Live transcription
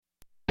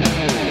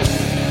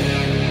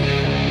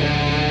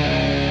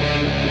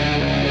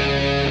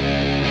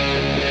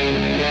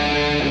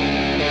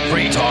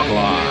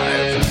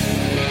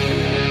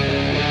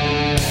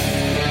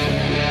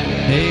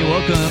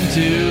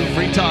to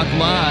Free Talk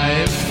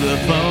Live. The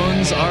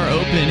phones are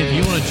open. If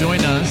you want to join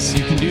us,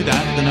 you can do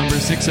that. The number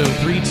is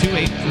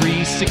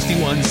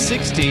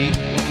 603-283-6160.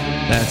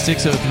 That's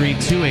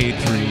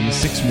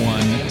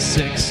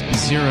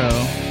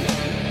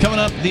 603-283-6160. Coming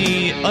up,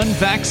 the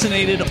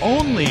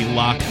unvaccinated-only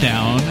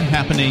lockdown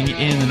happening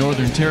in the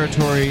Northern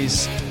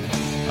Territories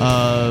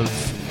of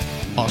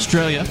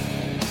Australia.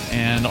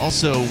 And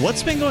also,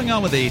 what's been going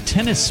on with a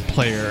tennis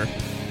player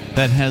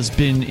that has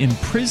been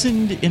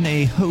imprisoned in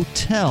a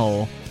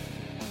hotel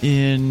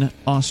in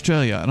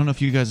Australia. I don't know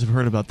if you guys have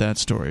heard about that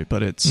story,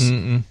 but it's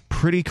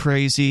pretty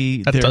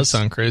crazy. That does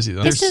sound crazy,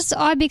 though. It's just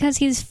odd because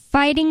he's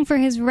fighting for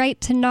his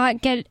right to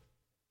not get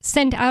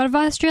sent out of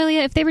Australia.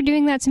 If they were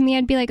doing that to me,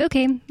 I'd be like,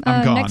 okay,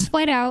 next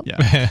flight out.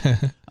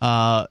 Yeah.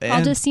 I'll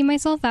just see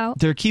myself out.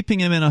 They're keeping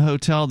him in a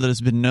hotel that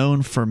has been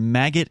known for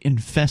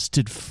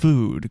maggot-infested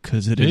food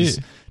because it is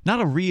not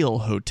a real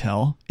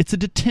hotel. It's a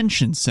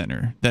detention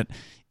center that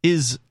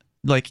is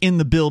like in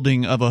the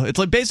building of it's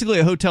like basically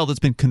a hotel that's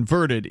been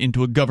converted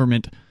into a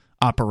government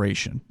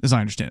operation, as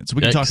I understand it. So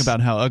we can talk about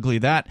how ugly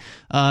that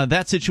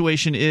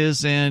situation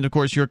is, and of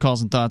course your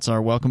calls and thoughts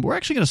are welcome. But we're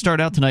actually going to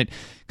start out tonight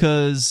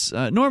because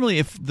normally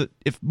if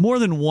more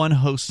than one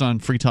host on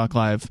Free Talk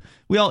Live,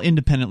 we all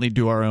independently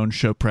do our own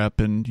show prep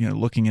and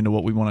looking into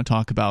what we want to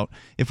talk about.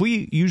 If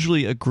we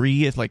usually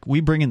agree, if like we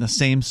bring in the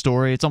same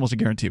story, it's almost a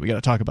guarantee we got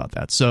to talk about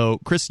that.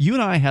 So Chris, you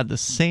and I had the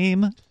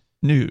same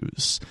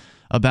news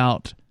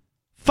about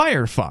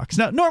Firefox.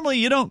 Now, normally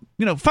you don't,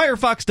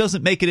 Firefox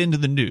doesn't make it into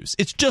the news.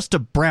 It's just a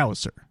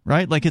browser,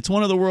 right? Like it's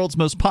one of the world's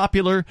most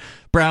popular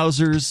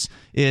browsers.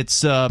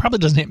 It's probably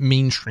doesn't hit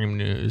mainstream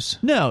news.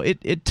 No,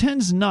 it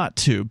tends not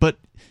to. But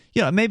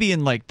maybe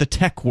in like the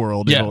tech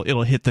world,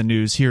 it'll hit the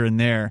news here and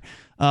there.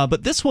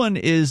 But this one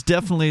is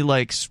definitely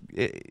like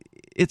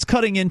it's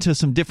cutting into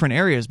some different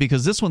areas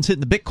because this one's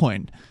hitting the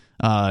Bitcoin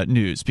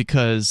news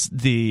because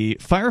the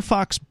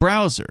Firefox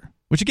browser,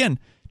 which again,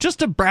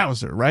 just a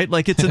browser, right?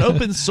 Like it's an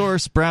open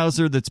source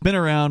browser that's been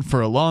around for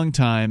a long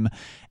time.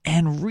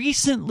 And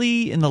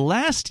recently, in the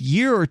last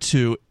year or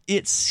two,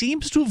 it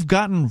seems to have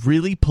gotten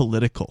really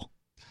political.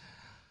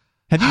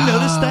 Have you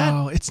noticed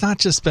that? It's not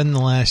just been the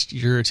last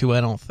year or two,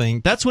 I don't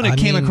think. That's when it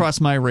came across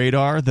my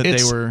radar that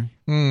they were...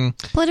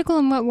 Political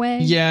in what way?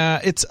 Yeah,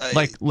 it's...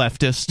 like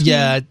leftist.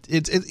 Yeah,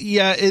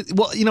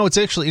 well, it's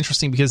actually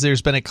interesting because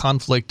there's been a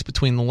conflict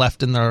between the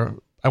left and the...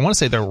 I want to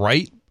say the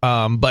right,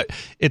 but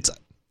it's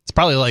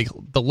probably like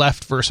the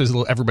left versus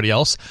everybody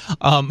else.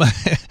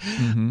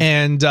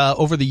 And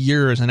over the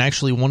years, and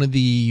actually one of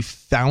the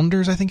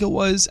founders, I think it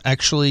was,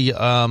 actually...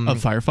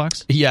 of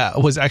Firefox? Yeah,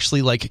 was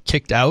actually like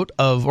kicked out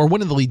of, or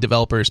one of the lead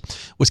developers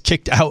was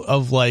kicked out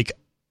of like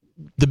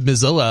the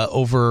Mozilla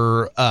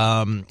over,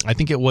 I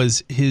think it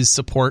was his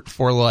support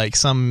for like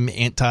some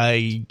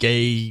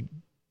anti-gay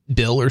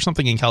bill or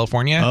something in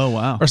California. Oh,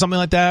 wow. Or something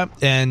like that.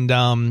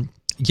 And...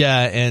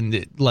 yeah, and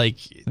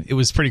it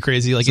was pretty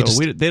crazy. Like, so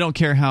they don't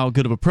care how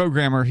good of a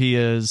programmer he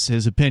is;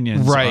 his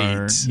opinions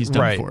are he's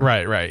done for.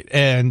 Right.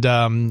 And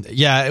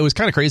it was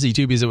kind of crazy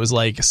too because it was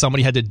like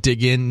somebody had to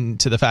dig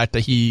into the fact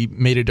that he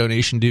made a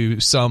donation to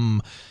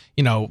some,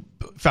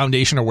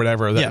 foundation or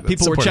whatever. That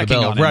people were checking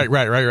on him.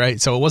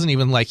 Right. So it wasn't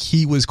even like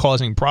he was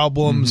causing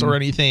problems or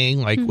anything,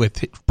 like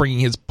with bringing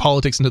his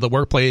politics into the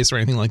workplace or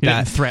anything like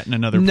that. Didn't threaten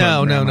another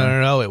No.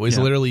 programmer. It was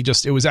literally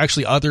just, it was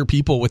actually other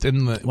people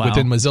within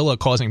Mozilla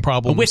causing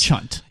problems. A witch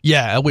hunt.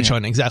 Yeah, a witch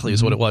hunt, exactly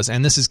is what it was.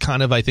 And this is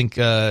kind of, I think,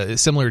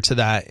 similar to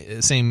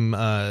that same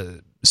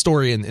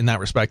story in that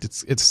respect.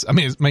 It's I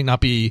mean, it might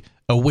not be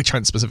a witch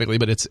hunt specifically,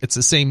 but it's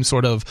the same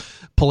sort of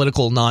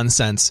political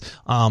nonsense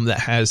that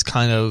has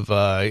kind of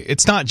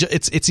it's not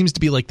it seems to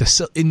be like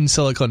in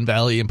Silicon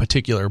Valley in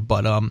particular,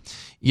 but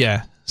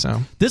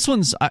so this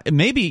one's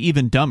maybe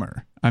even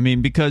dumber. I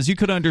mean, because you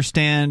could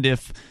understand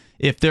if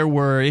there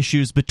were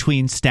issues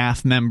between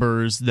staff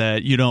members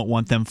that you don't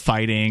want them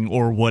fighting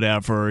or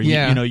whatever.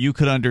 You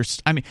could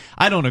understand. I mean,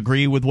 I don't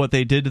agree with what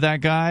they did to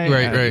that guy.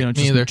 Right.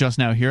 Just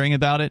now hearing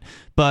about it,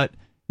 but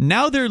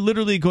now they're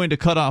literally going to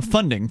cut off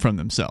funding from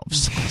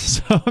themselves.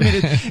 So, I mean,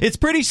 it's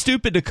pretty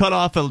stupid to cut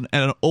off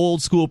an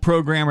old school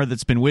programmer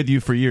that's been with you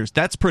for years.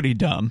 That's pretty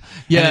dumb.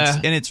 Yeah.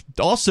 And it's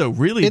also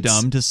really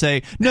dumb to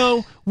say,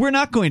 no, we're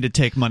not going to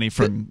take money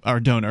from our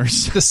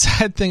donors. The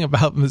sad thing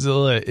about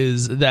Mozilla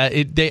is that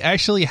they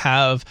actually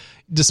have...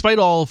 Despite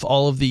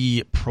all of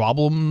the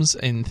problems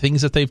and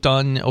things that they've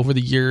done over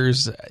the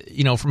years,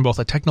 from both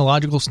a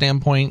technological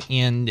standpoint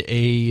and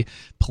a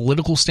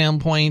political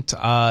standpoint,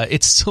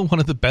 it's still one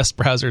of the best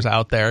browsers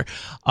out there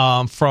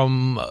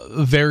from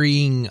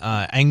varying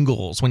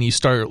angles. When you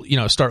start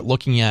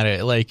looking at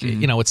it, like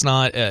it's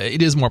not.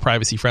 It is more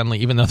privacy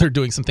friendly, even though they're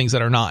doing some things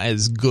that are not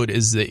as good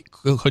as they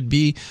could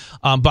be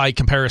by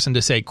comparison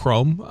to say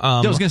Chrome.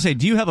 I was going to say,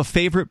 do you have a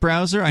favorite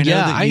browser? I know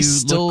that you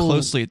look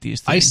closely at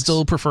these things. I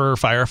still prefer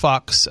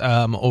Firefox.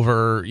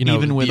 Over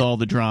even with all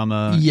the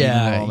drama,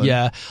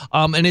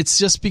 and it's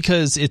just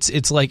because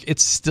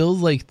it's still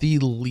like the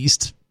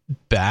least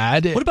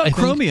bad. What about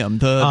Chromium,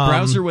 the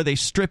browser where they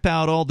strip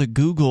out all the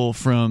Google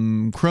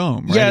from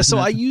Chrome? Right? Yeah, so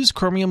I use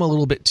Chromium a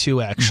little bit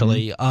too,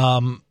 actually.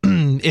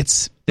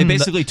 They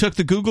basically took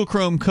the Google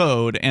Chrome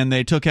code and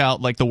they took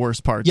out like the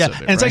worst parts of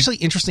it. And it's actually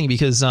interesting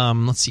because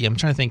let's see, I'm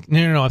trying to think.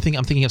 No, I'm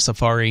thinking of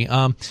Safari.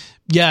 But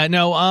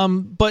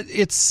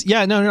it's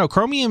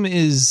Chromium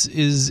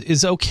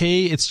is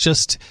okay. It's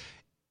just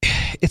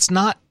it's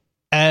not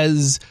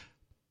as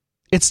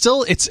it's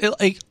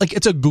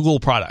a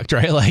Google product,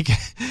 right? Like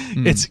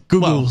it's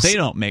Google's. Well, they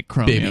don't make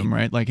Chromium, baby.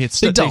 Right? Like They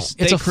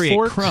create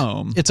fork,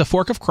 Chrome. It's a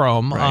fork of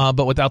Chrome, right.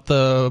 But without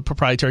the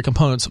proprietary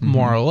components,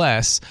 more or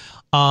less.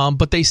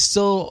 But there's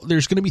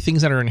going to be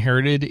things that are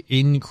inherited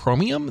in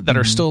Chromium that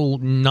are still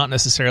not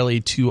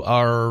necessarily to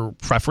our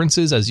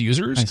preferences as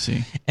users. I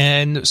see.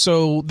 And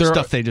so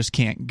stuff they just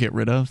can't get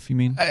rid of, you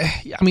mean?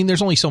 I mean,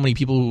 there's only so many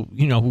people,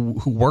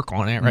 who work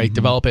on it, right?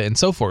 Develop it and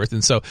so forth.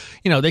 And so,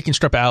 they can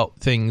strip out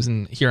things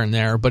and here and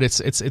there, but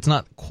it's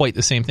not quite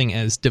the same thing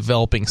as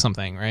developing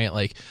something, right?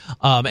 Like,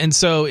 and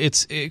so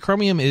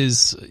Chromium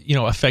is,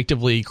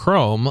 effectively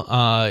Chrome,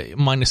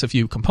 minus a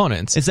few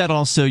components. Is that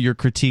also your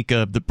critique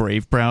of the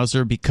Brave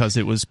browser? Because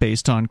it was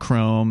based on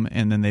Chrome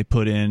and then they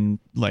put in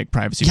like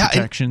privacy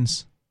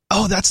protections.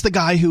 That's the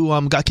guy who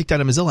got kicked out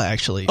of Mozilla,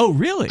 actually. Oh,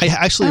 really? I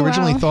actually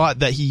originally thought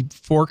that he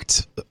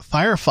forked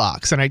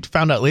Firefox, and I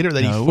found out later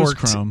that he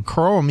forked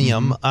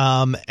Chromium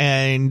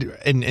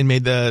and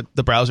made the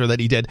browser that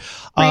he did.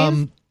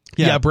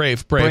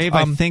 Brave? Brave.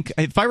 I think,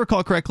 if I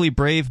recall correctly,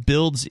 Brave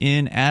builds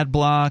in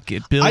AdBlock.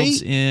 It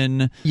builds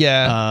in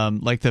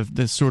like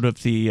the sort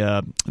of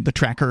the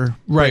tracker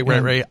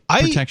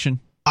protection.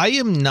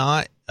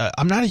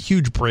 I'm not a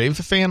huge Brave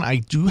fan. I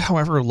do,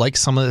 however, like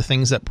some of the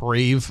things that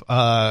Brave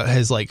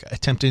has like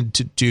attempted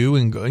to do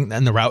and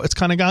the route it's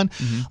kind of gone.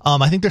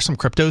 I think there's some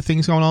crypto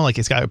things going on. Like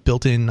it's got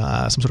built in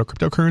some sort of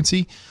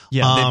cryptocurrency.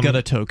 Yeah, they've got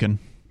a token.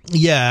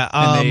 Yeah,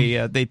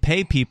 and they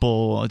pay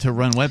people to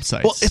run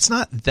websites. Well, it's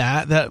not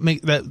that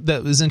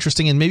is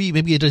interesting, and maybe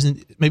it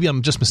doesn't. Maybe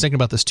I'm just mistaken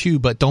about this too.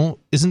 But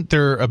isn't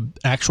there a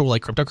actual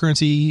like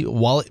cryptocurrency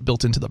wallet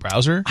built into the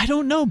browser? I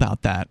don't know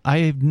about that.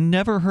 I've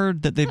never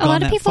heard that they've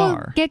gone that far. A lot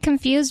of people get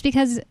confused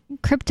because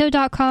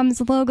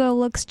Crypto.com's logo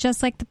looks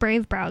just like the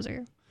Brave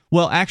browser.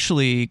 Well,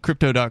 actually,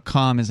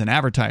 Crypto.com is an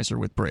advertiser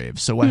with Brave.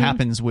 So what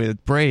happens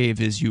with Brave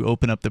is you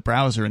open up the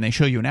browser and they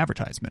show you an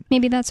adadvertisement.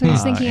 Maybe that's what I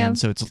was thinking of.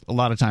 So a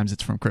lot of times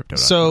it's from Crypto.com.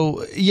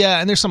 So yeah,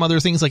 and there's some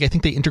other things like I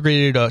think they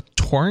integrated a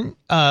torrent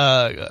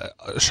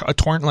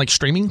like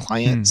streaming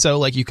client. So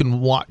like you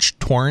can watch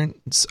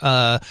torrents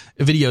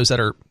videos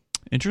that are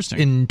interesting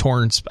in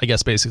torrents, I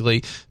guess,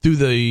 basically through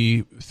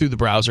the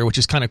browser, which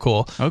is kind of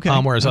cool. Okay.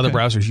 Whereas other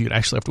browsers, you'd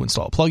actually have to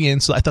install a plugin.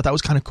 So I thought that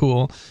was kind of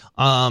cool.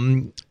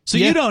 So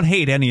you don't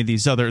hate any of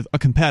these other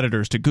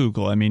competitors to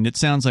Google. I mean, it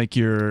sounds like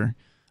you're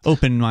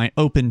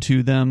open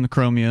to them, the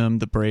Chromium,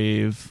 the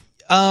Brave.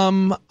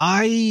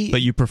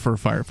 But you prefer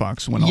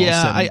Firefox when all is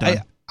said and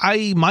done.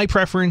 My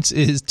preference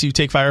is to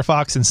take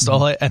Firefox,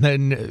 install it, and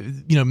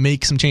then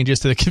make some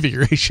changes to the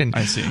configuration.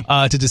 I see.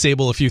 To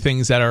disable a few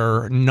things that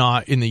are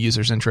not in the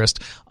user's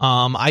interest.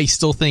 I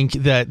still think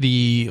that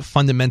the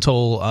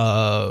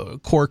fundamental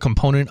core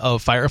component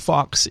of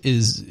Firefox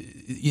is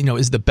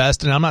the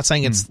best, and I'm not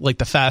saying it's like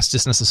the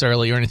fastest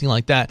necessarily or anything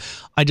like that.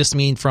 I just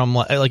mean from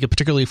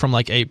particularly from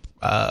like a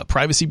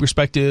privacy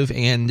perspective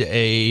and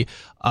a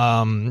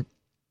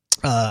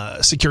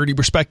security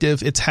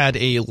perspective, it's had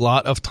a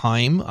lot of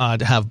time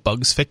to have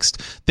bugs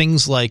fixed.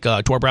 Things like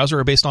Tor browser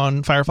are based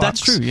on Firefox.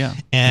 That's true, yeah.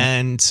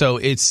 And so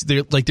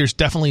there's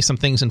definitely some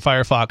things in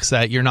Firefox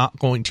that you're not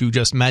going to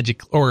just in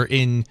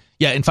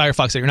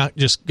Firefox that you're not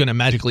just going to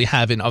magically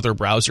have in other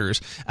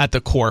browsers at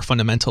the core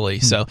fundamentally.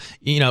 So,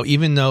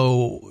 even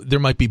though there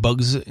might be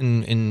bugs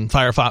in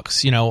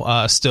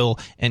Firefox, still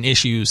and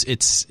issues,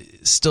 it's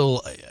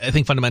still, I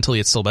think fundamentally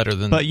it's still better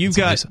than. But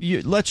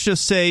let's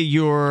just say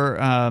your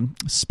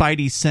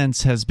spidey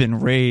sense has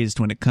been raised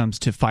when it comes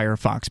to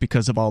Firefox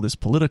because of all this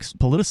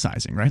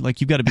politicizing, right?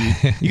 Like you got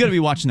to be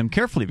watching them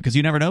carefully because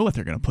you never know what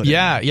they're going to put in.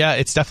 Yeah,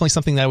 it's definitely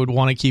something that I would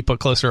want to keep a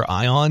closer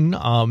eye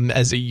on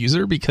as a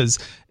user because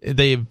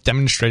they've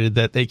demonstrated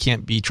that they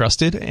can't be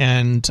trusted,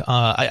 and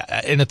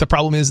if the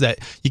problem is that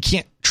you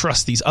can't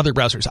trust these other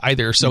browsers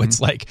either, so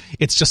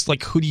it's just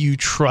like who do you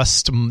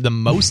trust the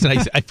most?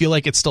 And I feel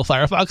like it's still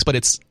Firefox, but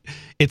it's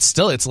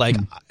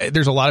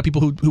there's a lot of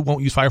people who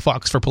won't use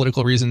Firefox for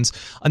political reasons,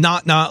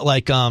 not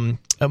like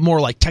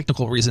more like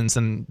technical reasons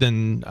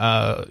than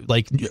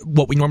like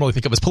what we normally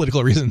think of as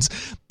political reasons.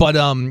 But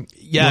because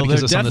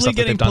they're of some of the stuff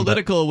getting that they've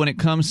political when it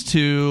comes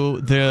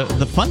to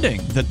the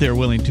funding that they're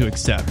willing to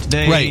accept.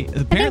 I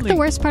think the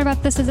worst part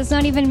about this is it's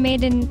not even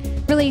made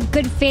in really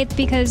good faith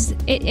because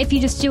if you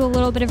just do a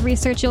little bit of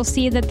research, you'll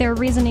see that their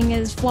reasoning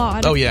is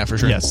flawed. Oh yeah, for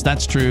sure. Yes,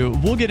 that's true.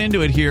 We'll get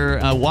into it here.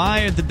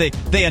 Why did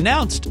they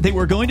announced they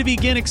were going to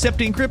begin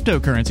accepting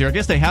cryptocurrency? Or I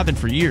guess they have been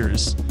for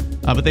years.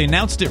 But they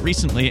announced it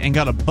recently and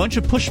got a bunch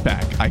of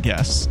pushback, I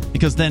guess,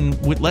 because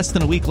then less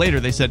than a week later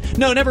they said,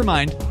 no, never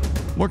mind.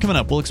 More coming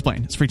up. We'll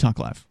explain. It's Free Talk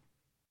Live.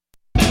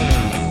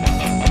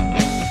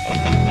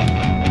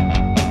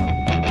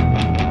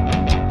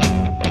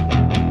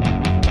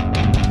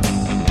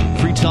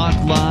 Talk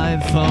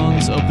Live.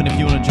 Phones open if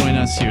you want to join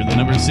us here. The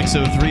number is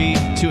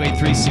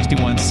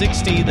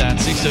 603-283-6160.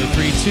 That's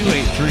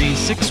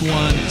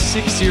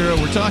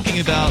 603-283-6160. We're talking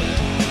about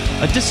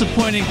a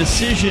disappointing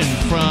decision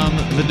from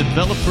the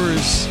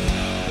developers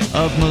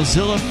of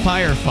Mozilla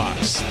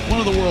Firefox,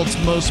 one of the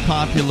world's most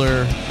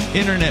popular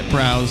internet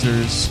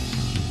browsers.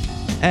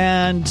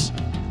 And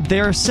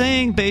they're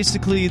saying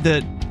basically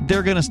that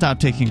they're going to stop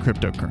taking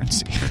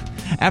cryptocurrency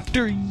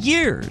after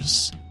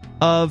years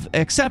of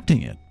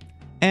accepting it.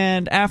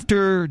 And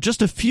after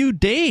just a few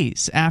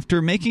days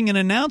after making an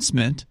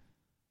announcement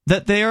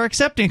that they are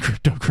accepting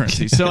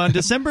cryptocurrency. So on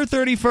December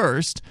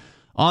 31st,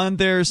 on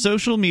their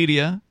social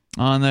media,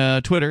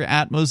 on Twitter,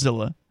 at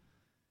Mozilla,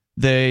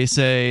 they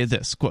say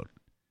this, quote,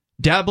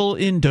 "Dabble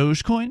in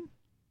Dogecoin?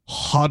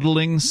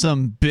 Hodling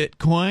some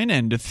Bitcoin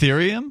and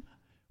Ethereum?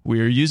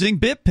 We're using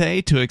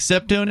BitPay to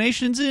accept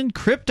donations in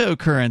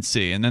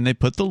cryptocurrency." And then they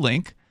put the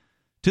link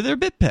to their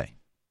BitPay,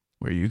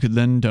 where you could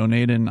then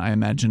donate in, I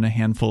imagine, a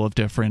handful of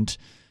different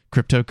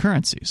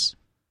cryptocurrencies.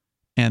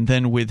 And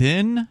then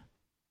within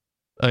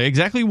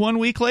exactly 1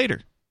 week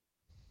later,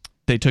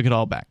 they took it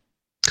all back.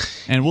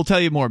 And we'll tell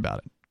you more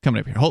about it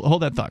coming up here.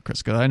 Hold that thought,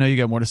 Chris, because I know you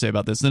got more to say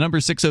about this. The number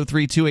is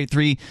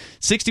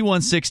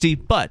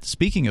 603-283-6160. But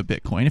speaking of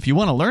Bitcoin, if you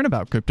want to learn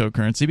about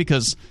cryptocurrency,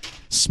 because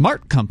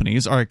smart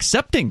companies are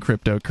accepting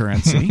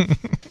cryptocurrency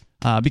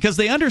because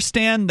they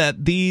understand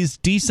that these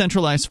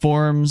decentralized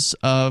forms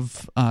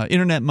of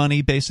internet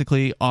money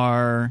basically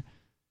are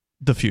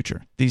the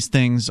future. These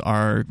things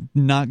are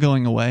not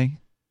going away.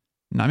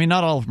 I mean,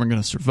 not all of them are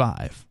going to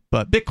survive.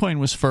 But Bitcoin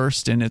was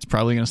first, and it's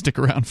probably going to stick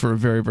around for a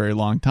very, very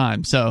long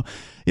time. So,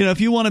 if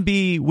you want to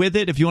be with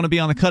it, if you want to be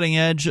on the cutting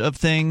edge of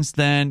things,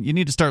 then you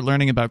need to start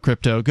learning about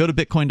crypto. Go to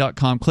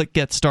Bitcoin.com, click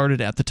Get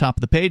Started at the top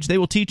of the page. They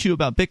will teach you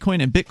about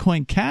Bitcoin and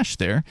Bitcoin Cash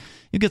there.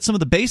 You get some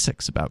of the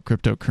basics about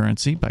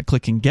cryptocurrency by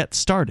clicking Get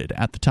Started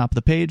at the top of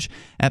the page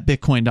at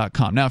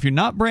Bitcoin.com. Now, if you're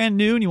not brand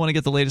new and you want to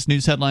get the latest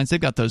news headlines, they've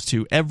got those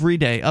too every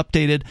day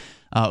updated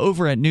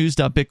over at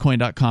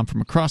news.bitcoin.com from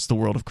across the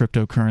world of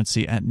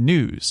cryptocurrency at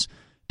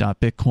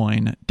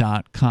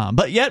news.bitcoin.com.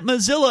 But yet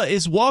Mozilla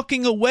is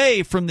walking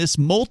away from this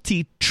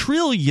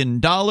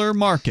multi-trillion-dollar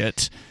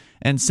market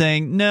and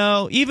saying,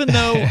 no, even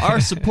though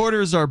our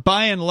supporters are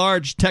by and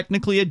large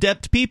technically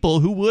adept people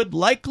who would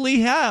likely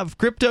have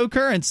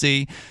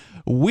cryptocurrency,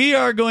 we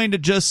are going to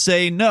just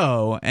say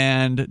no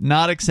and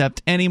not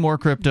accept any more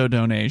crypto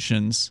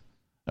donations,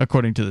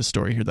 according to the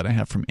story here that I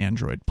have from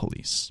Android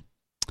Police.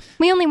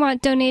 We only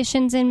want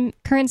donations in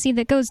currency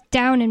that goes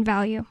down in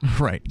value.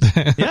 Right.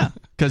 Yeah.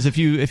 Because if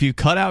you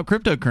cut out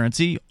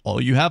cryptocurrency,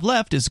 all you have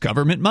left is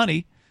government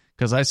money,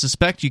 because I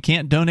suspect you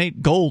can't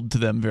donate gold to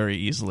them very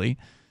easily.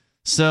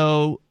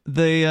 So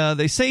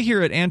they say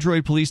here at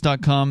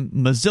AndroidPolice.com,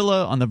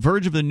 Mozilla, on the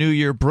verge of the new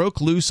year,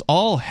 broke loose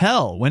all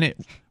hell when it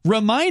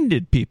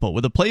reminded people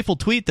with a playful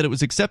tweet that it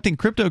was accepting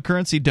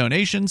cryptocurrency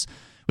donations,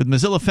 with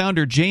Mozilla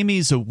founder Jamie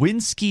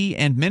Zawinski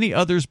and many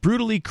others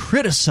brutally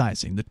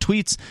criticizing the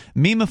tweet's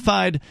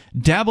memified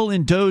dabble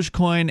in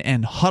Dogecoin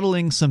and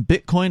huddling some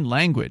Bitcoin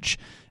language.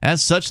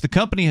 As such, the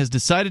company has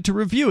decided to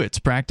review its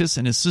practice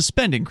and is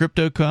suspending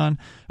crypto coin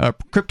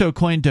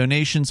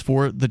donations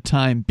for the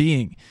time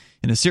being.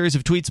 In a series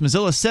of tweets,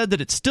 Mozilla said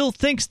that it still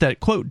thinks that,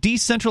 quote,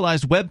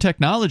 decentralized web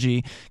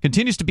technology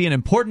continues to be an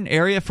important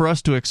area for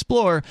us to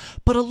explore,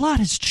 but a lot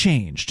has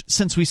changed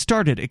since we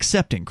started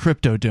accepting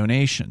crypto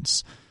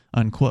donations,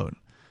 unquote.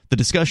 The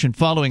discussion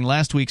following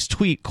last week's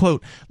tweet,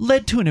 quote,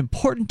 led to an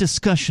important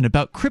discussion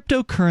about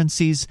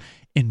cryptocurrency's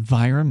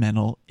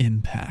environmental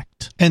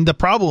impact. And the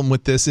problem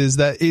with this is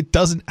that it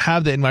doesn't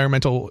have the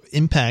environmental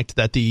impact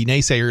that the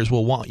naysayers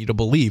will want you to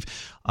believe.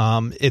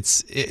 When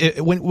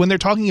they're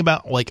talking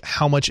about like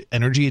how much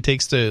energy it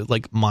takes to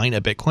like mine a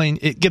Bitcoin,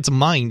 it gets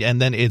mined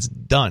and then it's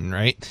done,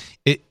 right?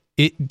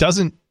 It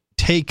doesn't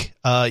take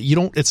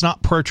it's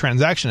not per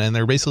transaction, and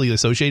they're basically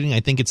associating, I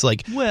think it's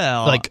like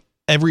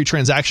every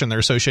transaction they're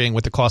associating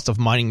with the cost of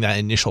mining that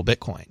initial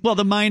Bitcoin. Well,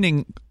 the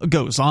mining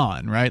goes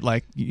on, right?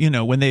 Like,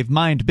 when they've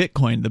mined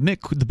Bitcoin, the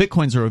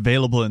Bitcoins are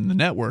available in the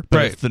network.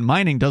 But if the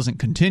mining doesn't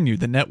continue,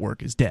 the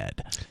network is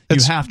dead.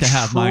 You have to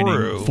have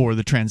mining for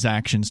the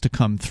transactions to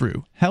come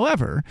through.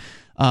 However,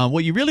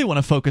 what you really want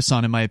to focus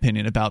on, in my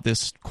opinion, about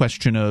this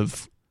question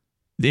of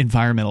the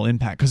environmental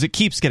impact, because it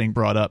keeps getting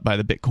brought up by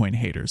the Bitcoin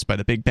haters, by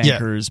the big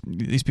bankers,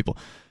 these people.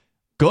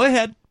 Go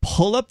ahead,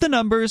 pull up the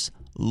numbers,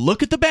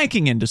 look at the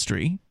banking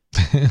industry,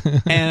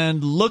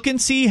 and look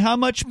and see how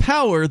much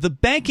power the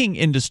banking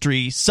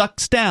industry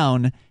sucks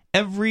down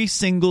every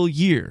single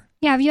year.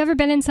 Yeah, have you ever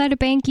been inside a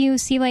bank? You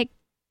see like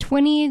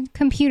 20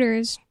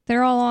 computers.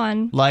 They're all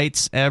on.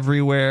 Lights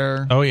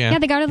everywhere. Oh, yeah. Yeah,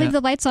 they got to leave the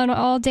lights on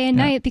all day and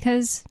night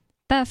because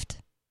theft.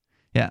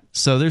 Yeah,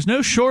 so there's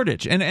no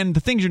shortage. And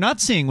the things you're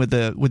not seeing with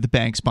the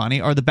banks,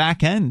 Bonnie, are the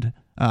back end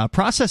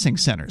processing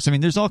centers. I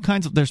mean,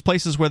 there's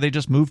places where they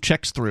just move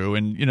checks through,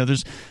 and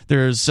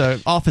there's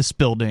office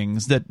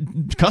buildings that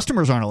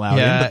customers aren't allowed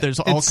in, but there's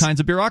all kinds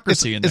of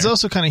bureaucracy in there. It's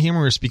also kind of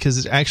humorous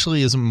because it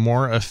actually is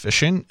more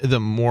efficient the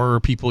more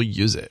people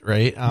use it,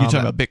 right? You talking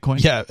about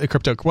Bitcoin? Yeah,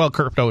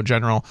 crypto in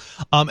general.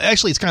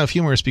 Actually, it's kind of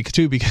humorous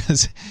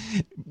because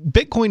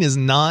Bitcoin is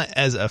not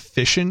as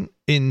efficient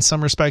in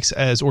some respects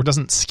or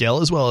doesn't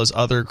scale as well as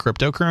other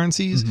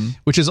cryptocurrencies,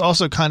 which is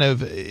also kind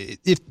of,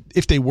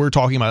 if they were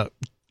talking about,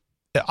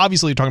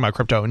 obviously you're talking about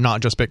crypto and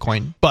not just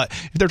Bitcoin, but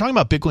if they're talking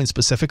about Bitcoin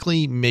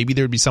specifically, maybe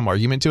there would be some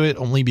argument to it,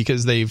 only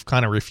because they've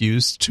kind of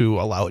refused to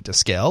allow it to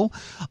scale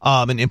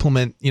and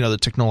implement, the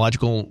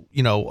technological,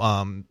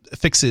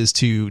 fixes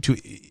to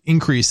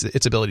increase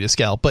its ability to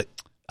scale. But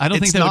I don't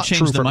think that would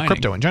change the mining.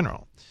 Crypto in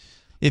general.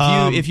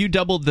 If you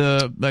doubled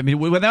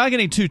without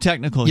getting too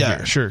technical here.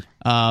 Yeah, sure.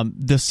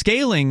 The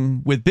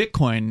scaling with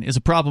Bitcoin is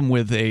a problem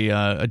with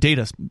a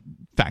data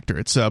factor.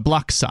 It's a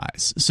block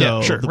size.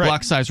 So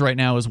block size right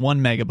now is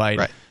 1 megabyte.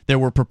 Right. There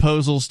were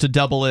proposals to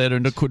double it or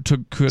to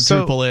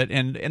quadruple it,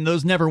 and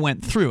those never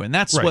went through. And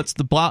that's that's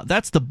the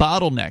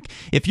bottleneck.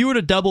 If you were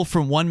to double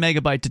from 1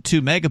 megabyte to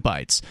 2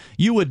 megabytes,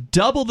 you would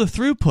double the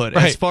throughput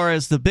as far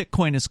as the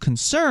Bitcoin is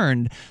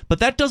concerned, but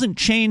that doesn't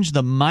change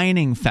the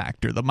mining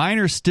factor. The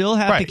miners still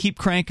have to keep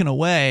cranking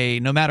away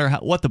no matter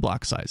what the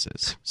block size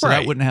is. So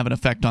that wouldn't have an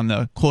effect on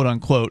the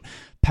quote-unquote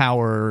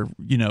power,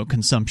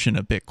 consumption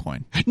of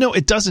Bitcoin. No,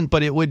 it doesn't,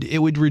 but it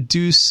would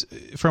reduce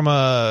from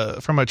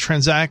a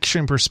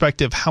transaction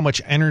perspective how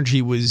much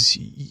energy was,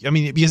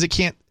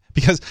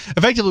 because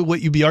effectively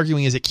what you'd be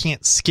arguing is it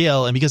can't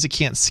scale, and because it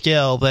can't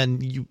scale,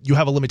 then you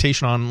have a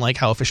limitation on like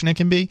how efficient it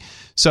can be.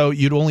 So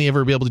you'd only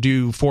ever be able to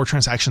do 4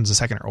 transactions a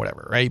second or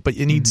whatever, right? But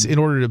it needs, in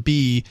order to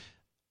be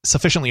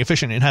sufficiently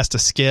efficient, it has to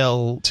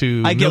scale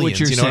to I get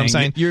millions, what you're saying. What I'm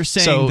saying? You're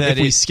saying so that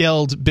if we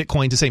scaled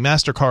Bitcoin to say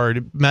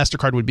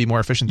MasterCard would be more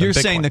efficient than Bitcoin.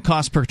 You're saying the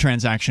cost per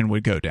transaction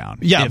would go down.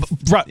 Yeah,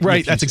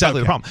 right. That's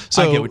exactly the problem.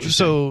 So, I get what you're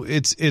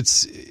saying.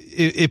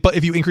 But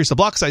if you increase the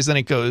block size, then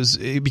it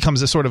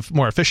becomes a sort of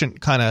more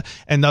efficient kind of,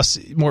 and thus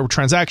more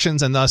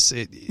transactions, and thus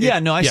I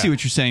see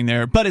what you're saying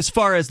there. But as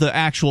far as the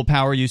actual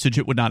power usage,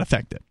 it would not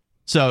affect it.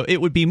 So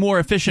it would be more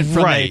efficient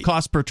from a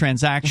cost per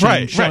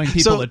transaction, showing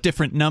people a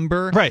different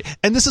number. Right.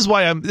 And this is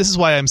why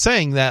I'm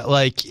saying that,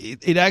 like,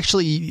 you're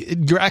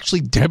actually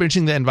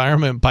damaging the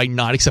environment by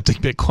not accepting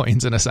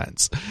Bitcoins in a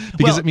sense,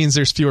 because it means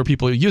there's fewer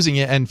people using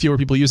it, and fewer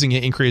people using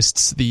it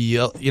increases the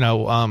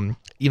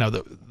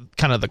the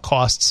kind of the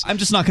costs. I'm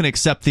just not going to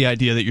accept the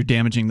idea that you're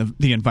damaging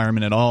the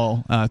environment at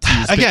all. To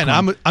use Again,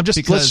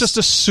 Bitcoin, let's just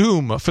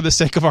assume, for the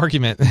sake of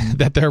argument,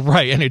 that they're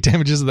right and it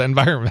damages the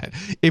environment.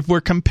 If we're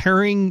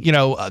comparing,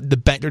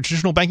 the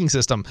traditional banking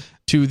system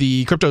to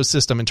the crypto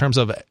system in terms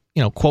of,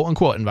 quote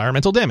unquote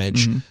environmental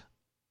damage.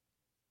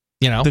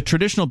 The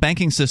traditional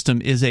banking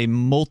system is a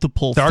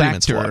multiple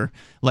factor.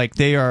 Like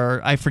they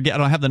are, I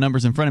don't have the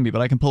numbers in front of me,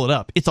 but I can pull it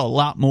up. It's a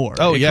lot more.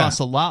 It costs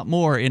a lot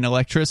more in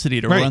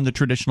electricity to run the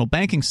traditional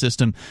banking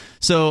system.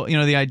 So,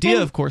 the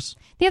idea, of course.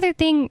 The other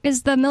thing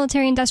is the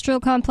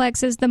military-industrial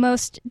complex is the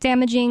most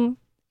damaging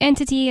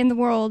entity in the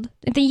world.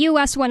 The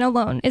U.S. one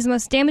alone is the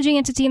most damaging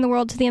entity in the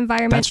world to the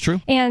environment. That's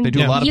true. And they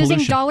do a lot of using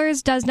pollution.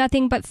 dollars does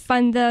nothing but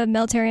fund the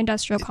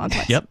military-industrial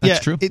complex. Yep, that's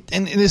true.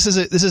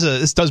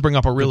 This does bring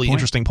up a really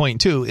interesting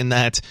point too, in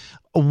that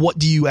what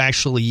do you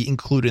actually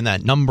include in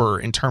that number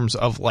in terms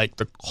of like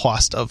the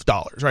cost of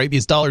dollars, right?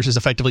 Because dollars is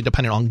effectively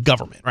dependent on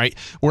government, right?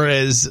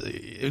 Whereas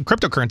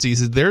cryptocurrencies,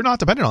 they're not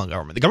dependent on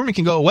government. The government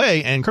can go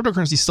away and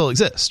cryptocurrencies still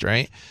exist,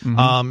 right?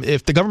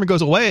 If the government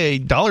goes away,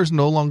 dollars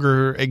no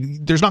longer,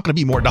 there's not going to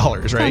be more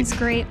dollars, right? That's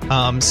great.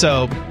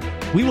 So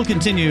we will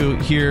continue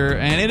here,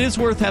 and it is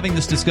worth having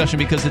this discussion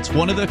because it's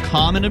one of the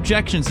common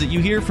objections that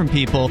you hear from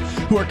people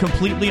who are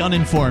completely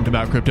uninformed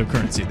about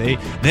cryptocurrency.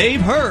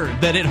 They've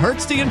heard that it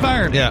hurts the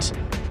environment. Yeah.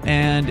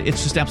 And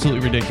it's just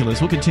absolutely ridiculous.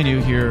 We'll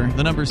continue here.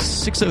 The number is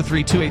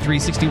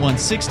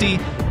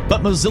 603-283-6160.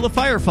 But Mozilla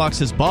Firefox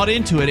has bought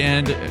into it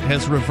and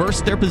has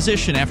reversed their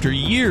position after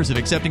years of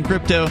accepting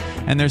crypto,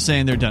 and they're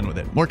saying they're done with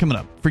it. More coming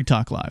up. Free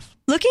Talk Live.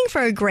 Looking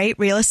for a great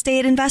real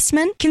estate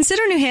investment?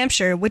 Consider New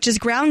Hampshire, which is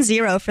ground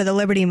zero for the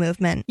Liberty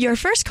Movement. Your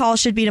first call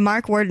should be to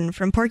Mark Worden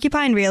from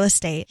Porcupine Real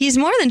Estate. He's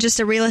more than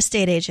just a real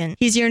estate agent.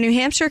 He's your New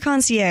Hampshire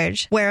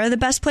concierge. Where are the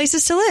best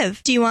places to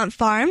live? Do you want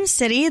farm,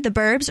 city, the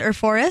burbs, or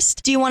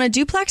forest? Do you want a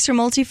duplex or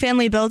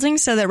multifamily building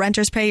so that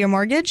renters pay your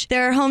mortgage?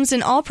 There are homes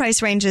in all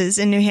price ranges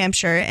in New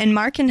Hampshire, and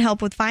Mark can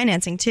help with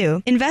financing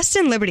too. Invest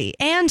in liberty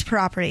and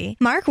property.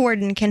 Mark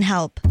Worden can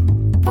help.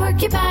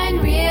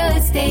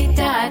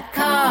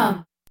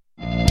 PorcupineRealEstate.com.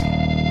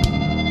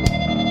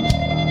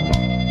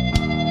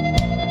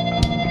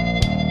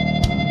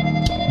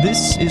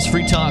 This is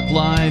Free Talk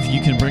Live.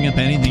 You can bring up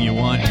anything you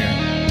want here.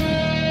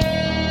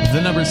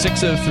 The number is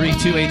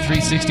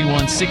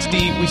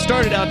 603-283-6160. We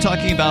started out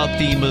talking about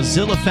the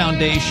Mozilla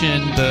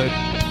Foundation.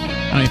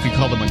 I don't know if you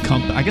call them a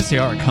company. I guess they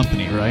are a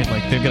company, right?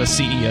 Like they've got a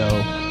CEO.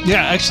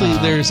 Yeah, actually,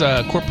 there's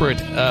a corporate.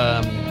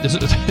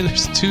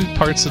 There's two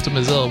parts to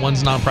Mozilla.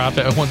 One's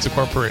nonprofit, and one's a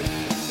corporate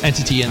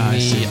entity, and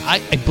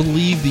I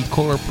believe the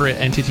corporate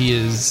entity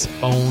is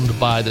owned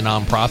by the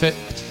nonprofit.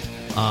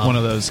 One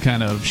of those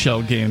kind of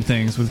shell game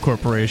things with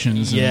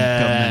corporations and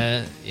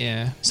government.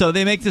 Yeah. So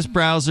they make this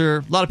browser.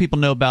 A lot of people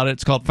know about it.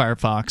 It's called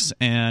Firefox,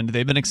 and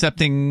they've been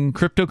accepting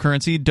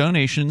cryptocurrency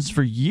donations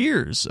for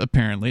years,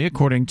 apparently,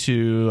 according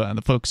to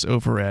the folks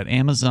over at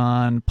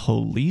Amazon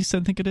Police,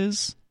 I think it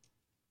is.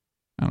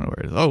 I don't know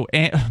where it is. Oh,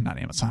 not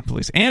Amazon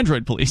Police,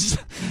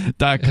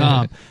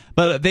 AndroidPolice.com.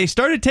 But they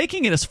started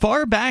taking it as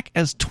far back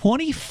as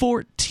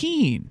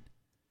 2014,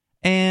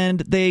 and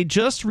they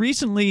just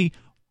recently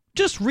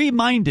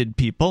reminded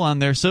people on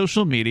their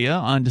social media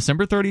on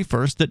December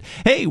 31st that,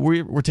 hey,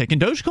 we're taking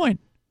Dogecoin.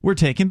 We're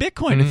taking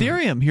Bitcoin,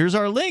 Ethereum. Here's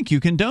our link. You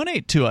can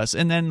donate to us.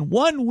 And then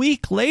 1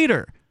 week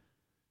later,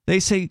 they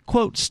say,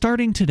 quote,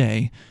 starting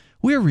today,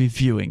 we're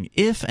reviewing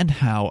if and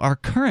how our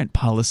current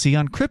policy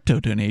on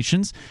crypto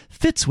donations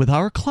fits with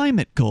our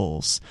climate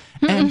goals.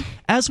 And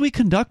as we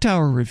conduct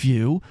our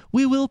review,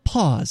 we will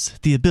pause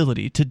the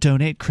ability to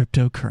donate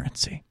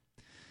cryptocurrency.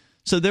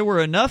 So there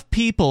were enough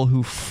people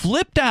who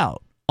flipped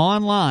out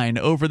online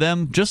over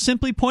them just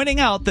simply pointing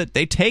out that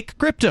they take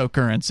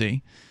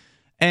cryptocurrency,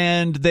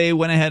 and they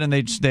went ahead and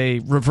they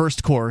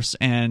reversed course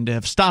and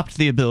have stopped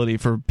the ability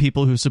for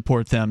people who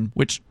support them,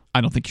 which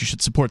I don't think you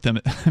should support them.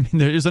 I mean,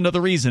 there is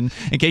another reason,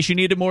 in case you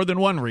needed more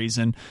than one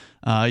reason.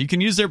 You can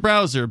use their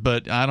browser,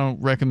 but I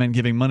don't recommend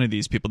giving money to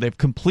these people. They've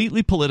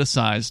completely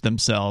politicized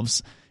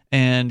themselves,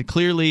 and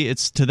clearly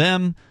it's to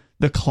them,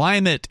 the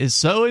climate is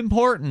so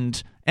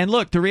important. And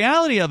look, the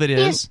reality of it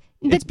is,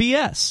 it's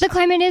BS. The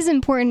climate is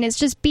important. It's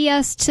just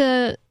BS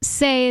to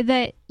say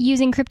that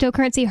using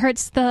cryptocurrency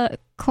hurts the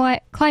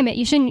climate.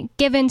 You shouldn't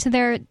give in to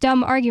their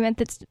dumb argument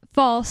that's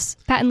false,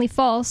 patently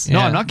false. No,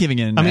 I'm not giving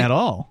in at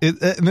all.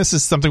 And this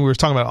is something we were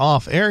talking about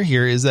off air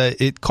here, is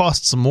that it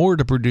costs more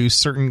to produce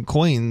certain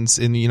coins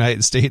in the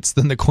United States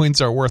than the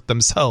coins are worth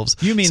themselves.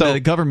 You mean the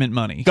government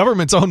money?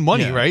 Government's own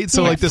money, right?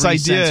 So like this 3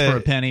 idea cents for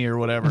a penny or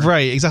whatever.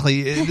 Right,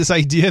 exactly. This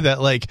idea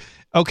that like,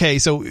 okay,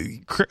 so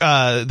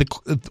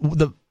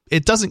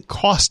it doesn't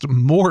cost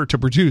more to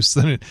produce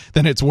than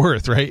it's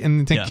worth, right?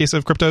 In the case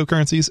of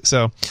cryptocurrencies.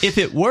 So if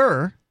it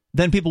were,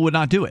 then people would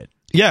not do it.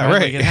 Yeah,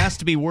 right. Like, it has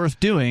to be worth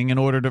doing in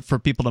order for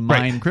people to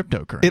mine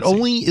cryptocurrency. It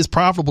only is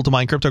profitable to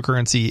mine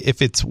cryptocurrency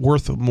if it's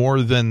worth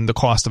more than the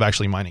cost of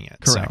actually mining it.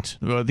 Correct.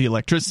 So. The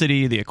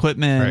electricity, the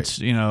equipment,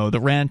 the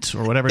rent,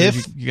 or whatever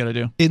you got to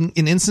do. In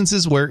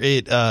instances where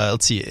it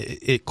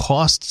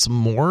costs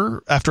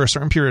more after a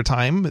certain period of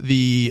time,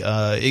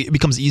 it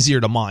becomes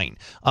easier to mine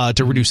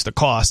to reduce the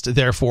cost.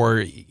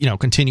 Therefore,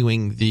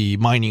 continuing the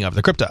mining of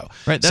the crypto.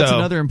 Right. That's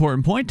another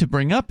important point to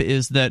bring up,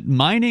 is that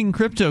mining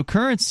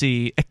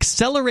cryptocurrency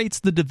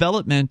accelerates the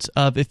development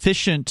of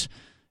efficient,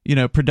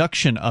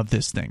 production of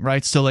this thing,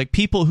 right? So like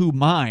people who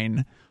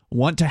mine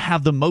want to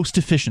have the most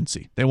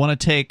efficiency. They want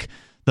to take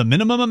the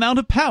minimum amount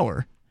of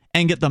power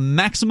and get the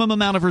maximum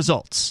amount of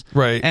results.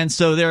 Right. And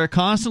so they're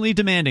constantly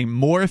demanding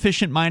more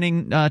efficient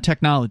mining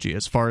technology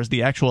as far as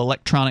the actual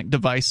electronic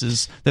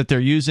devices that they're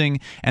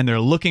using, and they're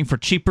looking for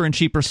cheaper and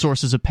cheaper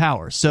sources of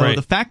power. So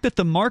the fact that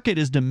the market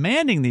is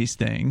demanding these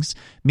things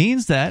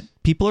means that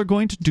people are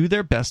going to do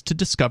their best to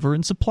discover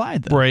and supply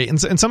them. Right. And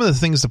some of the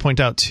things to point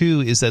out, too,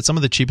 is that some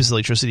of the cheapest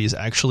electricity is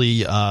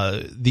actually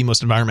the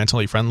most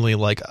environmentally friendly,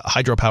 like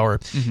hydropower.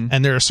 Mm-hmm.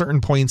 And there are certain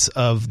points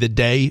of the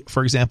day,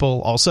 for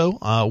example, also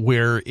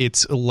where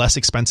it's less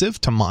expensive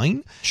to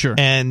mine. Sure.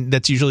 And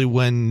that's usually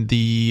when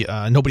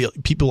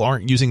people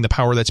aren't using the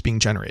power that's being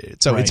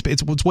generated. So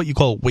it's what you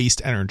call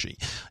waste energy.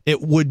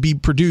 It would be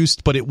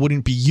produced, but it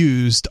wouldn't be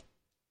used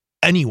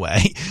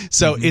anyway.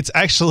 So it's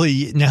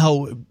actually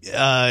now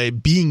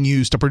being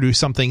used to produce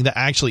something that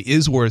actually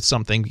is worth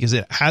something, think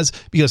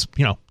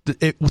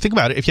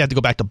about it, if you had to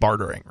go back to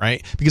bartering,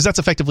 right? Because that's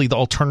effectively the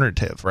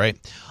alternative, right?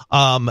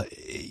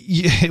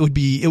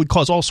 It would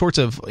cause all sorts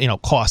of,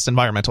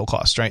 environmental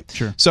costs, right?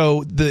 Sure.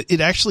 So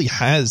it actually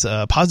has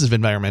a positive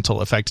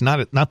environmental effect,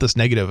 not this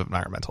negative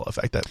environmental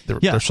effect that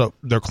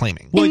they're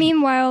claiming. And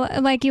meanwhile,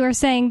 like you were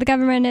saying, the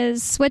government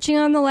is switching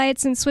on the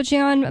lights and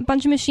switching on a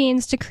bunch of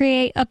machines to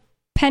create a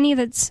penny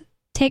that's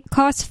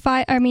costs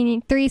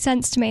 3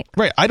 cents to make.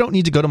 Right. I don't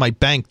need to go to my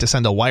bank to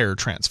send a wire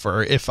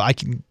transfer if I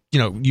can,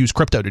 use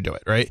crypto to do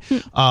it. Right.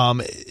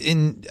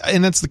 And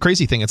that's the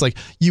crazy thing. It's like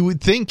you would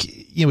think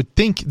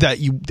that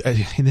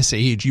in this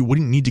age, you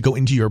wouldn't need to go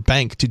into your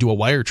bank to do a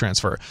wire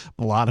transfer.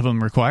 A lot of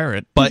them require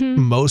it. But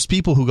most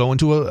people who go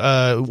into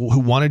who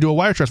want to do a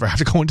wire transfer have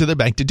to go into their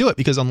bank to do it,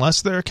 because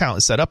unless their account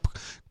is set up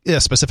a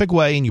specific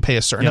way and you pay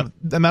a certain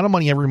amount of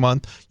money every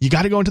month, you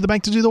got to go into the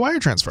bank to do the wire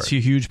transfer. It's a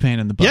huge pain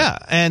in the butt. Yeah,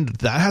 and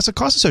that has a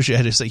cost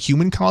associated. It's a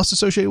human cost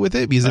associated with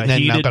it, because a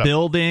heated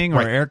building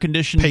or air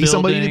conditioned building. Pay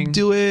somebody to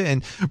do it,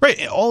 and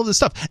all of this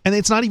stuff. And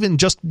it's not even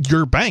just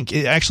your bank.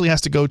 It actually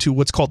has to go to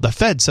what's called the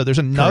Fed. So there's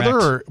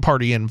another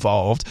party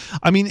involved.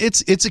 I mean,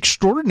 it's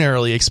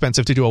extraordinarily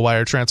expensive to do a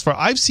wire transfer.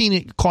 I've seen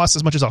it cost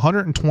as much as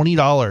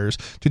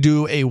 $120 to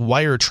do a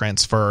wire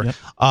transfer.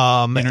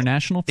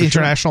 International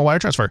wire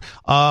transfer.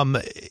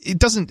 it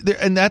doesn't,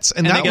 and that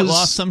they get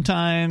lost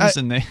sometimes,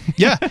 and they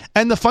yeah.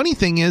 And the funny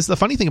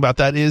thing about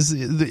that is,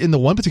 in the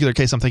one particular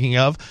case I'm thinking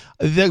of,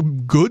 the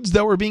goods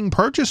that were being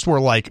purchased were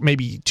like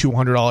maybe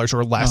 $200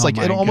 or less. Like,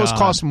 it almost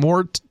cost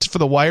more for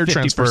the wire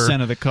transfer.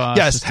 50% of the cost.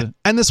 Yes,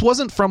 and this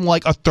wasn't from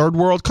like a third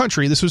world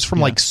country. This was from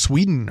like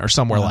Sweden or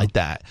somewhere like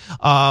that.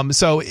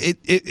 So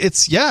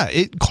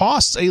it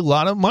costs a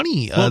lot of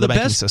money. The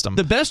banking system.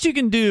 The best you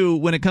can do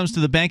when it comes to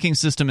the banking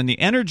system and the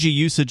energy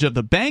usage of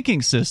the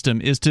banking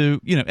system is to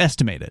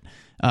estimate it,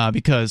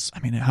 because I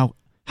mean, how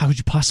could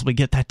you possibly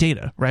get that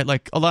data, right?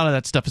 Like, a lot of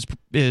that stuff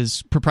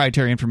is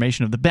proprietary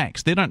information of the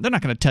banks. They're not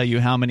going to tell you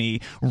how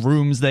many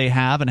rooms they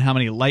have and how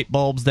many light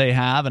bulbs they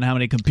have and how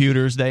many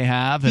computers they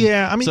have. And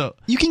I mean,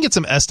 you can get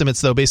some estimates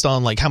though based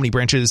on like how many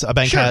branches a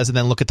bank has, and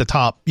then look at the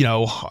top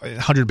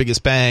 100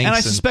 biggest banks. And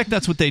I suspect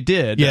that's what they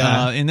did.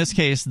 In this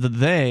case, the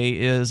they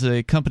is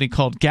a company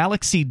called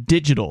Galaxy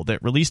Digital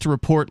that released a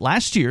report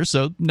last year,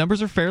 so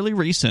numbers are fairly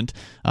recent.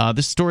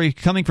 This story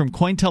coming from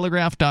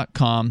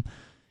Cointelegraph.com.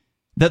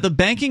 That the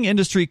banking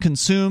industry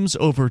consumes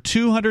over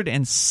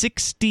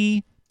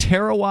 260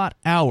 terawatt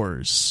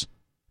hours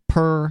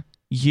per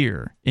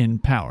year in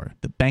power.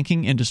 The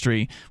banking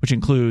industry, which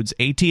includes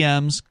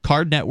ATMs,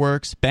 card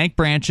networks, bank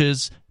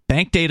branches,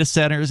 bank data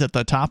centers at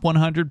the top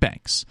 100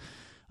 banks.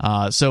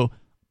 So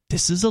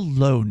this is a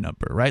low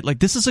number, right? Like,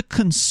 this is a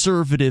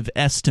conservative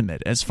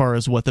estimate as far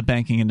as what the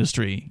banking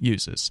industry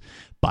uses.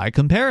 By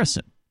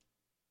comparison,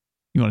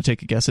 you want to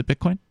take a guess at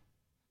Bitcoin?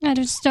 I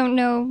just don't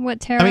know what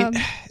tera hours.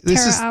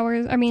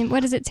 I mean,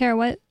 what is it?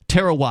 Terawatt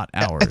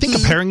hours. I think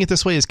comparing it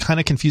this way is kind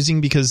of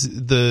confusing because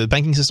the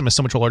banking system is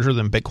so much larger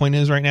than Bitcoin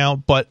is right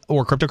now,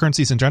 or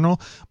cryptocurrencies in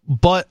general.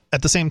 But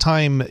at the same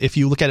time, if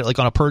you look at it like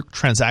on a per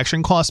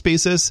transaction cost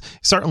basis,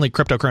 certainly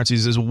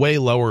cryptocurrencies is way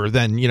lower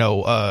than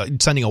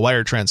sending a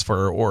wire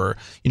transfer or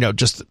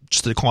just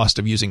the cost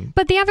of using.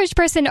 But the average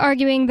person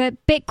arguing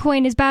that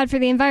Bitcoin is bad for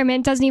the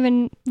environment doesn't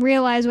even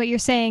realize what you're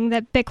saying.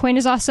 That Bitcoin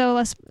is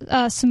also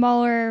a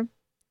smaller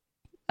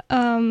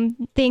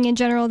thing in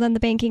general than the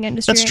banking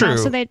industry. That's true. Now.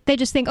 So they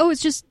just think,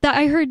 it's just that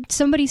I heard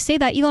somebody say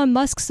that. Elon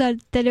Musk said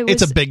that it was.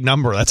 It's a big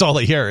number. That's all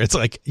they hear. It's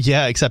like,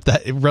 except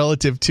that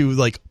relative to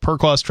like per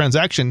cost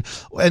transaction,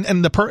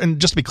 and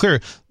just to be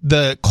clear,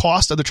 the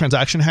cost of the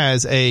transaction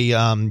has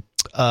a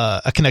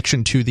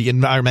connection to the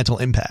environmental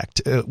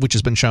impact, which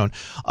has been shown.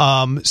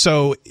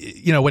 So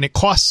when it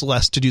costs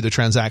less to do the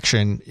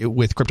transaction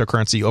with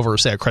cryptocurrency over,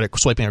 say,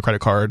 swiping a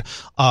credit card,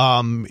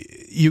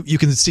 you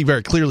can see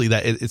very clearly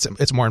that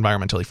it's more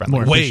environmentally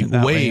friendly,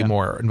 way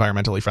more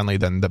environmentally friendly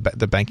than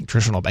the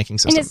traditional banking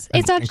system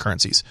and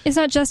currencies. It's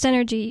not just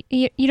energy.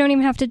 You don't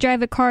even have to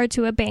drive a car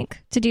to a bank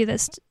to do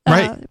this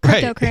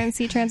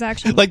cryptocurrency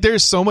transaction. Like,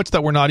 there's so much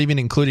that we're not even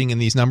including in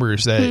these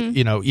numbers that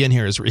Ian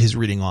here is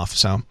reading off.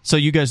 So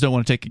you guys don't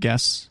want to take a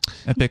guess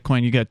at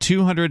Bitcoin? You got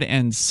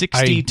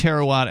 260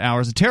 terawatt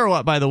hours. A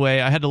terawatt, by the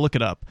way, I had to look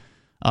it up,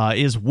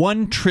 is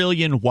 1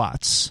 trillion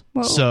watts.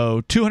 Whoa.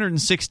 So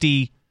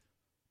 260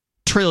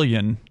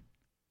 trillion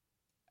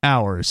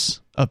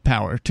hours of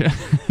power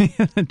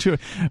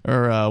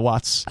or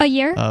watts a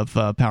year of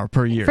power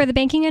per year for the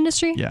banking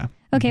industry. Yeah.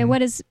 Okay,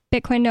 what is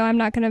Bitcoin? No, I'm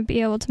not going to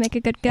be able to make a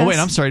good guess. Oh wait,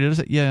 I'm sorry.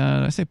 Did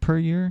I say per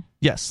year?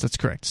 Yes, that's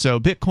correct.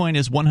 So Bitcoin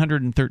is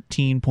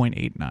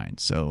 113.89.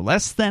 So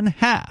less than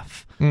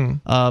half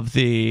of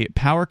the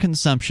power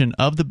consumption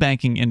of the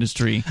banking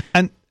industry.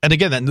 And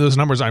again, those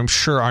numbers I'm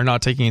sure are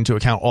not taking into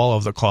account all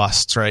of the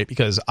costs, right?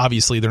 Because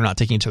obviously they're not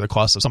taking into the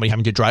cost of somebody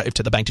having to drive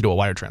to the bank to do a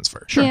wire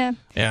transfer. Sure.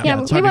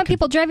 Yeah. We want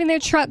people driving their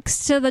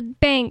trucks to the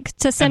bank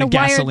to send and a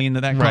wire. Gasoline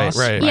to that cost.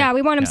 Right. Yeah,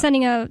 we want them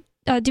sending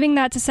doing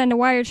that to send a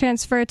wire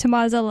transfer to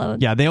Mozilla.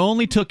 Yeah, they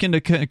only took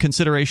into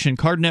consideration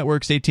card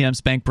networks,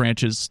 ATMs, bank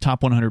branches,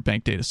 top 100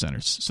 bank data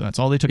centers. So that's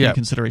all they took into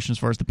consideration as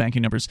far as the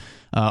banking numbers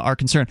are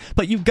concerned.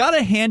 But you've got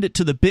to hand it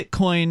to the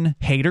Bitcoin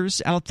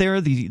haters out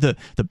there,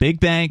 the big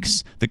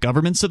banks, the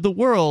governments of the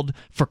world,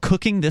 for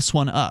cooking this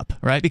one up,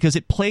 right? Because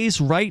it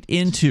plays right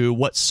into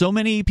what so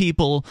many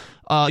people,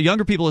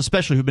 younger people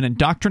especially, who've been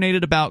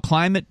indoctrinated about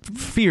climate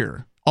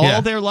fear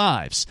all their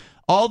lives.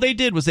 All they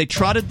did was they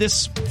trotted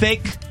this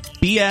fake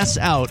BS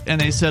out, and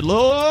they said,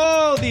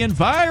 "Oh, the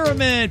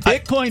environment,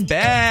 Bitcoin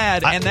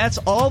bad," and that's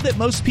all that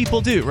most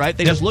people do, right?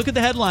 They just look at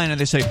the headline and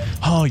they say,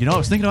 "Oh, I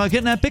was thinking about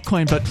getting that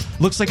Bitcoin, but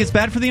looks like it's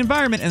bad for the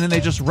environment," and then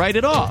they just write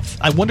it off.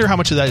 I wonder how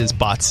much of that is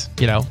bots,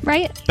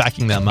 right?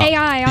 Backing them up.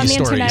 AI on the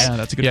internet. Yeah,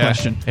 that's a good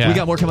question. Yeah. We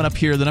got more coming up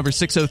here. The number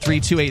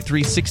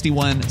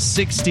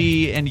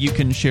 603-283-6160, and you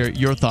can share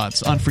your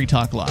thoughts on Free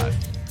Talk Live.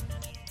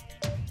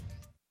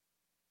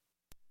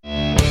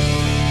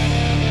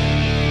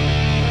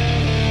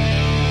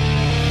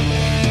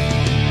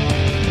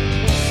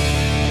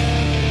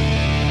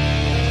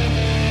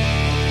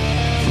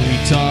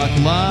 Talk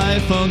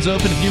Live. Phones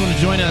open if you want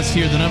to join us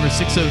here. The number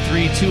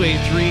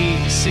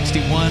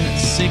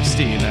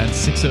 603-283-6160.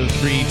 That's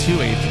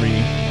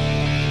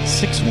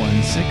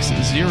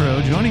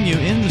 603-283-6160. Joining you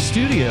in the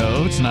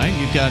studio tonight,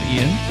 you've got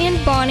Ian.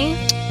 And Bonnie.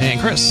 And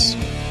Chris.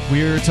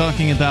 We're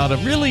talking about a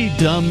really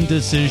dumb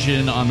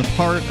decision on the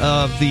part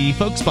of the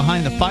folks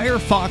behind the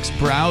Firefox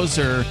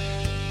browser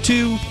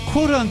to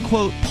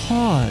quote-unquote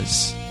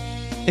pause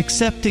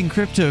accepting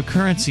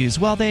cryptocurrencies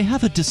while they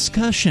have a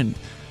discussion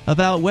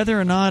about whether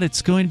or not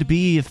it's going to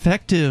be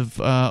effective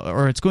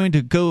or it's going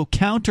to go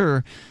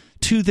counter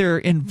to their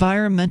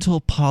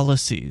environmental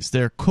policies,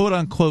 their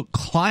quote-unquote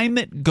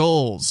climate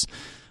goals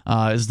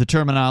is the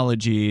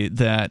terminology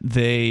that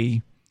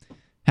they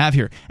have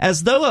here.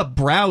 As though a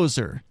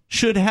browser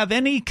should have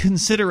any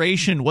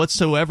consideration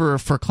whatsoever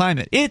for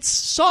climate. It's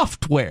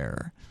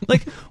software.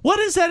 Like, what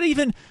is that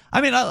even?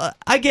 I mean,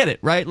 I get it,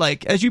 right?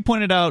 Like, as you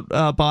pointed out,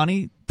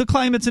 Bonnie, the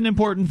climate's an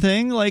important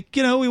thing. Like,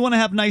 you know, we want to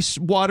have nice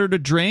water to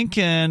drink,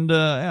 and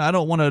I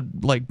don't want to,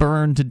 like,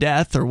 burn to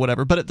death or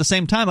whatever. But at the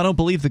same time, I don't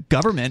believe the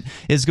government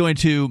is going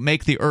to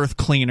make the earth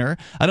cleaner.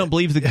 I don't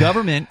believe the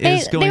government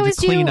is going to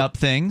clean up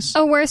things.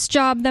 A worse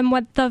job than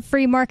what the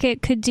free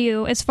market could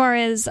do as far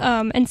as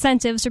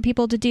incentives for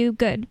people to do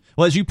good.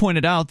 Well, as you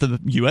pointed out, the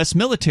U.S.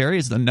 military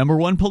is the number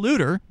one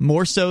polluter,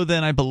 more so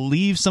than I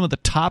believe some of the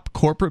top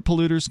corporate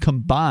polluters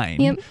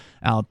combined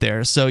out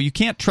there. So you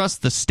can't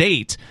trust the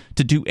state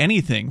to do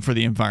anything for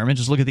the environment.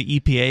 Just look at the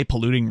EPA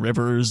polluting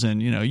rivers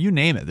and, you know, you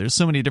name it. There's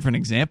so many different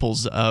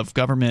examples of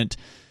government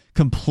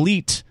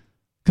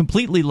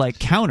completely like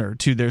counter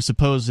to their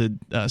supposed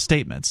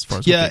statements. As far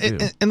as what they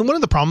do. And one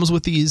of the problems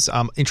with these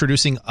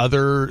introducing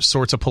other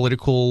sorts of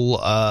political,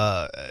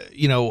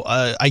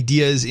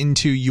 ideas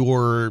into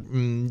your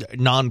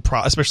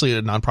non-profit, especially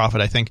a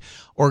non-profit, I think,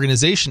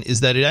 organization,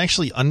 is that it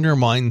actually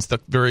undermines the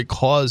very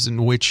cause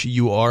in which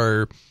you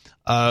are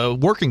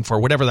working for,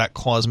 whatever that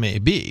cause may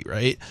be,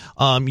 right?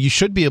 You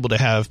should be able to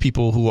have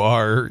people who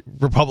are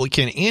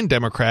Republican and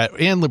Democrat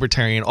and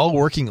Libertarian all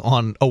working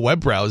on a web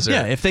browser.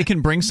 Yeah, if they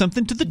can bring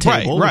something to the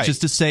table, which is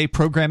to say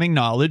programming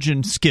knowledge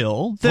and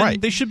skill,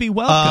 then they should be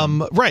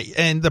welcome. Right,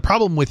 and the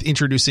problem with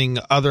introducing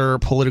other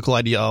political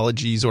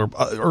ideologies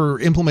or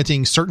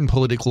implementing certain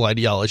political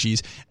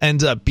ideologies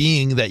ends up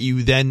being that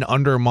you then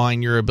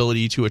undermine your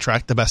ability to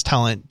attract the best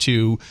talent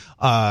to,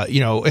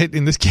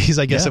 in this case,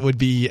 I guess it would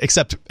be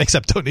accept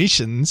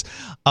donations.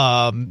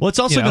 Well, it's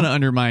also going to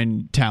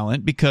undermine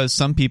talent because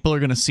some people are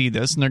going to see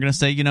this and they're going to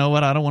say, you know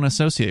what, I don't want to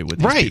associate with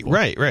these people.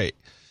 Right.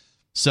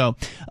 So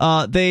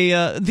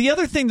the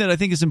other thing that I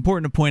think is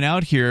important to point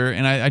out here,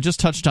 and I just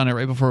touched on it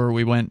right before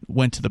we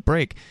went to the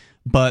break,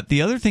 but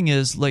the other thing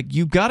is, like,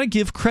 you got to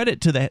give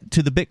credit to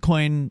the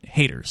Bitcoin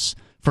haters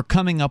for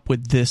coming up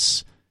with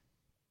this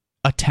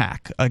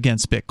attack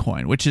against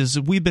Bitcoin, which is,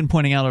 we've been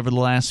pointing out over the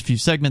last few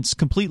segments,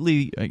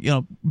 completely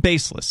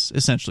baseless,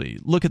 essentially.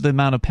 Look at the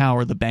amount of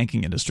power the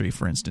banking industry,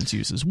 for instance,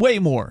 uses. Way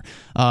more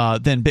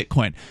than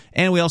Bitcoin.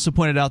 And we also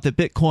pointed out that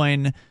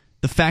Bitcoin,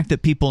 the fact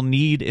that people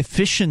need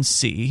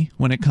efficiency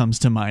when it comes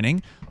to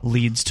mining,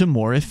 leads to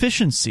more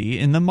efficiency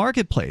in the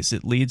marketplace.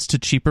 It leads to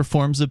cheaper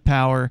forms of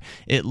power.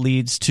 It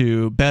leads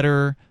to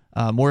better,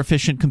 more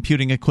efficient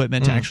computing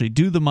equipment to actually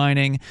do the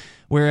mining.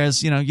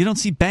 Whereas, you don't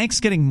see banks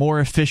getting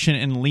more efficient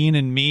and lean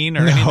and mean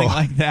or anything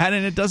like that,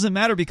 and it doesn't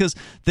matter because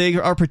they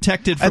are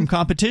protected from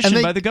competition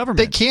by the government.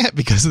 They can't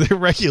because they're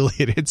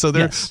regulated, so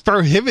they're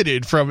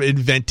prohibited from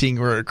inventing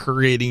or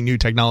creating new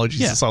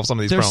technologies to solve some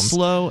of these problems. They're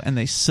slow and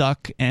they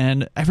suck,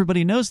 and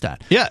everybody knows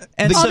that. Yeah,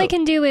 and all they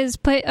can do is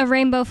put a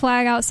rainbow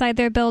flag outside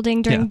their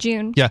building during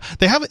June. Yeah,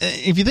 they have.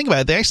 If you think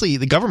about it,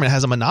 the government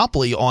has a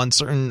monopoly on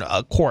certain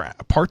core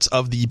parts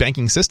of the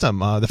banking system.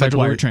 The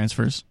federal wire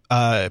transfers.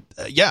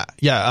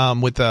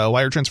 With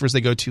wire transfers,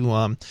 they go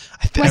to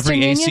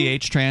every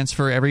ACH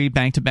transfer, every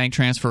bank-to-bank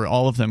transfer,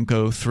 all of them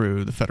go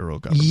through the federal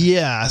government.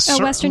 Yeah.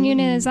 Western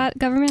Union, is that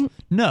government?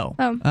 No.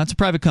 That's a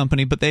private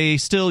company, but they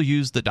still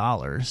use the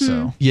dollar.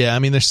 So yeah, I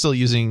mean, they're still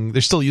using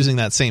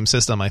that same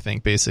system, I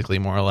think, basically,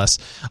 more or less.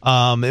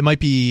 It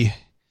might be.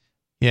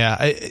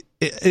 Yeah,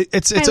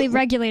 it's highly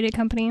regulated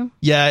company.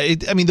 Yeah,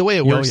 the way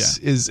it works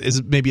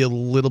is maybe a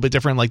little bit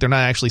different. Like, they're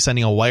not actually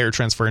sending a wire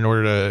transfer in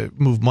order to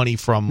move money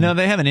from. No,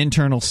 they have an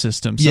internal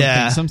system.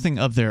 Something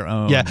of their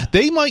own. Yeah,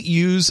 they might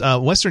use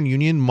Western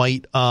Union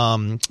might.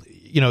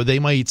 They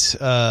might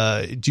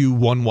do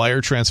one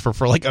wire transfer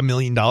for like $1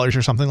 million or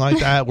something like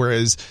that.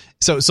 Whereas,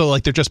 so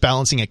like they're just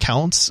balancing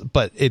accounts,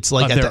 but it's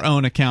like their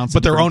own accounts,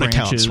 but their own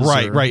accounts,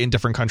 right, in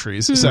different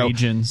countries, so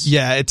regions.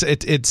 Yeah,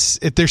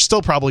 they're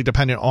still probably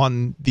dependent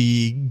on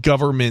the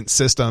government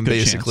system,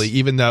 basically,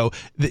 even though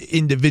the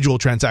individual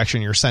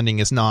transaction you're sending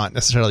is not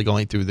necessarily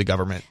going through the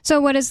government.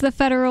 So, what is the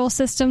federal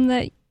system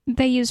that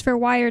they use for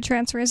wire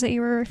transfers that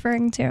you were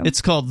referring to?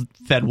 It's called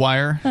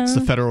FedWire. It's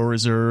the Federal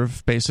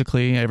Reserve,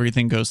 basically.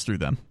 Everything goes through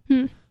them.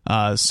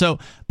 But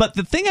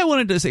the thing I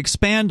wanted to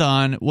expand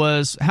on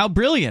was how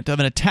brilliant of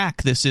an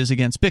attack this is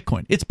against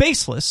Bitcoin. It's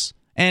baseless,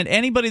 and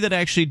anybody that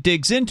actually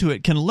digs into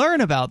it can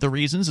learn about the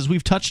reasons, as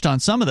we've touched on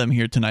some of them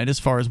here tonight, as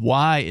far as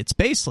why it's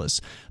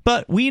baseless.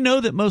 But we know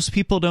that most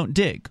people don't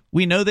dig.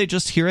 We know they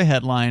just hear a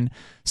headline,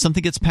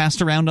 something gets passed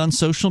around on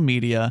social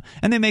media,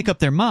 and they make up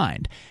their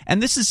mind.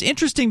 And this is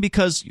interesting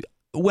because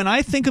when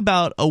I think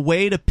about a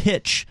way to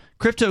pitch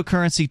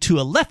cryptocurrency to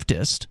a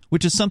leftist,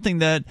 which is something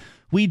that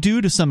we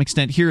do to some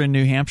extent here in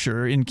New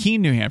Hampshire, in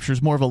Keene, New Hampshire,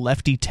 is more of a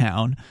lefty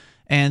town.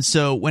 And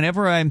so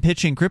whenever I'm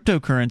pitching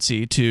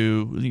cryptocurrency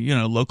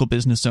to, local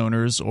business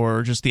owners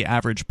or just the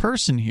average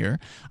person here,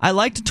 I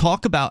like to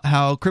talk about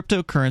how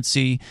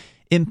cryptocurrency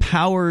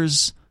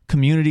empowers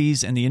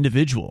communities and the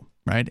individual,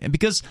 right? And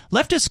because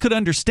leftists could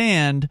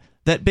understand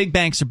that big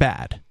banks are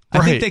bad.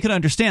 I think they could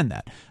understand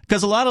that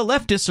because a lot of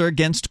leftists are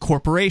against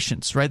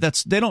corporations, right?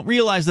 They don't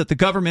realize that the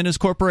government is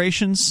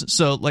corporations,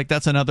 so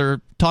that's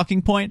another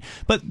talking point.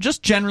 But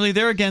just generally,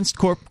 they're against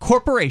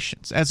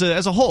corporations as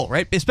a whole,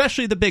 right?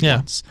 Especially the big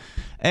ones.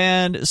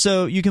 And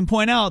so you can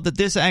point out that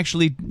this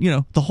actually,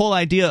 the whole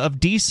idea of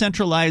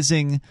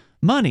decentralizing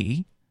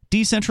money,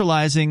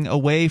 decentralizing a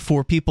way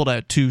for people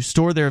to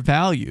store their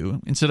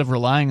value instead of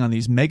relying on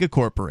these mega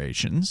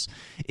corporations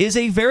is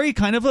a very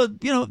kind of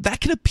that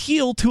can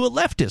appeal to a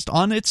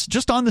leftist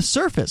just on the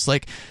surface.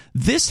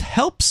 This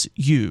helps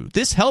you.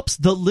 This helps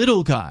the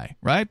little guy,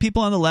 right?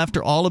 People on the left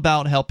are all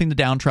about helping the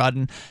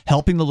downtrodden,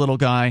 helping the little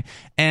guy.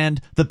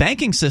 And the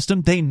banking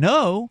system, they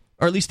know,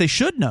 or at least they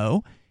should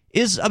know,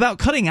 is about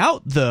cutting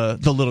out the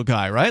little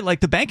guy,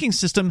 right? The banking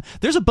system,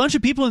 there's a bunch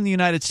of people in the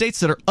United States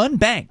that are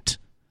unbanked.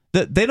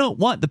 That they don't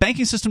want, the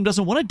banking system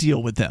doesn't want to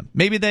deal with them.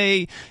 Maybe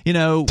they,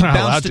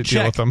 bounced a check.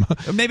 Deal with them.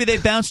 Or maybe they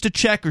bounced a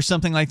check or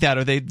something like that.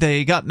 Or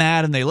they got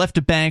mad and they left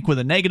a bank with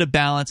a negative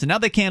balance and now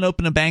they can't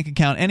open a bank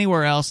account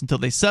anywhere else until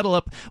they settle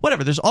up.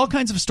 Whatever. There's all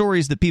kinds of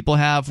stories that people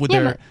have with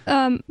their...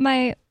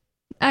 My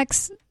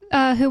ex,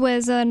 who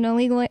was an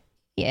illegal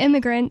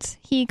immigrant,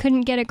 he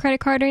couldn't get a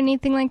credit card or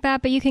anything like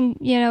that, but you can,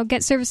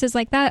 get services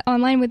like that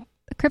online with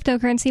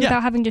cryptocurrency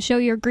without having to show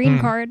your green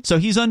card. So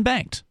he's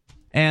unbanked.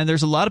 And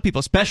there's a lot of people,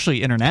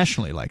 especially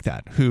internationally, like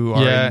that, who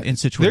are in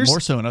situations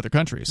more so in other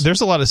countries. There's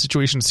a lot of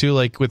situations, too,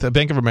 like with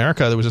Bank of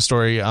America, there was a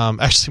story,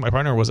 actually my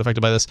partner was affected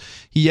by this.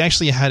 He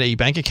actually had a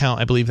bank account,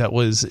 I believe that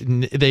was,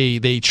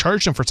 they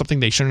charged him for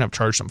something they shouldn't have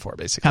charged him for,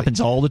 basically. Happens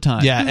all the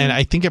time. Yeah, and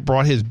I think it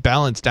brought his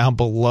balance down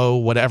below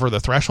whatever the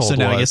threshold was.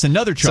 So now he gets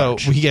another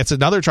charge. So he gets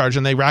another charge,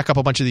 and they rack up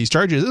a bunch of these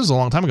charges. This was a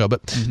long time ago,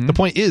 but the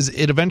point is,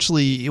 it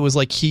was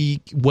like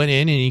he went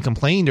in and he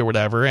complained or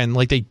whatever, and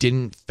they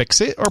didn't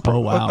fix it.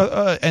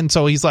 And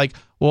so he's like,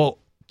 well,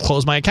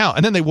 close my account.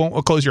 And then they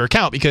won't close your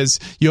account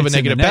because you have a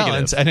negative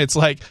balance. And it's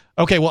like,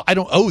 okay, well, I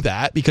don't owe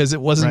that because it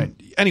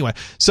wasn't anyway.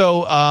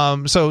 So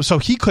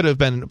he could have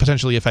been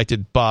potentially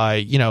affected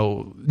by,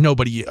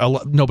 nobody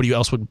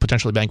else would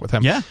potentially bank with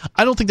him. Yeah.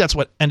 I don't think that's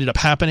what ended up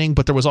happening,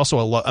 but there was also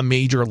a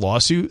major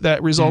lawsuit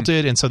that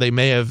resulted. And so they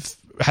may have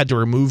had to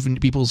remove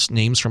people's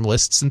names from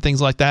lists and things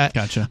like that.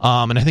 Gotcha.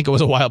 And I think it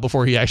was a while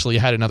before he actually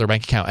had another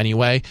bank account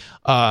anyway.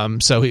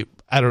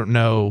 I don't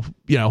know,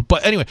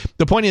 but anyway,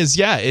 the point is,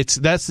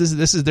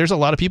 there's a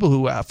lot of people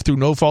who, through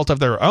no fault of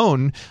their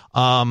own,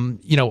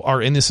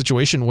 are in this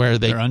situation where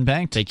they're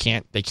unbanked. They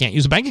can't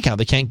use a bank account.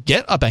 They can't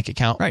get a bank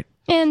account. Right.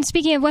 And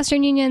speaking of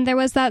Western Union, there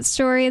was that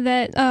story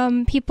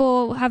that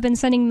people have been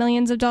sending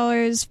millions of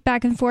dollars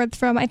back and forth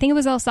from, I think it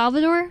was El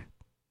Salvador.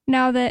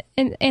 Now that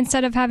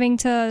instead of having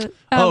to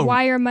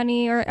wire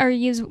money or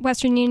use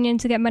Western Union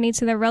to get money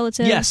to their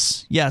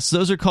relatives. Yes,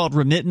 those are called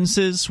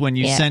remittances when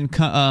you send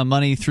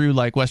money through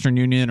Western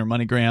Union or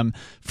MoneyGram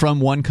from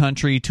one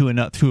country to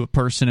a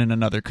person in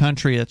another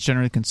country. That's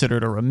generally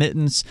considered a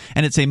remittance,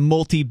 and it's a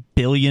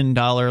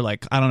multi-billion-dollar,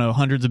 I don't know,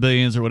 hundreds of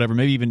billions or whatever,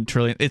 maybe even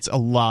trillion. There's a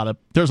lot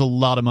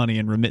of money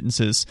in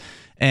remittances,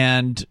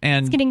 and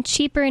it's getting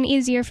cheaper and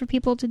easier for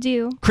people to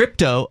do.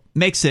 Crypto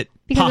makes it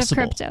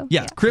possible. Of crypto.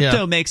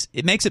 Crypto makes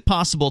it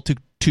possible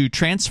to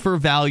transfer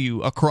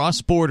value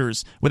across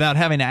borders without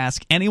having to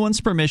ask anyone's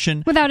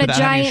permission, without a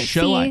giant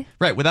fee.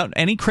 Right, without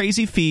any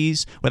crazy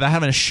fees, without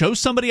having to show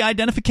somebody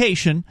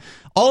identification.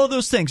 All of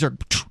those things are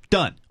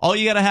done. All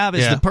you got to have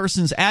is the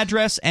person's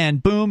address,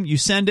 and boom, you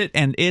send it,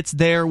 and it's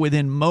there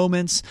within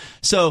moments.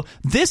 So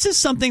this is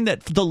something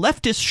that the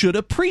leftists should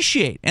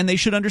appreciate, and they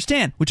should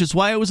understand, which is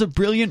why it was a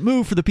brilliant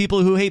move for the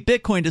people who hate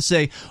Bitcoin to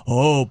say,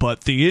 oh,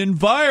 but the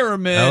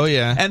environment. Oh,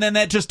 yeah. And then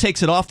that just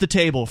takes it off the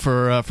table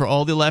for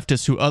all the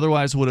leftists who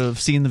otherwise would have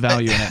seen the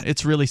value in it.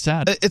 It's really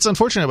sad. It's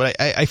unfortunate, but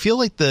I feel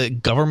like the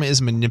government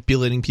is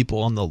manipulating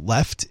people on the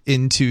left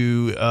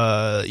into,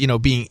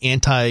 being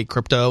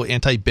anti-crypto,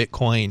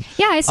 anti-Bitcoin.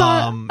 Yeah, I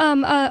saw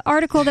an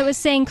article that was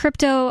saying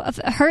crypto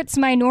hurts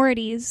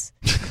minorities.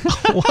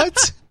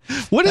 What?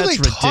 What are they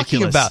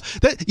talking about?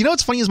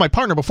 What's funny is my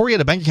partner, before he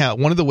had a bank account,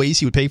 one of the ways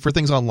he would pay for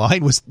things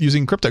online was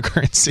using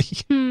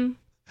cryptocurrency.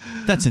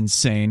 That's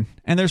insane.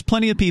 And there's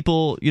plenty of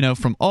people,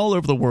 from all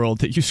over the world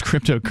that use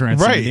cryptocurrency.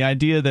 Right. And the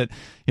idea that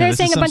they're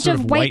saying a bunch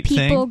of white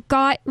people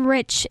got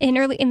rich in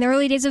the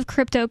early days of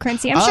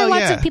cryptocurrency. I'm sure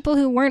lots of people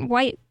who weren't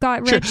white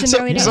got rich in the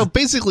early days. So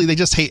basically, they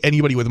just hate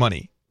anybody with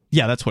money.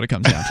 Yeah, that's what it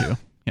comes down to.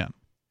 Yeah.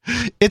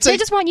 They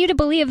just want you to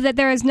believe that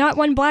there is not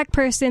one black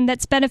person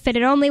that's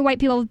benefited. Only white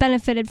people have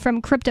benefited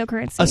from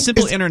cryptocurrency. A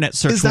simple internet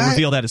search will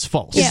reveal that is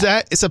false. Is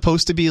that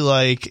supposed to be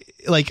I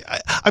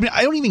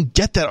don't even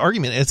get that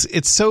argument.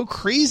 It's so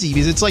crazy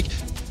because it's like,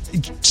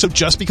 so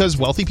just because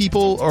wealthy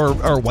people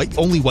or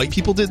only white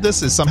people did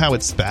this is somehow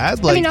it's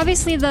bad? I mean,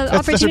 obviously the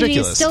opportunity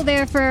is still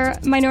there for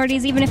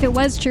minorities, even if it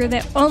was true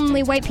that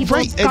only white people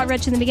got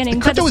rich in the beginning.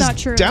 But it's not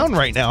true. Down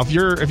right now. If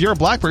you're a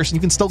black person,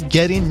 you can still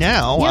get in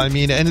now. Yep. I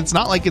mean, and it's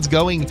not like it's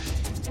going.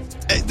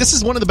 This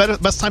is one of the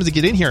best times to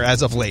get in here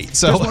as of late.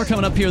 So there's more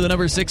coming up here. The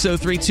number is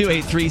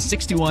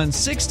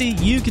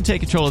 603-283-6160. You can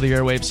take control of the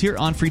airwaves here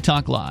on Free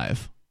Talk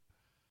Live.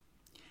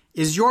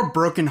 Is your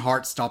broken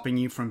heart stopping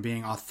you from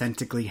being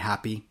authentically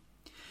happy?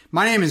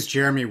 My name is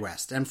Jeremy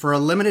West, and for a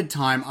limited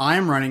time, I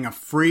am running a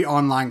free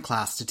online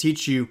class to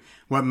teach you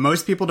what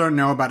most people don't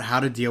know about how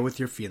to deal with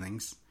your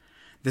feelings,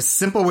 the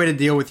simple way to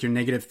deal with your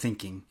negative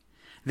thinking,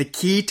 the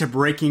key to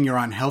breaking your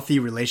unhealthy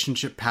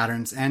relationship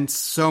patterns, and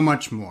so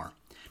much more.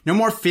 No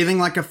more feeling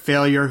like a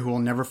failure who will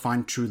never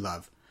find true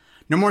love.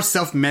 No more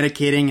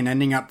self-medicating and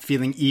ending up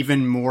feeling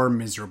even more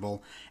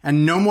miserable.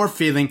 And no more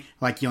feeling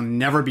like you'll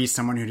never be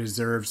someone who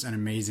deserves an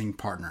amazing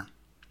partner.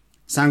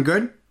 Sound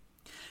good?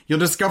 You'll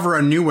discover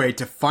a new way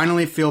to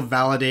finally feel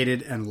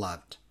validated and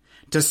loved.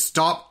 To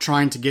stop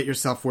trying to get your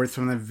self-worth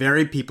from the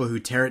very people who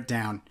tear it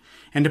down.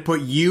 And to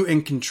put you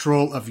in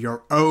control of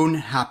your own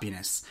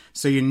happiness.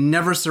 So you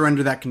never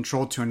surrender that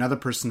control to another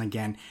person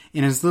again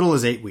in as little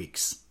as 8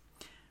 weeks.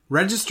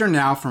 Register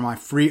now for my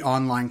free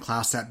online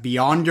class at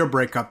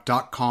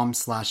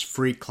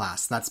beyondyourbreakup.com/free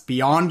class. That's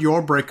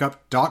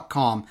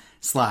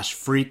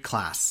beyondyourbreakup.com/free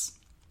class.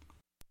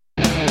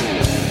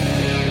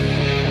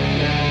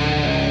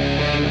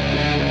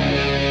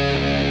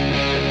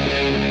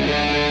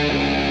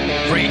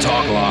 Free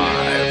Talk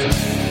Live.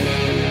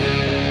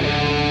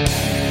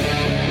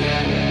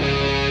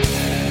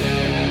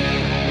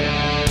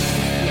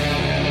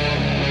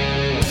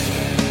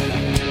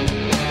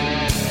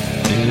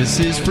 This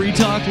is Free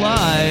Talk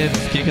Live,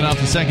 kicking off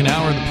the second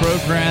hour of the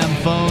program.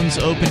 Phones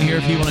open here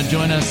if you want to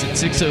join us at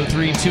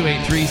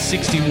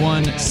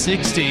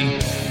 603-283-6160.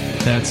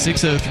 That's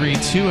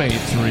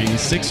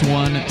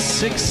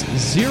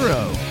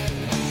 603-283-6160.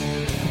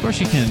 Of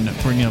course, you can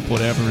bring up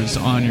whatever is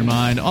on your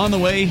mind. On the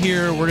way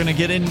here, we're going to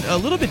get in a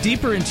little bit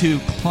deeper into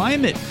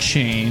climate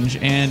change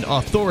and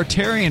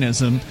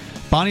authoritarianism.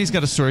 Bonnie's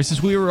got a story,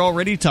 since we were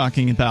already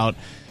talking about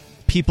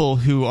people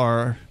who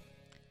are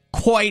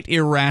quite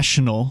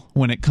irrational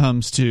when it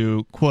comes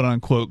to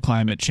quote-unquote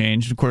climate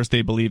change. Of course,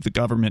 they believe the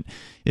government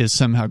is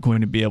somehow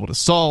going to be able to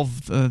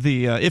solve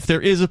if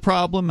there is a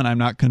problem, and I'm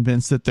not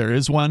convinced that there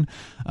is one,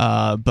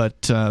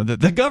 but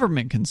the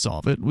government can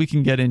solve it. We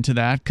can get into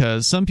that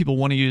because some people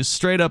want to use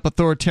straight-up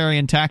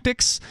authoritarian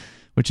tactics,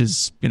 which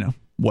is,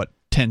 what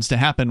tends to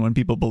happen when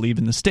people believe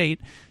in the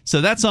state. So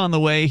that's on the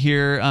way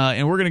here,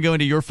 and we're going to go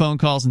into your phone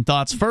calls and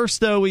thoughts.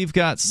 First, though, we've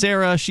got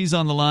Sarah. She's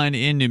on the line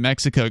in New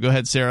Mexico. Go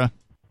ahead, Sarah.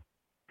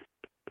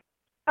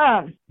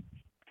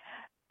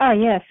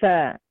 Yes.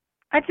 I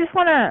just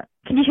want to.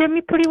 Can you hear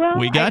me pretty well?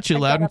 We got you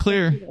loud and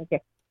clear. Okay.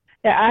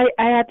 Yeah,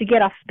 I had to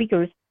get off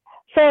speakers.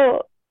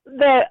 So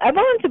I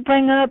wanted to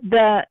bring up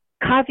the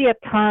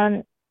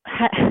Kazakhstan.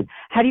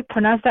 How do you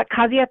pronounce that?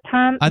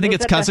 Kazakhstan? I think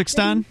it's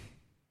Kazakhstan.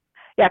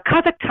 Yeah,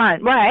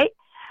 Kazakhstan. Right.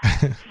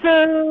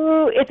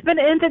 So it's been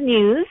in the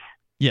news.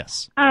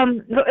 Yes.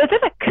 Is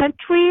it a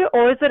country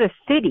or is it a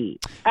city?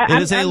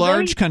 It is a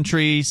large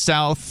country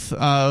south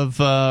of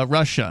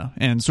Russia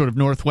and sort of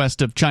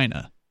northwest of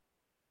China.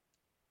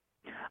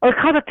 Oh,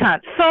 Kazakhstan.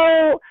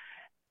 So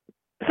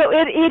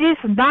it is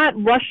not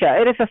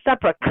Russia. It is a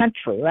separate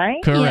country,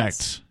 right? Correct.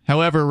 Yes.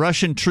 However,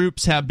 Russian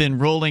troops have been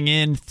rolling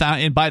in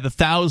by the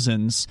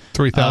thousands.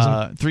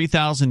 3,000.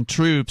 3,000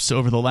 troops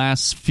over the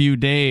last few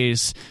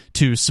days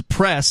to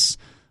suppress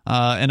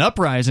an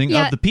uprising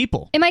of the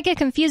people. It might get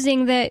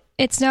confusing that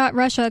it's not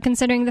Russia,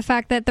 considering the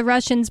fact that the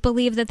Russians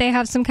believe that they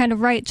have some kind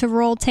of right to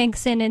roll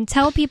tanks in and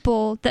tell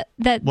people that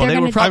they're going to... Well, they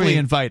were probably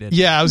invited.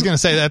 Yeah, I was going to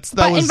say that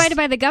was invited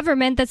by the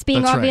government that's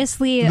being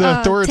obviously the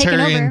authoritarian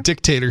taken over.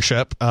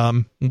 dictatorship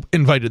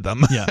invited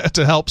them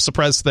to help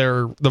suppress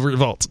the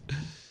revolt.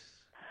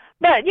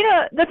 But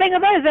the thing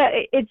about it is that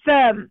it's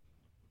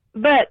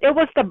but it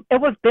was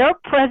their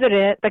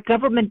president, the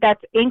government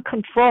that's in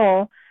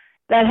control.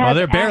 Well,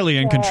 they're barely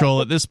in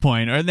control at this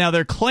point. Now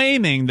they're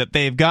claiming that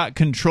they've got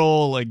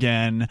control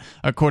again,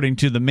 according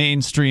to the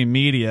mainstream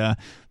media.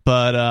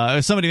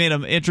 But somebody made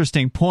an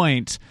interesting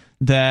point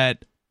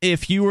that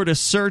if you were to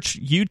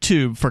search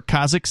YouTube for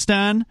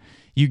Kazakhstan,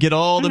 you get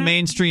all the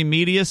mainstream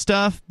media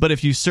stuff. But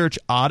if you search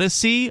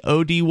Odyssey,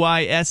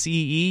 Odyssee,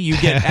 you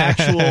get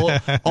actual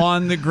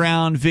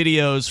on-the-ground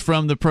videos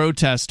from the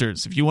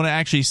protesters. If you want to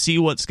actually see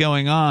what's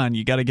going on,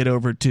 you got to get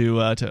over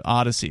to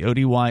Odyssey,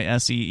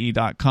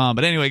 Odyssee.com.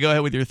 But anyway, go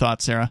ahead with your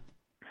thoughts, Sarah.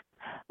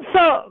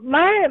 So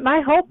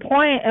my whole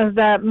point is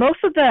that most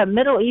of the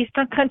Middle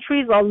Eastern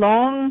countries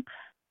along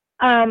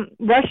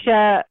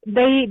Russia,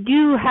 they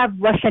do have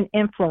Russian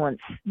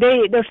influence.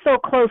 They're so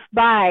close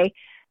by.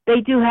 They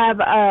do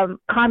have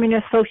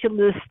communist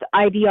socialist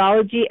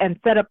ideology and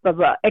setup of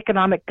an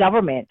economic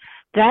government.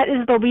 that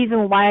is the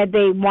reason why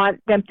they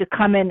want them to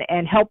come in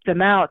and help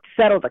them out,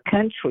 settle the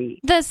country.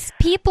 The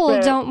people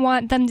don't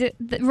want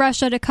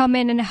Russia to come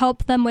in and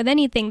help them with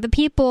anything. The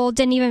people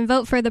didn't even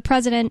vote for the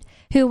president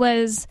who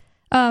was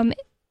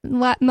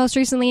most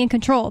recently in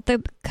control.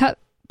 The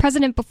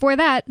president before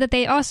that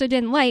they also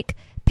didn't like,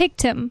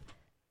 picked him.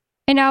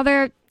 And now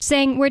they're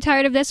saying, we're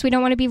tired of this. We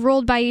don't want to be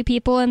ruled by you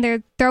people. And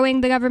they're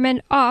throwing the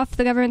government off.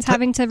 The government's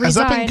having to resign. Has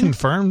that been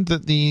confirmed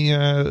that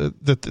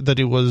that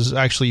it was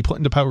actually put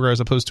into power as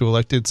opposed to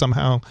elected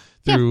somehow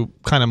through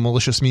kind of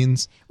malicious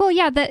means? Well,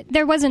 yeah,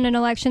 there wasn't an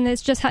election.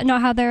 It's just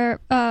not how their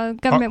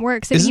government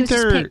works. He was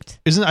just picked.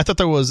 I thought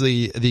there was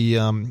the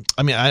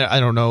I mean, I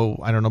don't know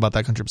about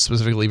that country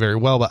specifically very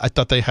well, but I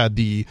thought they had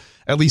the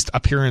at least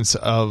appearance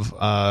of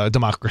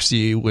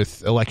democracy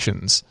with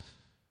elections.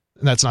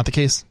 And that's not the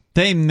case?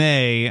 They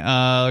may.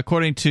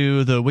 According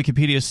to the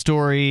Wikipedia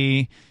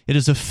story, it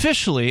is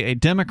officially a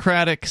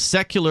democratic,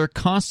 secular,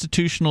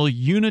 constitutional,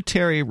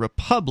 unitary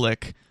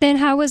republic. Then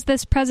how was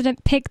this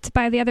president picked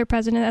by the other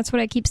president? That's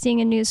what I keep seeing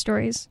in news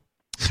stories.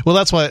 Well,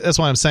 that's why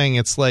I'm saying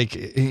it's like,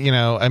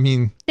 I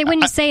mean... When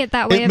you say it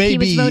that way, if he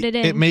was voted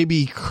in. It may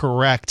be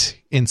correct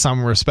in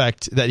some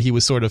respect that he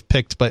was sort of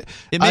picked, but...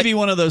 It may be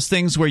one of those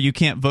things where you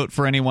can't vote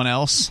for anyone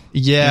else.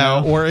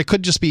 Yeah, or it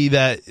could just be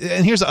that...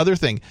 And here's the other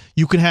thing.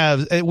 You can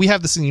have... We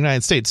have this in the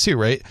United States too,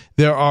 right?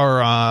 There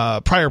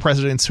are prior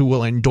presidents who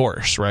will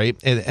endorse, right?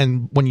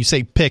 And when you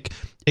say pick,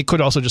 it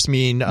could also just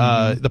mean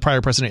the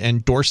prior president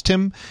endorsed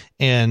him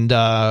and,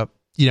 and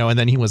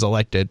then he was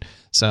elected.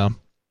 So...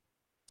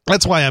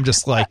 That's why I'm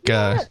just like...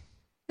 I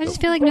just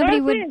feel like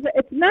nobody would...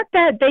 It's not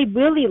that they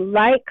really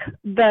like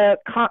the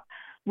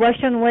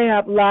Russian way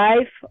of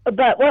life,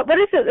 but what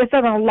is it? It's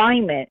an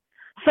alignment.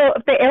 So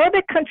if the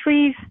Arabic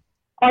countries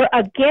are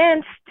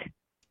against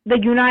the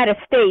United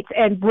States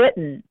and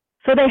Britain,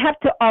 so they have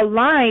to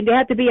align, they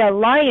have to be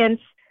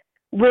alliance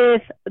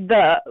with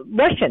the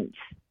Russians.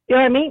 You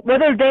know what I mean?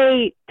 Whether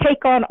they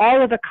take on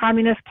all of the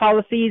communist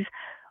policies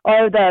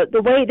or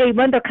the way they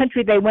run the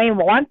country they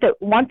want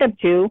them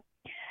to.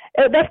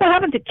 That's what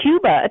happened to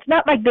Cuba. It's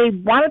not like they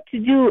wanted to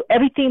do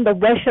everything the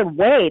Russian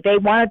way. They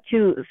wanted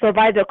to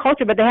survive their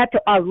culture, but they had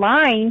to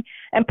align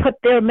and put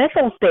their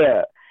missiles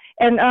there.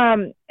 And I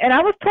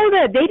was told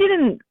that they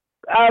didn't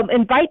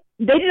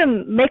they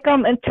didn't make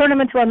them and turn them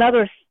into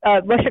another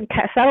Russian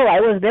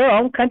satellite. It was their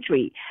own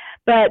country,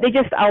 but they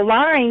just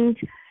aligned.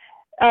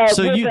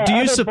 So do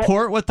you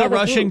support what the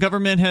Russian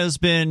government has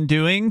been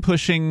doing,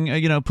 pushing,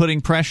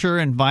 putting pressure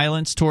and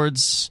violence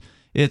towards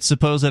its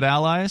supposed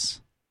allies?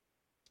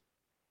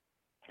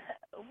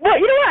 Well,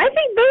 you know what? I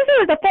think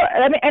those are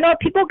I mean, I know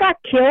people got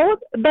killed,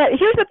 but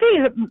here's the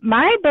thing.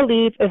 My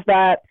belief is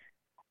that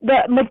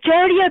the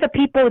majority of the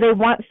people, they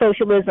want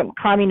socialism,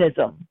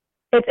 communism.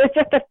 It's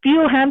just a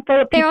few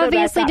handful of people. They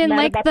obviously didn't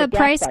like the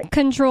price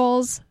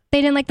controls. They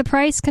didn't like the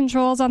price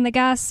controls on the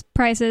gas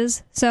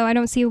prices, so I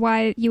don't see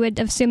why you would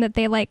assume that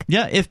they like...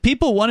 Yeah, if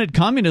people wanted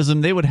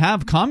communism, they would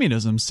have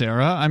communism,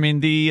 Sarah. I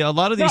mean, a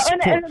lot of these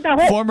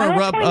former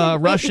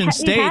Russian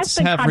states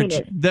have...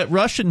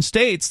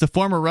 the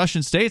former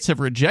Russian states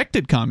have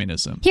rejected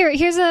communism.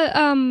 Here's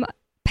a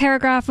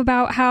paragraph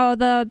about how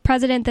the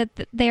president that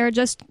they are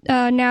just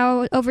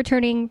now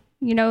overturning,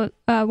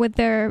 with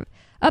their...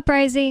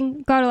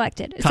 uprising got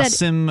elected.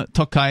 Kasim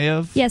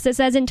Tokayev? Yes, it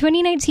says in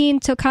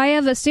 2019,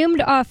 Tokayev assumed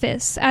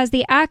office as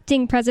the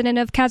acting president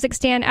of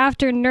Kazakhstan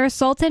after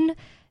Nursultan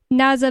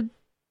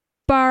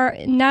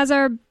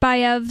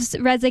Nazarbayev's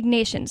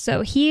resignation.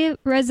 So he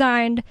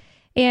resigned,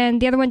 and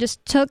the other one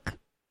just took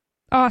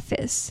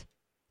office.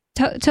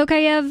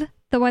 Tokayev,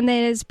 the one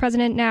that is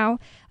president now,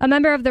 a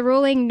member of the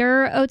ruling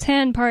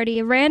Nur-Otan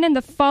party, ran in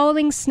the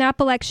following snap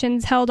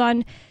elections held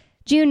on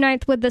June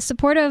 9th with the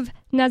support of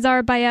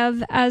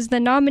Nazarbayev as the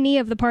nominee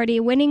of the party,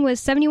 winning with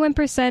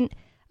 71%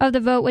 of the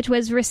vote, which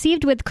was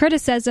received with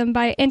criticism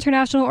by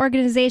international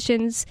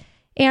organizations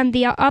and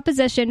the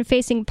opposition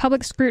facing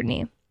public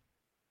scrutiny.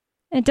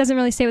 It doesn't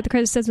really say what the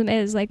criticism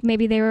is. Like,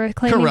 maybe they were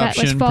claiming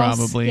corruption, that was false.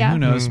 Probably. Yeah. Who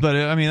knows? But,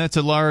 I mean, that's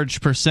a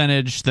large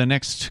percentage. The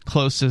next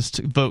closest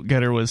vote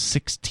getter was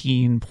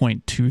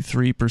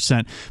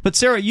 16.23%. But,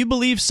 Sarah, you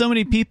believe so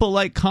many people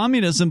like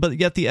communism, but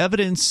yet the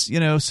evidence,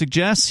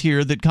 suggests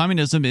here that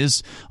communism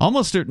is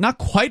almost not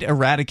quite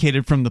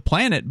eradicated from the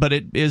planet, but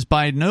it is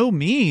by no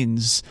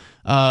means,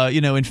 in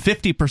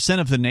 50%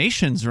 of the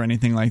nations or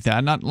anything like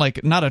that.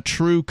 Not a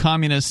true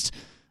communist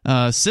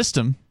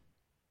system.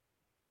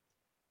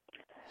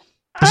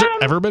 Has there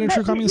ever been a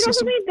true communist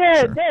system?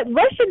 The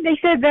Russian, they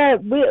said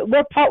that we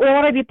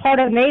want to be part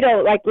of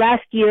NATO like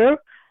last year.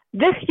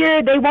 This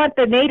year, they want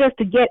the NATOs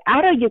to get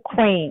out of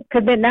Ukraine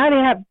because now they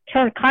have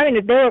turned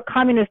communist. They were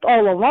communist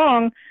all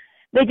along.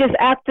 They just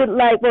acted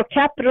like we're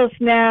capitalists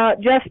now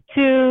just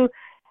to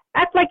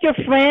act like your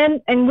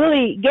friend and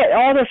really get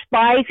all their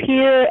spies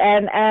here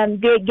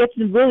and they get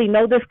to really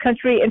know this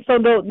country, and so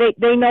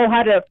they know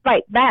how to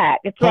fight back.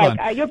 It's Hold on.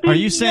 Are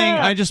you saying,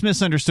 I just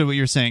misunderstood what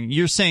you're saying.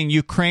 You're saying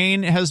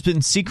Ukraine has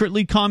been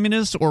secretly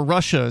communist or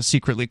Russia is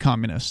secretly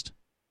communist?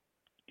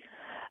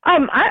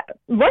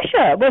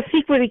 Russia was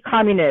secretly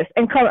communist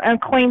and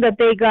claimed that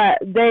they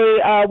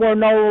were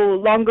no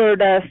longer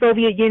the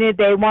Soviet Union.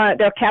 They wanted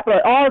their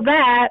capital, all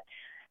that,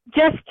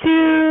 just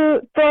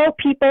to throw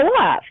people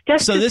off.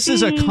 So this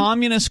is a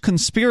communist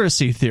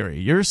conspiracy theory.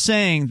 You're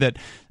saying that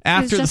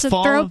after the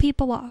fall, throw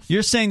people off.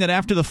 You're saying that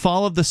after the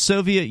fall of the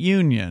Soviet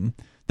Union,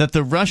 that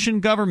the Russian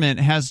government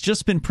has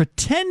just been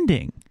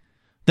pretending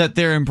that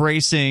they're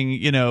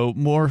embracing,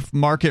 more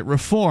market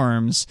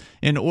reforms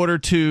in order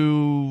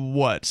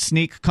to,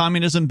 sneak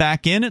communism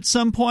back in at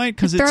some point?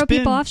 Because throw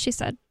people off, she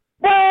said.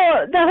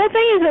 Well, the whole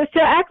thing is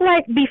to act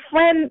like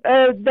befriend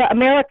the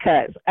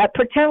Americas,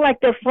 pretend like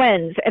they're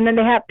friends, and then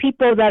they have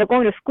people that are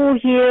going to school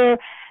here,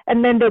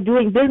 and then they're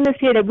doing business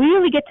here. They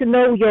really get to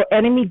know your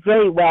enemy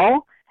very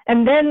well.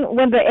 And then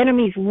when the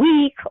enemy's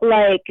weak,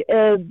 like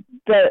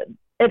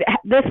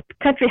this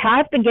country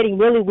has been getting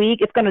really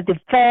weak, it's going to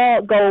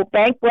default, go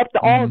bankrupt,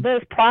 all of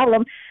this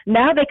problem.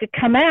 Now they could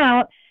come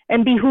out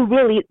and be who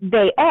really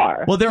they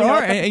are. Well, there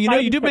are,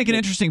 you do make an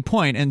interesting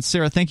point, and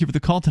Sarah, thank you for the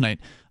call tonight.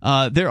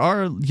 There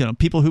are,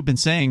 people who've been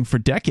saying for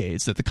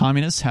decades that the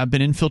communists have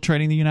been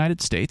infiltrating the United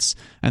States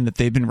and that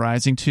they've been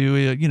rising to,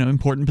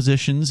 important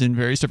positions in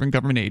various different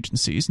government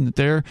agencies, and that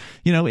they're,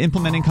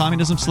 implementing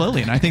communism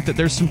slowly. And I think that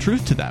there's some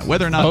truth to that.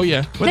 Whether or not,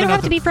 they don't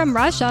have to be from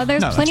Russia.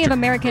 There's plenty of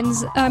American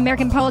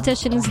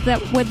politicians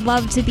that would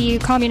love to be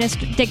communist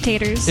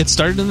dictators. It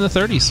started in the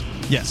 30s.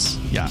 Yes,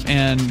 yeah,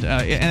 and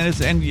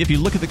if you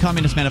look at the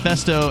Communist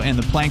Manifesto and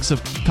the planks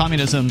of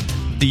communism,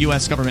 the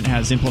U.S. government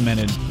has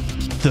implemented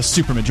the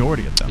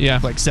supermajority of them. Yeah,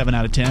 like 7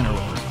 out of 10 or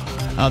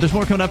whatever. There's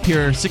more coming up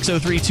here.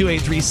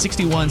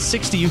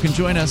 603-283-6160. You can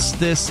join us.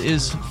 This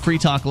is Free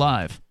Talk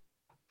Live.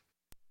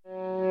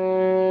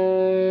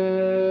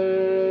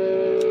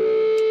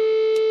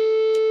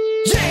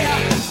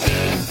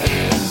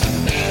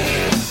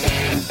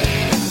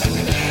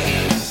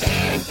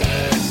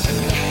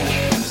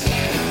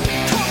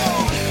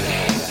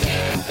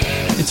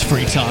 It's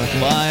Free Talk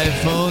Live.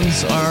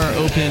 Phones are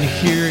open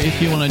here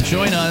if you want to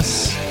join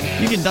us.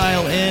 You can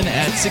dial in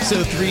at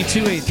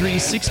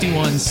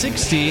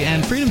 603-283-6160.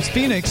 And Freedom's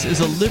Phoenix is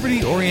a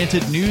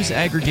liberty-oriented news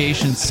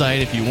aggregation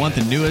site if you want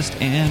the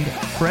newest and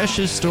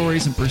freshest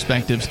stories and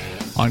perspectives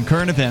on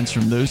current events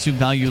from those who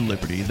value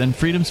liberty. Then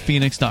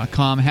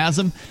freedomsphoenix.com has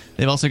them.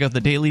 They've also got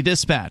the Daily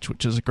Dispatch,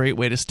 which is a great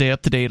way to stay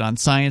up to date on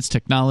science,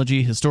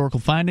 technology, historical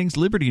findings,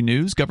 liberty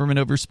news, government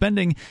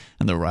overspending,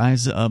 and the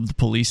rise of the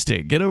police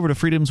state. Get over to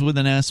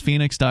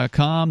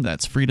freedomsphoenix.com.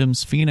 That's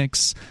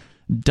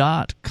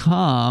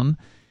freedomsphoenix.com.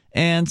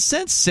 And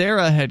since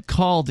Sarah had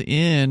called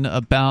in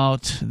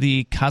about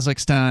the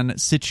Kazakhstan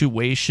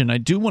situation, I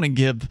do want to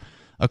give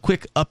a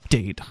quick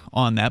update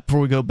on that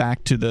before we go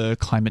back to the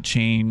climate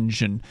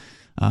change and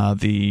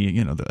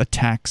the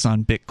attacks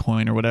on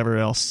Bitcoin or whatever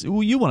else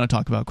you want to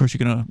talk about. Of course,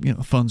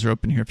 phones are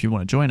open here if you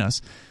want to join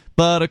us.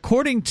 But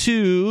according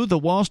to the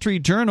Wall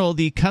Street Journal,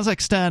 the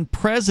Kazakhstan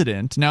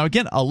president, now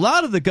again, a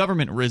lot of the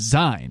government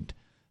resigned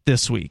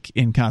this week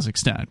in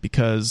Kazakhstan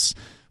because,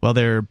 well,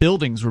 their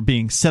buildings were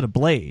being set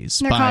ablaze.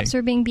 Their cops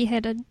were being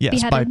beheaded.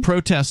 Yes, by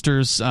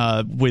protesters,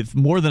 with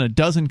more than a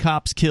dozen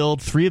cops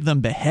killed, 3 of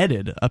them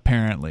beheaded,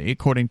 apparently,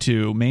 according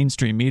to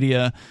mainstream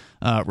media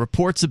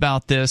reports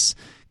about this.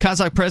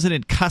 Kazakh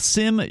President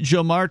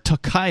Kassym-Jomart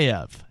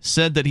Tokayev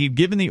said that he'd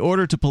given the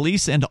order to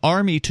police and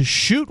army to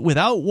shoot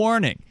without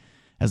warning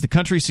as the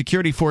country's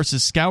security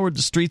forces scoured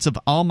the streets of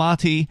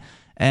Almaty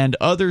and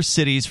other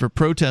cities for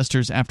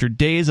protesters after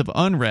days of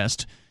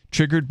unrest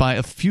triggered by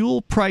a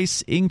fuel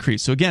price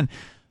increase. So again,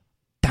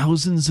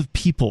 thousands of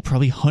people,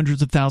 probably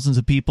hundreds of thousands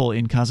of people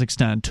in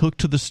Kazakhstan took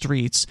to the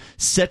streets,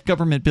 set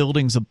government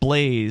buildings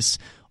ablaze,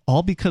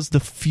 all because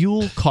the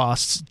fuel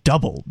costs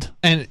doubled.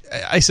 And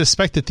I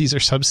suspect that these are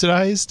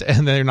subsidized,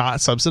 and they're not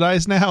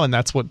subsidized now, and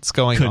that's what's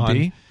going on. Could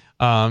be.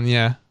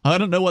 Yeah. I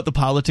don't know what the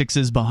politics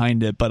is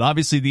behind it, but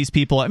obviously these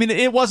people, I mean,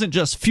 it wasn't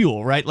just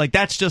fuel, right? Like,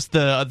 that's just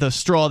the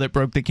straw that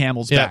broke the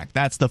camel's back.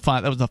 That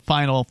was the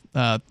final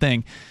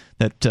thing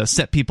that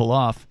set people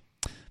off.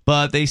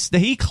 But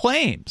he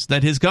claims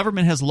that his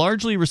government has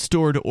largely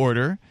restored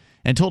order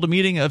and told a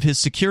meeting of his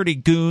security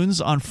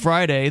goons on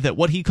Friday that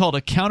what he called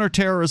a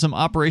counterterrorism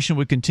operation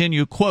would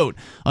continue, quote,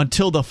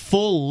 until the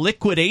full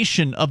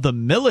liquidation of the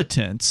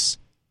militants,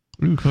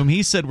 whom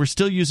he said were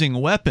still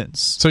using weapons.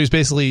 So he's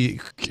basically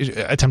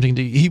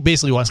he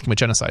basically wants to commit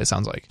genocide, it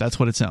sounds like. That's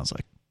what it sounds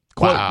like.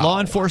 Quote, wow. Law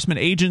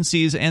enforcement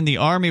agencies and the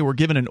army were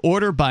given an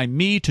order by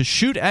me to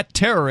shoot at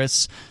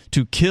terrorists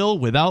to kill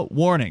without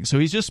warning. So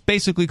he's just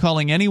basically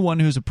calling anyone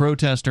who's a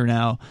protester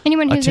now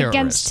anyone who's a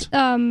terrorist.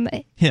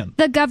 Against him,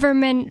 the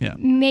government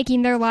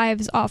making their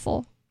lives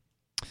awful.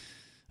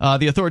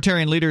 The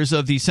authoritarian leaders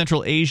of the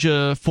Central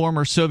Asia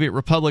former Soviet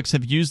republics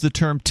have used the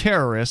term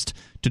terrorist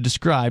to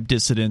describe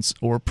dissidents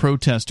or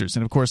protesters.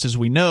 And of course, as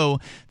we know,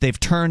 they've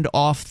turned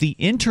off the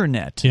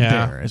internet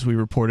there, as we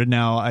reported.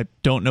 Now, I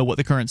don't know what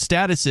the current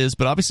status is,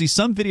 but obviously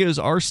some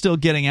videos are still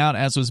getting out,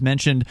 as was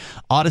mentioned.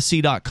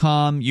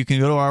 Odyssey.com. You can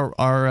go to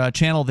our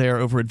channel there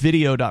over at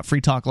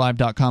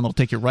video.freetalklive.com. It'll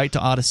take you right to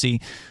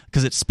Odyssey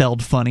because it's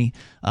spelled funny.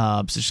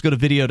 So just go to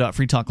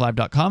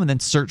video.freetalklive.com and then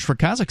search for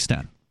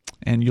Kazakhstan.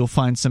 And you'll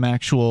find some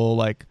actual,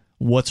 like,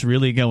 what's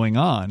really going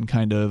on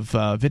kind of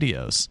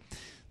videos.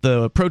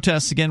 The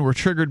protests, again, were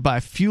triggered by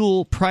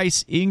fuel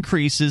price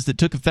increases that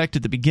took effect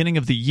at the beginning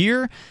of the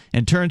year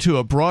and turned to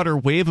a broader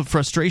wave of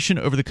frustration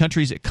over the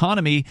country's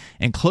economy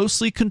and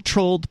closely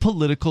controlled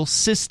political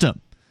system.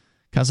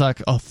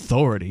 Kazakh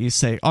authorities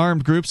say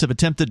armed groups have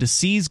attempted to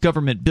seize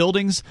government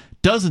buildings.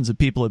 Dozens of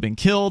people have been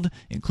killed,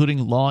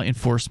 including law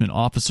enforcement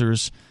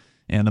officers.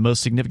 And the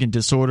most significant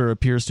disorder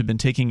appears to have been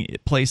taking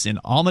place in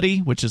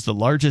Almaty, which is the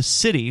largest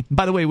city.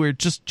 By the way, we're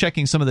just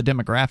checking some of the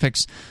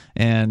demographics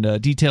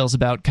and details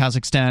about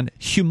Kazakhstan.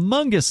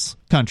 Humongous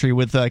country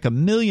with like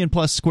 1 million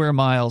plus square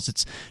miles.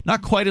 It's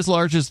not quite as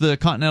large as the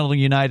continental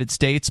United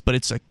States, but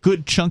it's a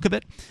good chunk of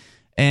it.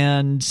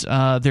 And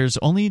there's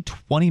only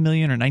 20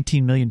 million or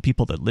 19 million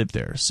people that live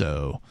there.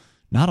 So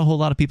not a whole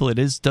lot of people. It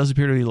does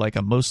appear to be like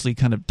a mostly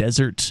kind of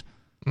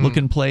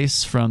desert-looking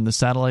place from the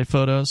satellite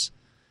photos.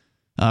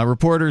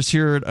 Reporters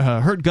here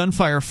heard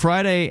gunfire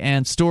Friday,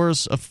 and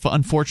stores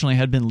unfortunately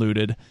had been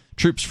looted.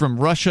 Troops from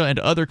Russia and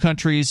other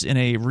countries in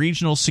a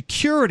regional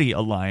security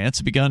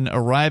alliance begun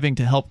arriving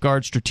to help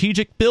guard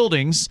strategic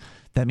buildings.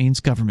 That means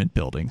government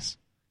buildings,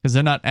 because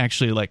they're not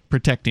actually like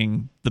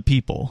protecting the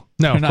people.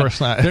 No, of course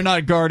not. They're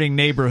not guarding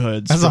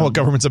neighborhoods. That's not what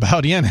government's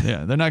about,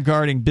 Yeah, they're not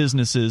guarding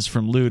businesses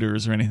from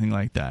looters or anything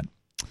like that.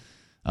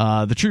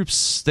 The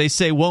troops, they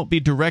say, won't be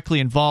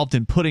directly involved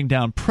in putting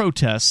down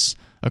protests,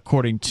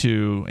 according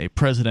to a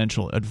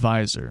presidential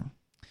advisor.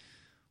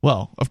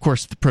 Well, of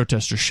course, the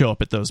protesters show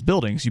up at those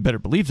buildings. You better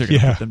believe they're going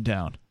to put them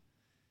down.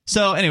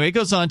 So anyway, it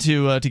goes on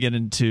to get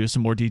into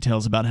some more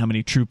details about how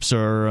many troops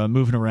are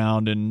moving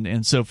around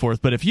and so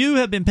forth. But if you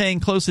have been paying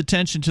close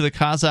attention to the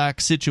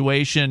Kazakh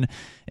situation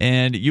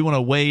and you want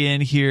to weigh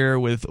in here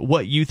with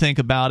what you think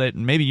about it,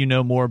 and maybe you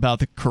know more about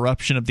the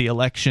corruption of the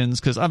elections,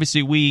 because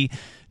obviously we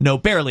know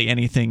barely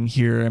anything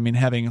here. I mean,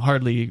 having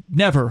hardly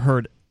never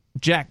heard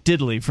jack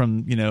diddly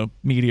from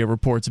media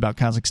reports about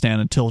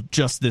Kazakhstan until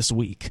just this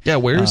week. Yeah,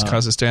 where is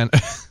Kazakhstan?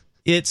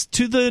 It's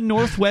to the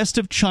northwest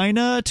of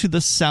China, to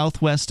the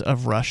southwest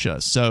of Russia.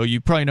 So you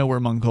probably know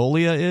where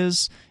Mongolia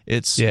is.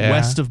 It's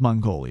west of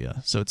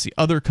Mongolia. So it's the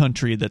other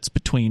country that's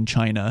between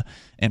China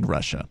and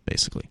Russia,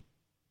 basically.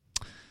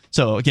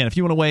 So again, if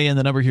you want to weigh in,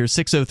 the number here is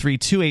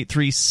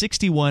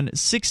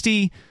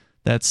 603-283-6160.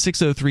 That's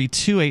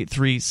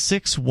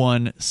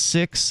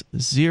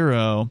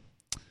 603-283-6160.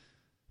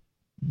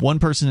 One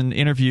person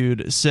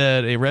interviewed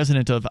said, a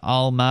resident of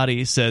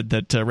Almaty said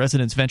that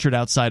residents ventured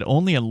outside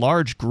only in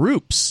large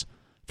groups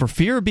for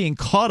fear of being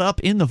caught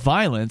up in the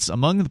violence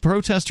among the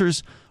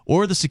protesters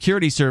or the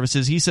security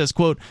services. He says,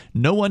 quote,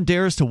 "No one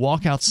dares to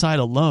walk outside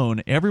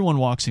alone. Everyone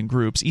walks in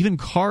groups, even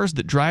cars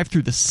that drive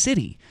through the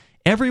city.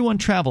 Everyone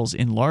travels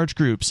in large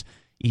groups,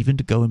 even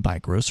to go and buy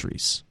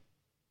groceries."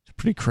 It's a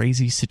pretty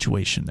crazy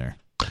situation there.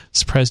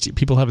 Surprised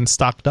people haven't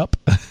stocked up.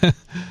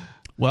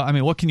 Well, I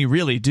mean, what can you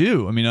really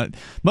do? I mean,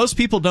 most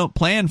people don't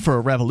plan for a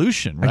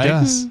revolution, right? I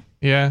guess.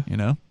 Yeah.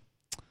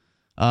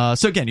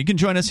 So again, you can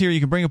join us here. You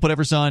can bring up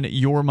whatever's on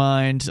your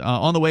mind.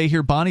 On the way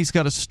here, Bonnie's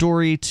got a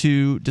story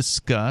to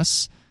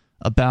discuss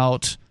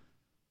about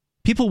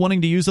people wanting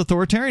to use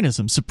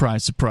authoritarianism,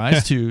 surprise,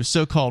 surprise, to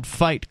so-called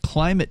fight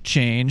climate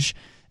change.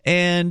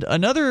 And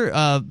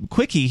another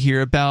quickie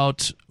here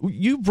about,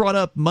 you brought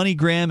up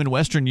MoneyGram and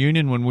Western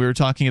Union when we were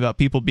talking about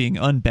people being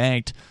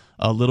unbanked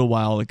a little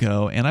while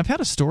ago, and I've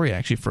had a story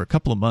actually for a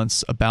couple of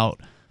months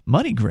about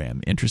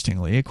MoneyGram,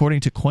 interestingly.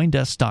 According to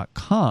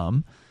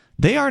Coindesk.com,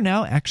 they are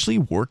now actually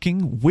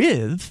working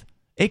with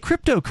a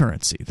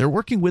cryptocurrency. They're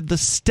working with the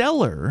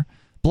Stellar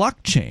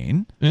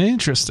blockchain.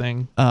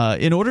 Interesting.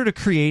 In order to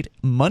create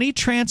money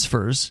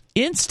transfers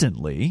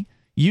instantly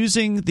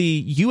using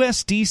the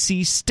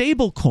USDC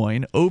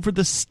stablecoin over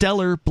the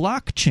Stellar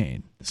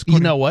blockchain.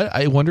 You know what?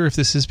 I wonder if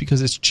this is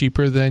because it's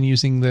cheaper than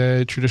using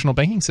the traditional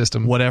banking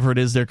system. Whatever it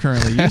is they're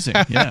currently using.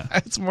 Yeah,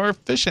 it's more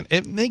efficient.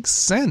 It makes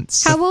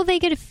sense. How will they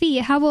get a fee?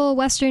 How will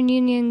Western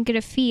Union get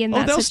a fee in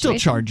that they'll situation?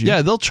 Still charge you.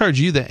 Yeah, they'll charge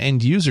you, the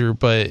end user,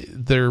 but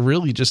they're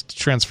really just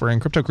transferring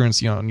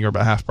cryptocurrency on your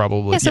behalf,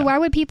 probably. Yeah, so why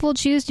would people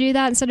choose to do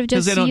that instead of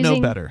just because they don't using...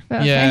 know better.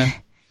 Okay.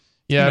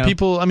 Yeah.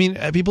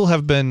 People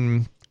have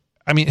been...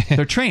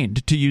 they're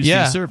trained to use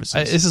these services.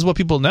 This is what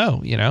people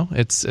know,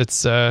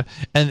 It's and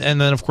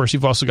then of course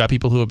you've also got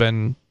people who have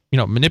been,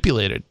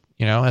 manipulated,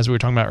 as we were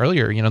talking about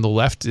earlier. The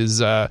left is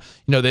they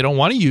don't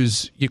want to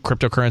use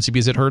cryptocurrency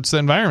because it hurts the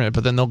environment,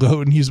 but then they'll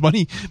go and use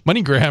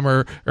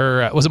MoneyGram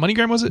or was it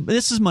MoneyGram? Was it?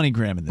 This is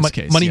MoneyGram in this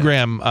case.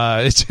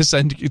 MoneyGram it's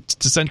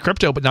to send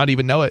crypto but not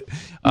even know it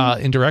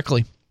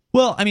indirectly.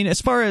 Well, I mean,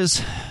 as far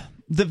as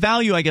the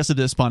value, I guess, of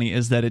this, Bonnie,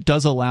 is that it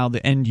does allow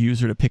the end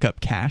user to pick up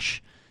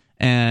cash.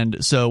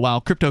 And so while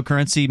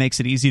cryptocurrency makes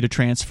it easy to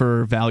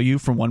transfer value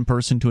from one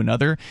person to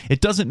another, it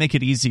doesn't make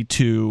it easy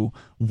to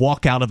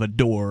walk out of a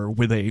door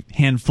with a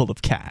handful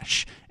of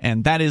cash.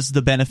 And that is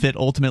the benefit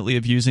ultimately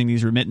of using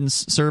these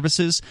remittance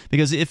services,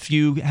 because if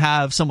you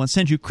have someone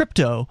send you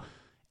crypto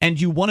and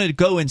you want to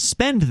go and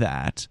spend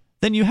that,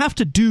 then you have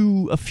to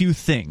do a few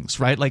things,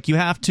 right? Like you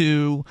have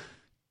to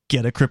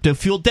get a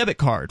crypto-fueled debit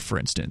card, for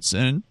instance,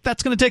 and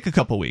that's going to take a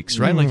couple weeks,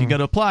 right? Like you got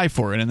to apply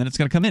for it, and then it's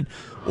going to come in.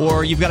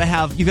 Or you've got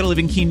to live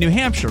in Keene, New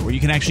Hampshire, where you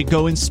can actually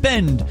go and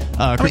spend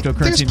cryptocurrency.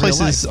 There's in real life.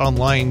 places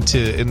online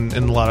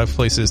in a lot of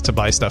places to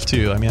buy stuff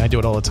too. I mean, I do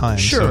it all the time.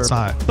 Sure, so it's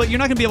not. But you're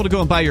not going to be able to go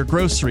and buy your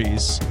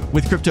groceries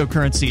with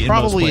cryptocurrency.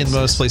 Probably in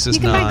most places.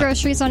 You can not. buy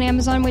groceries on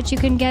Amazon, which you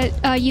can get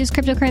use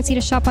cryptocurrency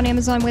to shop on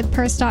Amazon with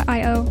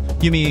Purse.io.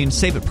 You mean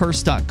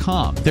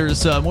saveatpurse.com.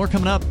 There's more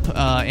coming up,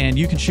 and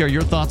you can share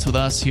your thoughts with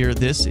us here.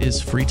 This is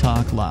Free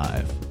Talk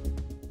Live.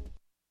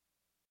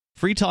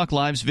 Free Talk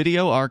Live's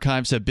video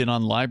archives have been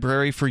on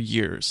LBRY for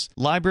years.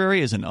 LBRY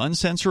is an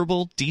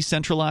uncensorable,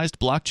 decentralized,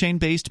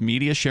 blockchain-based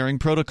media sharing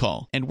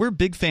protocol, and we're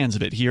big fans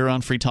of it here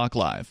on Free Talk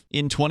Live.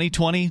 In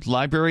 2020,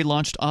 LBRY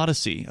launched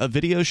Odysee, a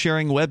video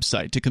sharing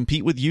website to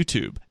compete with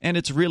YouTube, and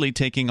it's really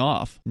taking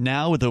off.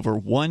 Now with over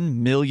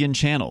 1 million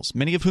channels,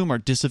 many of whom are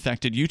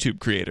disaffected YouTube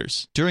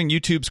creators. During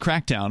YouTube's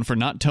crackdown for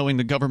not towing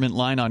the government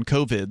line on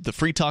COVID, the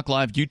Free Talk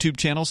Live YouTube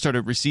channel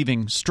started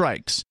receiving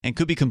strikes and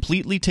could be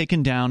completely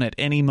taken down at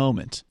any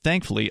moment.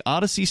 Thankfully,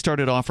 Odysee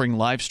started offering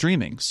live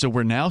streaming, so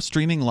we're now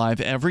streaming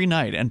live every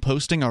night and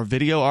posting our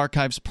video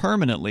archives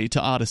permanently to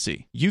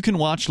Odysee. You can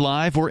watch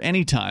live or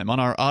anytime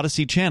on our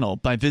Odysee channel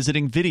by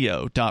visiting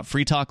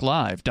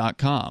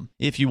video.freetalklive.com.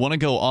 If you want to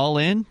go all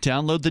in,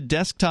 download the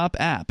desktop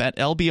app at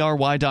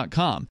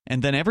lbry.com,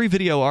 and then every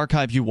video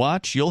archive you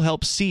watch, you'll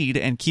help seed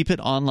and keep it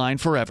online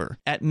forever.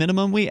 At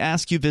minimum, we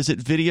ask you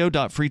visit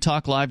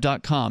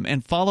video.freetalklive.com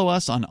and follow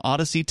us on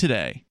Odysee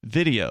today.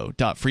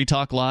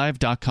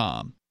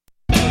 video.freetalklive.com.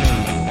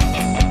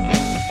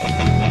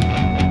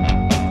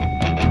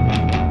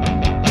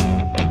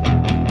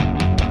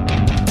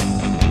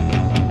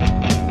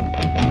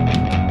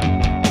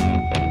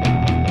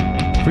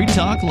 Free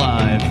Talk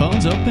Live.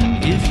 Phones open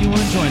if you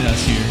want to join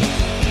us here.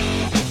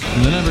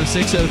 The number is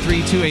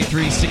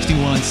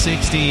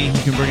 603-283-6160.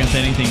 You can bring up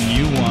anything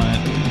you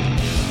want.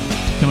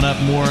 Coming up,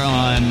 more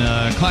on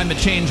climate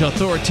change,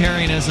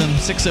 authoritarianism,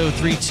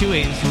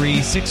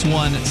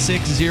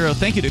 603-283-6160.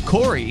 Thank you to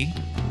Corey,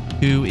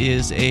 who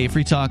is a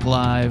Free Talk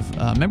Live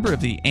member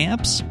of the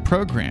AMPS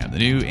program. The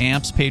new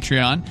AMPS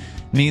Patreon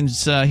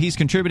means he's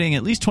contributing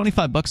at least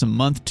 $25 a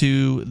month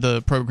to the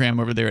program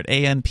over there at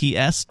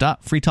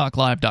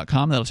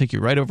amps.freetalklive.com. That'll take you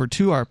right over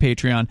to our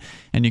Patreon,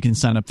 and you can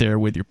sign up there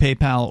with your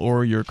PayPal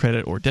or your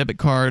credit or debit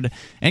card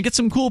and get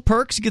some cool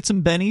perks. You get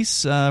some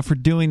bennies for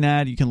doing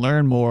that. You can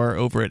learn more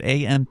over at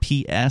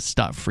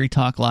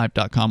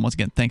amps.freetalklive.com. Once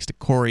again, thanks to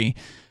Corey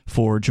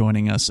for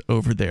joining us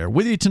over there.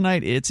 With you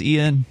tonight, it's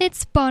Ian.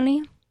 It's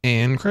Bonnie.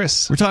 And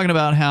Chris. We're talking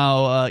about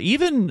how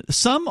even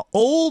some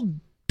old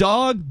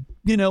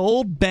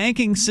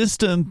banking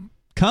system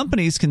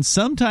companies can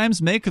sometimes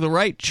make the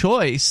right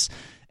choice.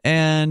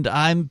 And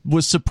I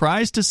was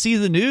surprised to see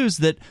the news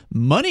that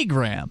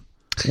Moneygram,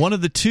 one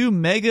of the two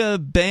mega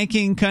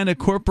banking kind of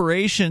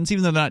corporations,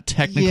 even though they're not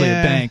technically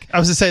a bank. I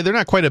was going to say, they're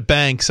not quite a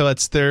bank, so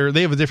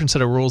they have a different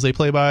set of rules they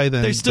play by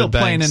than they're still the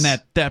playing banks. in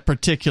that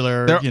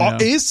particular.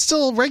 It is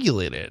still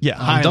regulated.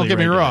 Yeah, don't get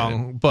me regulated.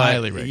 wrong, but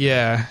Highly regulated.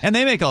 Yeah, and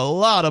they make a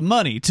lot of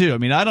money too. I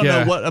mean, I don't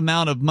know what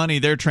amount of money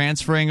they're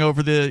transferring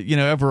over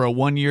over a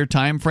 1 year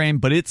time frame,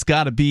 but it's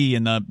got to be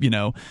in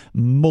the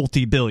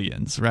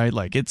multi-billions, right?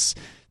 Like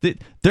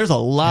there's a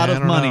lot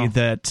of money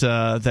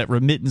that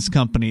remittance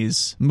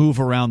companies move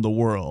around the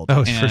world.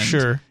 Oh, for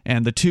sure.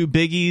 And the two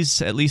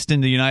biggies, at least in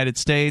the United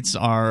States,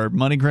 are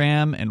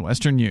MoneyGram and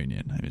Western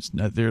Union.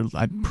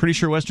 I'm pretty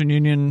sure Western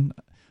Union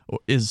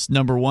is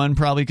number one,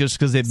 probably just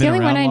because they've been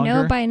around longer. It's the only one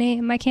I know by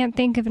name. I can't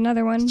think of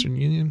another one. Western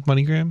Union,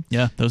 MoneyGram.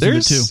 Yeah, those are the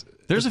two.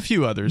 There's a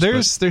few others.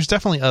 There's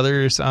definitely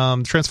others.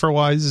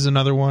 TransferWise is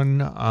another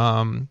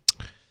one.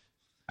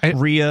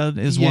 RIA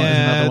is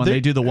another one. They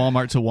do the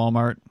Walmart to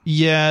Walmart.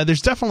 Yeah, there's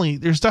definitely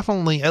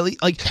at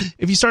least, like,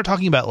 if you start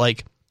talking about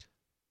like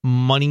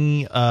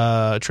money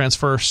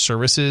transfer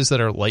services that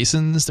are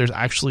licensed, there's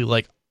actually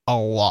like a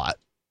lot.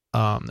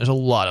 There's a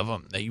lot of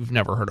them that you've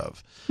never heard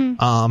of.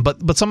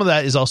 But some of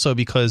that is also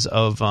because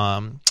of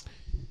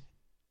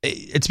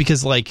it's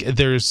because like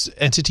there's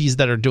entities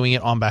that are doing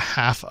it on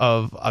behalf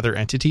of other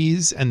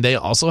entities, and they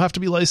also have to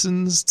be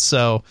licensed.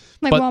 So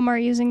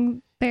Walmart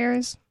using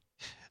theirs.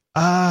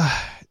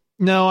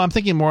 No, I'm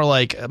thinking more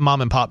like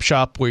mom and pop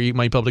shop where you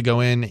might be able to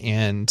go in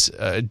and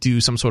do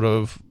some sort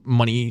of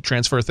money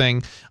transfer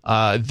thing.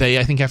 They,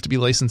 I think, have to be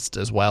licensed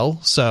as well.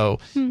 So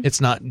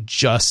it's not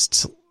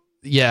just,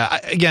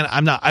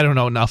 I don't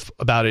know enough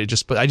about it,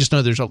 but I just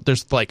know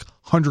there's like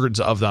hundreds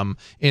of them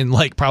in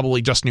like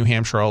probably just New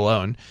Hampshire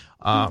alone.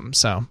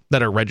 So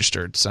that are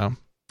registered. So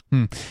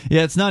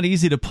Yeah, it's not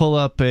easy to pull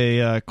up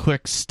a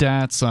quick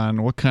stats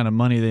on what kind of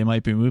money they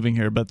might be moving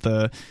here, but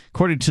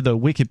according to the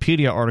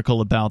Wikipedia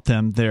article about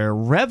them, their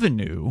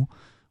revenue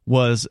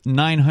was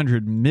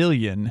 $900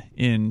 million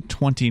in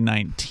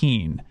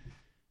 2019.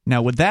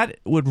 Now,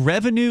 would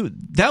revenue,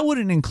 that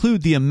wouldn't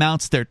include the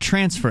amounts they're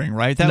transferring,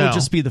 right? That would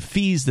just be the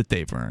fees that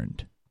they've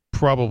earned.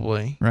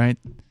 Probably. Right?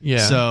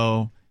 Yeah.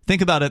 So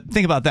think about it.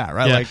 Think about that,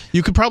 right? Yeah. Like,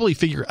 you could probably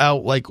figure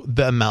out like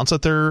the amounts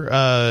that they're,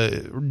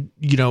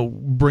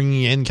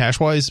 bringing in cash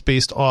wise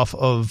based off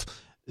of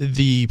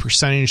the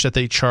percentage that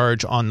they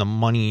charge on the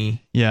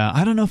money. Yeah,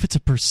 I don't know if it's a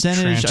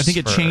percentage. I think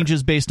it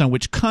changes based on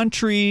which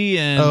country.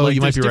 And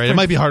you might be right. It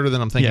might be harder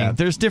than I'm thinking. Yeah,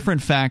 there's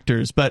different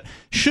factors, but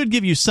should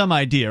give you some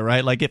idea,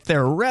 right? Like if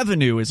their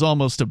revenue is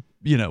almost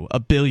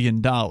 $1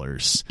 billion,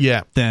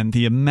 then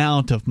the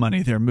amount of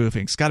money they're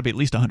moving, it's got to be at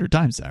least 100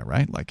 times that,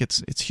 right? Like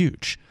it's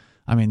huge.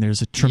 I mean,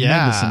 there's a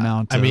tremendous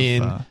amount.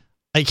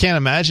 I can't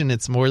imagine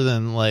it's more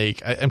than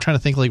like I'm trying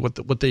to think like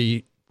what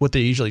they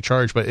usually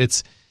charge, but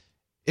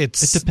it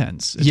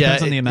depends. It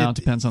depends on the amount.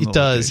 Depends on the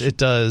location. It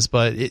does,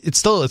 but it's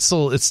still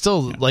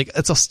like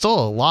it's still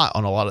a lot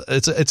on a lot of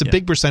it's a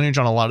big percentage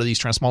on a lot of these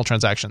small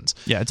transactions.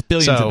 Yeah, it's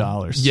billions of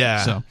dollars.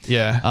 Yeah,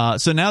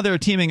 so now they're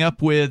teaming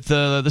up with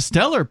the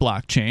Stellar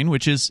blockchain,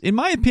 which is, in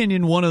my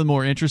opinion, one of the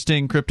more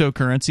interesting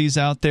cryptocurrencies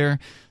out there.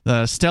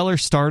 Stellar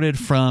started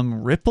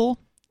from Ripple.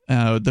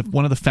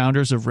 One of the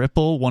founders of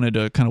Ripple wanted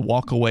to kind of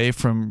walk away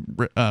from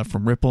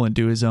Ripple and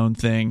do his own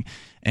thing,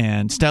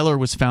 and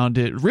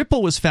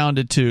Ripple was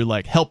founded to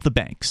like help the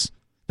banks.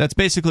 That's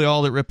basically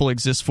all that Ripple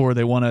exists for.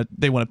 They want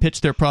to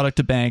pitch their product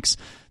to banks.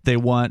 They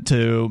want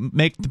to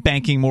make the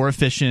banking more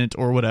efficient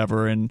or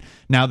whatever. And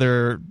now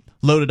they're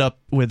loaded up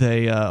with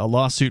a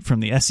lawsuit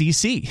from the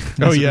SEC.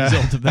 Oh yeah,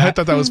 I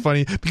thought that was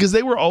funny because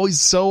they were always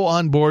so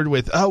on board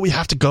with we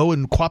have to go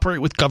and cooperate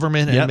with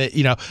government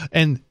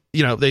and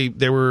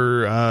they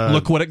were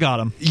look what it got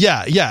them.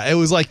 Yeah, it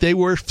was like they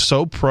were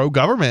so pro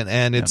government,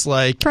 and it's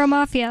like pro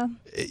mafia.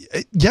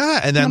 Yeah,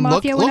 and then the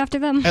mafia went after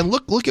them. And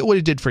look at what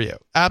it did for you.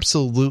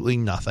 Absolutely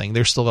nothing.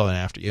 They're still going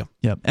after you.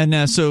 Yep.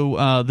 And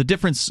so the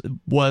difference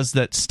was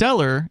that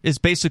Stellar is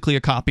basically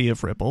a copy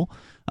of Ripple.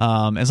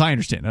 As I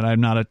understand it,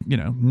 I'm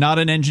not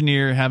an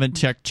engineer, haven't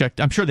checked.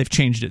 I'm sure they've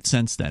changed it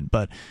since then,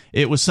 but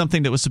it was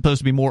something that was supposed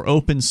to be more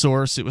open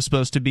source. It was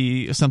supposed to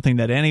be something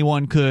that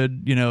anyone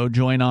could,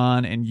 join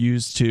on and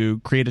use to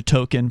create a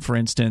token, for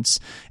instance.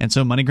 And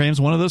so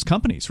Moneygram's one of those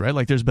companies, right?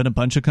 Like there's been a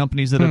bunch of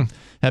companies that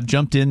have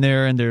jumped in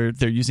there, and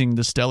they're using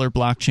the Stellar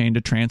blockchain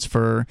to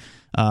transfer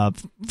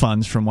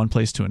funds from one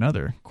place to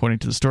another, according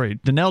to the story.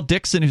 Donnell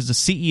Dixon, who's the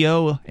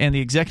CEO and the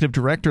executive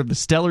director of the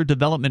Stellar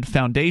Development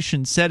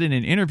Foundation, said in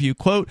an interview,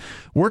 quote,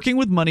 "Working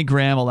with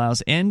MoneyGram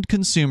allows end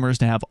consumers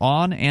to have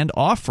on and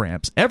off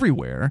ramps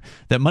everywhere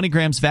that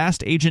MoneyGram's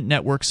vast agent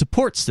network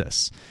supports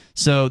this.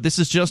 So this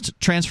is just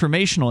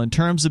transformational in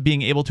terms of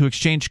being able to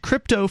exchange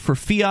crypto for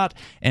fiat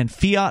and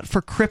fiat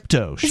for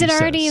crypto." Is it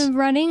already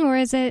running, or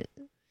is it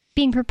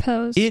being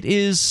proposed? It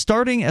is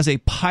starting as a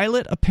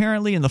pilot,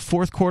 apparently, in the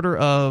fourth quarter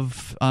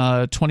of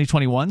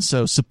 2021.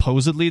 So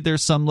supposedly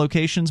there's some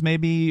locations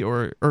maybe,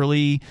 or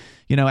early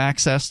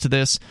access to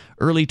this.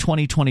 Early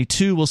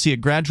 2022, we'll see a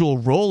gradual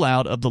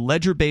rollout of the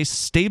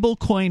ledger-based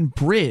stablecoin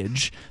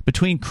bridge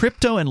between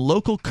crypto and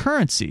local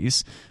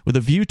currencies, with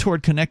a view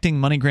toward connecting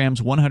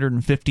MoneyGram's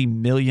 150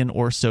 million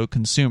or so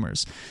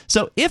consumers.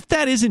 So if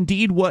that is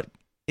indeed what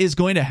is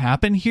going to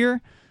happen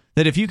here,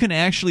 that if you can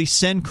actually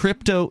send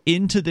crypto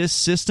into this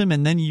system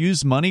and then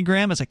use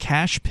MoneyGram as a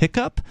cash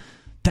pickup,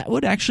 that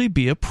would actually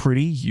be a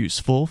pretty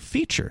useful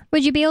feature.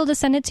 Would you be able to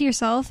send it to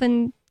yourself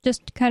and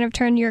just kind of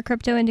turn your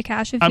crypto into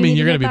cash? You're going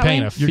to be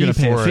paying a fee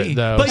for it,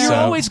 though. But you're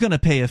always going to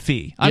pay a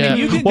fee. I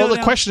mean,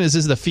 the question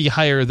is the fee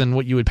higher than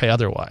what you would pay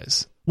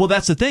otherwise? Well,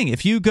 that's the thing.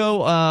 If you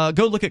go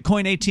look at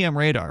Coin ATM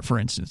Radar, for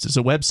instance, it's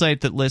a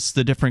website that lists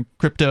the different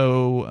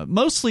crypto,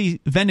 mostly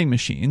vending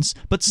machines,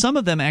 but some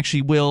of them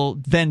actually will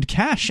vend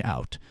cash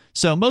out.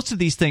 So most of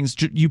these things,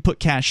 you put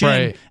cash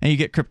in and you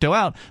get crypto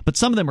out, but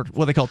some of them are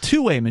what they call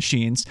two-way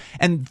machines,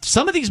 and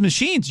some of these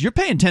machines, you're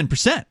paying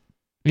 10%.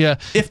 Yeah,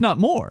 if not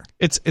more.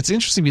 It's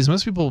interesting because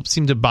most people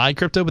seem to buy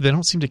crypto, but they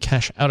don't seem to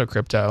cash out of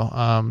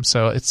crypto.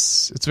 So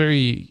it's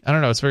very, I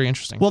don't know, it's very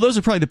interesting. Well, those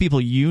are probably the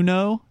people you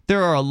know.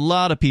 There are a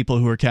lot of people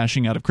who are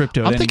cashing out of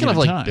crypto. I'm thinking of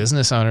like time.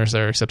 Business owners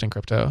that are accepting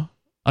crypto.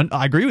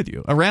 I agree with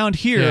you. Around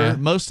here,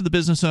 most of the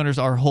business owners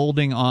are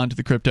holding on to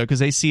the crypto because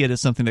they see it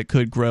as something that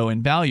could grow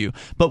in value.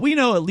 But we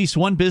know at least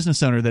one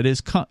business owner that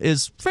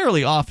is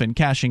fairly often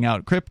cashing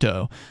out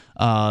crypto.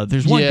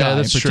 There's one guy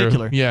in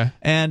particular. True. Yeah.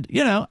 And,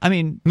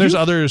 there's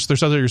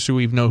others who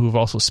we know who've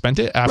also spent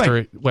it after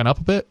it went up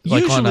a bit,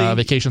 like usually, on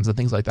vacations and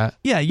things like that.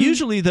 Yeah,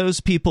 usually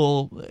those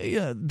people,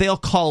 they'll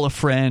call a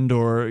friend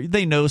or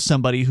they know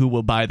somebody who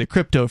will buy the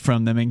crypto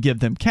from them and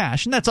give them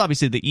cash. And that's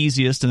obviously the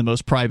easiest and the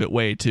most private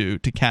way to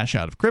cash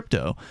out of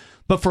crypto.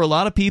 But for a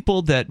lot of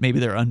people that maybe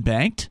they're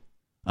unbanked,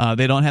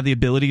 They don't have the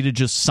ability to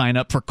just sign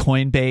up for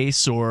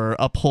Coinbase or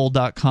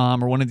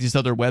Uphold.com or one of these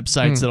other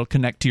websites that'll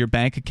connect to your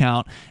bank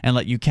account and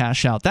let you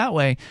cash out that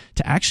way.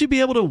 To actually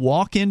be able to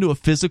walk into a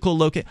physical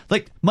location,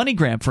 like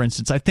MoneyGram, for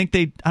instance. I don't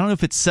know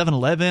if it's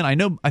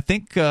 7-Eleven. I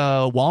think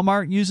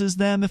Walmart uses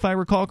them, if I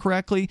recall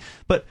correctly.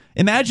 But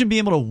imagine being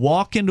able to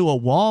walk into a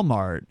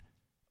Walmart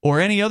or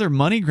any other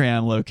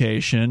MoneyGram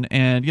location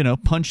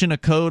and, punch in a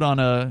code on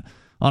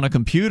a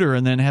computer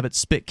and then have it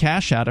spit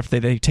cash out if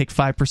they take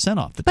 5%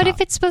 off the top. But if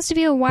it's supposed to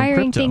be a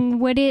wiring thing,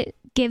 would it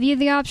give you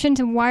the option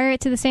to wire it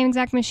to the same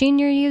exact machine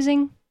you're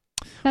using?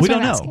 We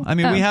don't know. I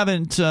mean, we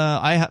haven't.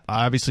 I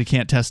obviously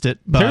can't test it,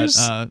 but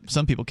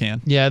some people can.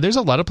 Yeah, there's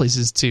a lot of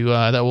places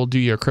that will do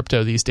your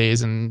crypto these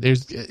days, and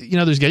there's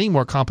getting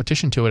more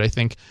competition to it. I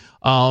think.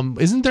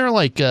 Isn't there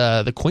like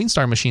the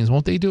Coinstar machines?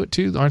 Won't they do it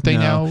too? Aren't they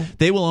now?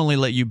 They will only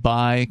let you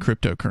buy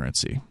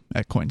cryptocurrency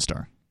at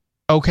Coinstar.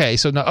 Okay,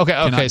 so no,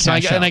 okay. So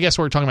I guess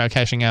we're talking about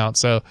cashing out.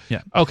 So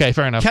yeah, okay,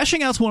 fair enough.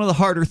 Cashing out's one of the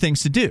harder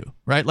things to do,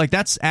 right? Like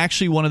that's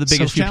actually one of the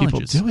biggest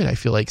challenges. People do it. I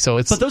feel like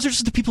but those are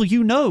just the people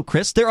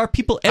Chris. There are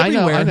people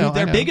everywhere who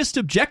their biggest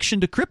objection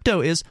to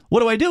crypto is,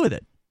 what do I do with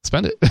it?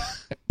 Spend it.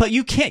 But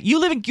you can't. You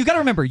got to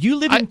remember, you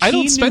live in Keene, I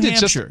don't spend New it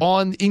Hampshire.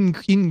 just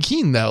in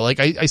Keene though. Like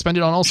I spend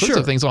it on all sorts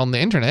of things on the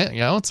internet.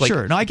 It's like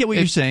sure. No, I get what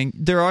you're saying.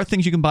 There are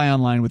things you can buy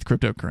online with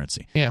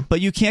cryptocurrency. Yeah,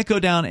 but you can't go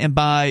down and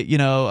buy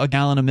a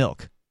gallon of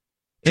milk.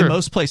 In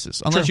most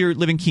places, unless you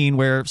live in Keene,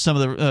 where some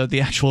of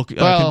the actual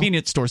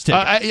convenience stores take.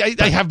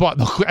 I have bought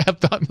milk. I have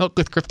bought milk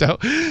with crypto.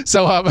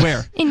 So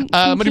where? In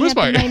Money Moose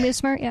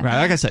Mart. Yeah. Right.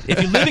 Like I said,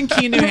 if you live in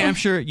Keene, New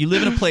Hampshire, you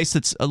live in a place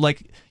that's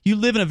you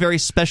live in a very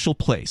special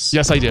place.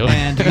 Yes, I do.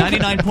 And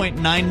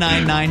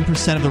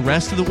 99.999% of the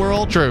rest of the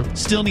world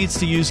still needs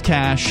to use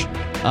cash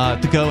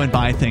to go and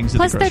buy things.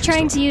 Plus, they're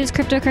trying to use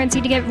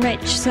cryptocurrency to get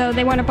rich, so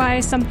they want to buy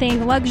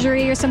something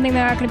luxury or something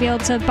they're not going to be able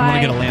to buy.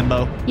 Want to get a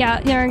Lambo?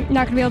 Yeah, they're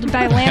not going to be able to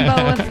buy a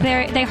Lambo if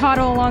they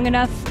hodl long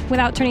enough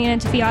without turning it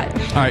into fiat.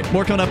 All right,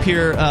 more coming up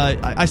here.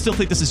 I still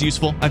think this is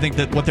useful. I think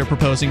that what they're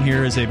proposing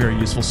here is a very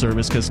useful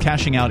service because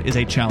cashing out is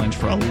a challenge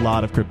for a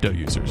lot of crypto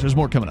users. There's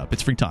more coming up.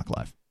 It's Free Talk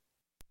Live.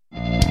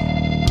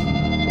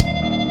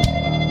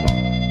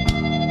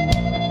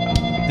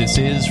 This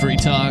is Free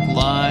Talk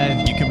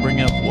Live. You can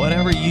bring up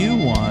whatever you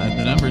want.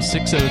 The number is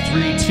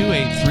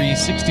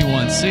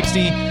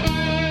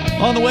 603-283-6160.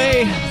 On the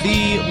way,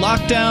 the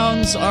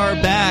lockdowns are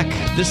back,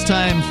 this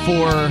time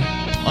for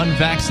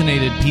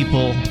unvaccinated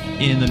people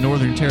in the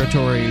Northern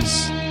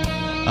Territories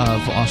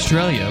of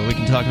Australia. We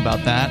can talk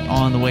about that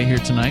on the way here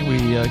tonight.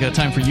 We got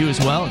time for you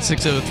as well at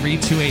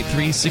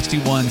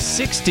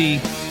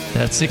 603-283-6160.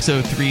 That's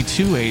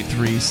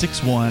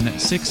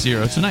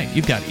 603-283-6160. Tonight,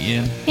 you've got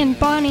Ian. And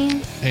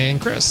Bonnie.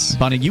 And Chris.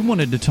 Bonnie, you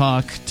wanted to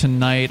talk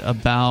tonight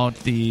about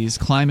these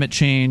climate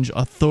change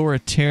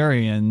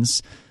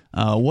authoritarians.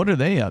 What are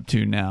they up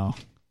to now?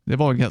 They've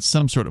always got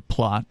some sort of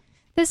plot.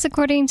 This,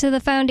 according to the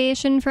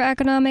Foundation for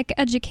Economic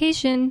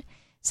Education,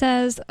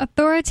 says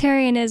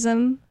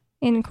authoritarianism,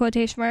 in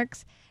quotation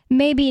marks,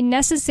 may be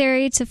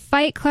necessary to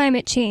fight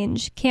climate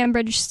change,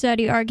 Cambridge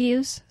study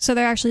argues. So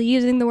they're actually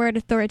using the word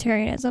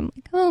authoritarianism.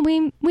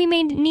 We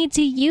may need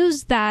to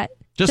use that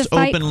just to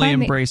fight openly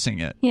embracing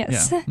it.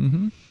 Yes. Yeah.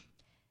 Mm-hmm.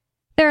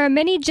 There are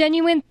many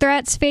genuine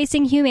threats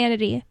facing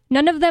humanity.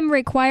 None of them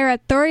require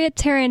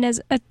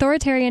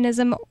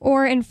authoritarianism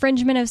or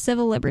infringement of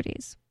civil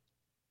liberties.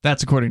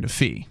 That's according to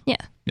Fee. Yeah.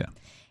 Yeah.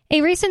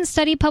 A recent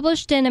study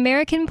published in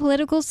American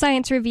Political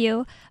Science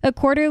Review, a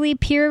quarterly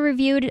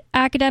peer-reviewed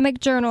academic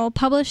journal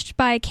published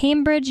by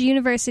Cambridge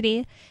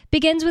University,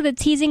 begins with a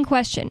teasing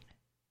question.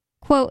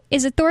 Quote,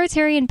 is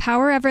authoritarian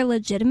power ever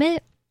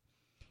legitimate?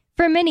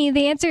 For many,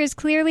 the answer is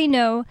clearly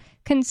no,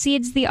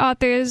 concedes the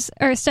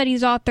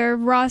study's author,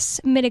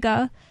 Ross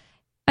Mitiga,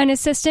 an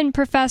assistant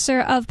professor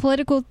of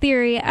political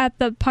theory at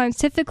the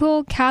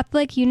Pontifical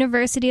Catholic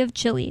University of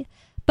Chile.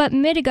 But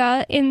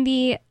Mitiga, in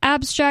the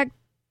abstract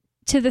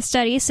to the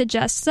study,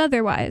 suggests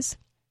otherwise.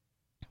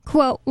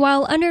 Quote,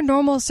 while under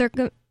normal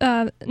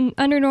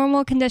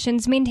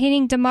conditions,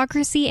 maintaining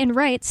democracy and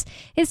rights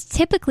is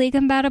typically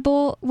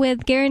compatible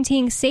with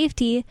guaranteeing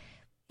safety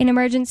in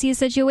emergency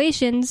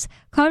situations,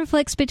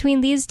 conflicts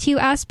between these two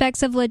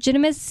aspects of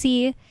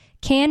legitimacy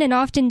can and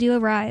often do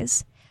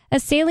arise. A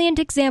salient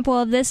example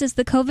of this is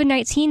the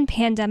COVID-19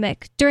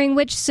 pandemic, during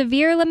which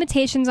severe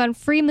limitations on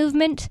free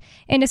movement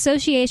and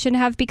association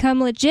have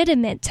become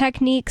legitimate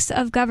techniques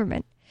of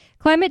government.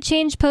 Climate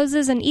change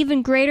poses an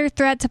even greater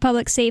threat to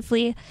public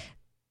safety.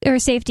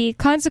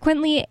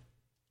 Consequently,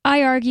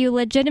 I argue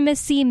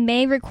legitimacy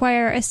may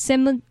require a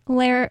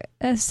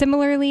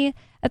similarly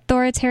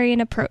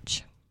authoritarian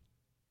approach.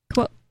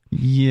 Quote.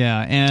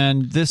 Yeah,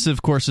 and this,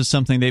 of course, is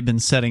something they've been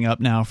setting up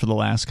now for the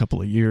last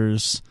couple of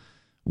years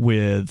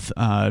with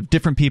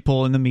different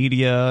people in the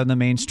media and the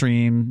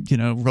mainstream,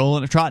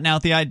 trotting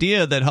out the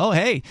idea that, oh,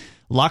 hey,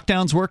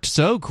 lockdowns worked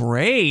so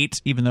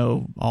great, even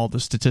though all the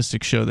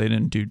statistics show they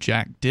didn't do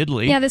jack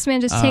diddly. Yeah, this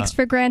man just takes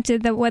for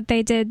granted that what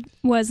they did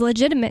was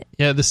legitimate.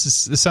 Yeah, this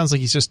sounds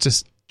like he's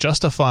just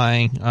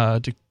justifying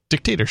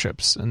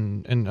dictatorships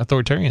and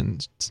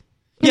authoritarians.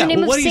 In the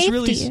name of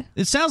safety.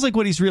 It sounds like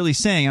what he's really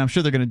saying, I'm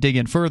sure they're going to dig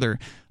in further,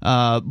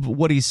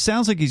 what he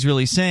sounds like he's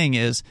really saying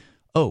is,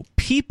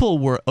 people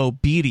were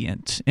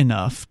obedient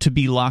enough to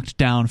be locked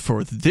down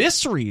for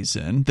this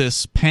reason,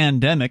 this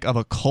pandemic of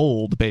a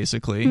cold,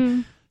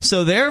 basically.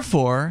 So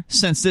therefore,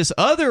 since this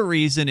other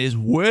reason is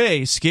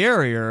way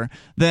scarier,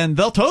 then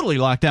they'll totally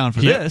lock down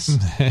for this.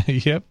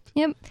 Yep.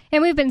 And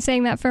we've been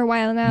saying that for a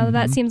while now.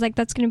 That seems like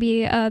that's going to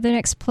be the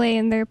next play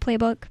in their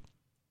playbook.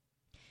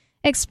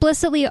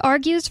 Explicitly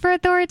argues for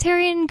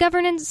authoritarian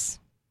governance.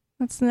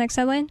 That's the next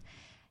headline.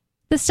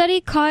 The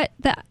study caught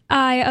the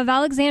eye of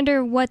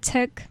Alexander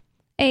Wuttuk,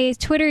 a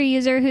Twitter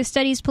user who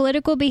studies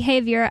political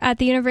behavior at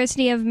the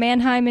University of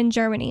Mannheim in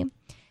Germany.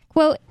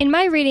 Quote, in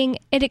my reading,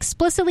 it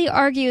explicitly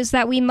argues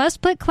that we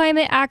must put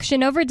climate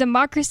action over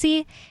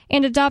democracy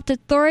and adopt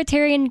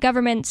authoritarian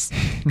governance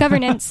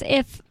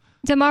if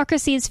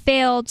democracies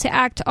fail to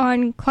act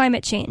on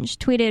climate change,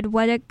 tweeted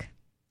Wuttuk.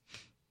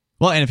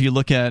 Well, and if you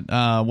look at,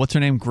 what's her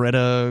name,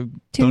 Greta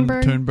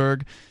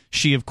Thunberg,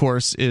 she, of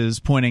course,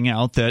 is pointing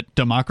out that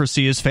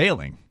democracy is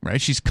failing,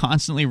 right? She's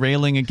constantly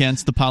railing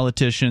against the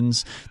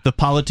politicians. The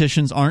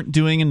politicians aren't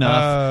doing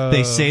enough.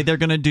 They say they're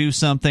going to do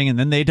something, and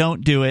then they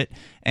don't do it.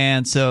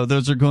 And so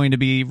those are going to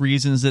be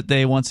reasons that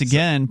they once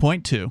again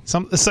point to.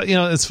 So,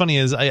 it's funny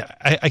is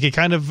I could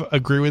kind of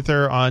agree with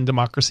her on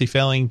democracy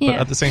failing, but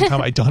at the same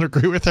time I don't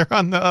agree with her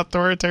on the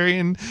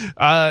authoritarian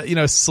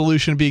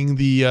solution being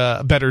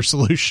the better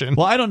solution.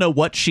 Well, I don't know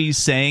what she's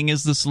saying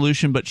is the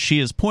solution, but she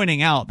is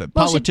pointing out that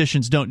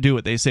politicians don't do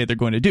what they say they're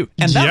going to do,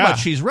 and that's what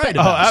she's right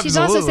about. She's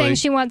also saying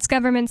she wants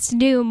governments to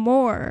do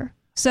more.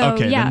 So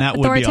then that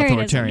would be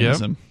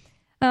authoritarianism.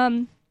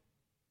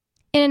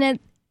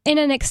 In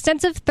an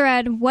extensive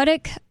thread,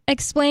 Wuttuk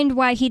explained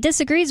why he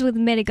disagrees with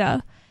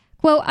Mitiga.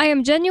 Quote, I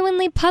am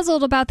genuinely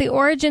puzzled about the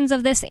origins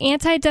of this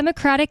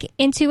anti-democratic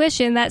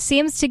intuition that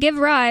seems to give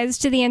rise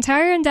to the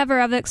entire endeavor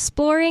of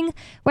exploring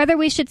whether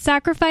we should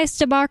sacrifice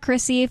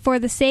democracy for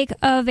the sake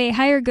of a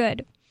higher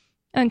good,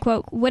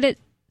 unquote. Wuttuk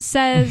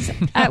says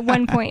at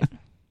one point.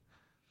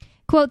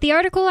 Quote, the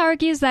article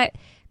argues that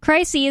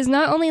crises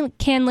not only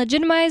can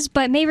legitimize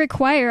but may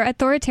require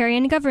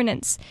authoritarian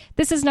governance.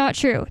 This is not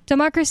true.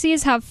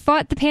 Democracies have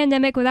fought the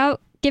pandemic without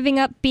giving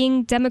up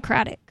being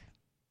democratic.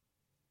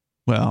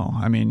 Well,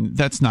 I mean,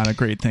 that's not a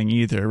great thing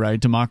either, right?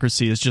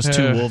 Democracy is just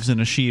two wolves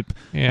and a sheep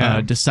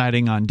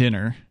deciding on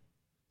dinner.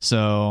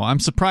 So I'm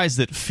surprised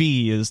that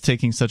Fee is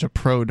taking such a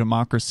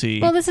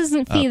pro-democracy Well, this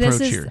isn't Fee.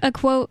 This is here. a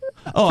quote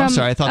from I'm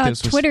sorry. I thought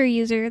this was Twitter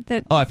user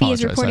that Fee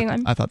is reporting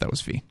on. I thought that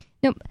was Fee.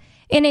 Nope.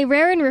 In a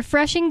rare and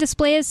refreshing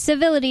display of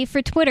civility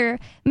for Twitter,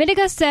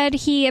 Mitiga said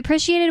he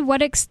appreciated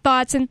Wuttuk's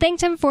thoughts and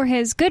thanked him for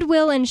his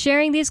goodwill in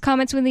sharing these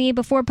comments with me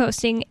before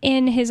posting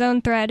in his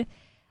own thread.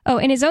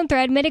 In his own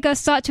thread, Mitiga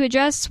sought to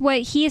address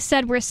what he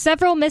said were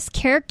several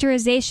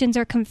mischaracterizations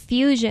or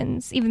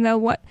confusions, even though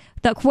what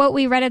the quote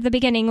we read at the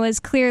beginning was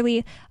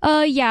clearly,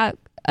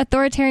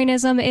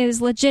 authoritarianism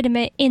is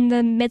legitimate in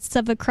the midst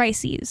of a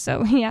crisis.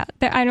 So,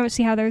 I don't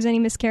see how there's any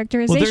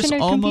mischaracterization or confusion.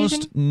 Well, there's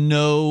almost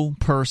no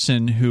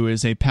person who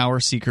is a power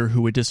seeker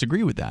who would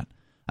disagree with that.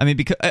 I mean,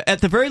 because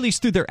at the very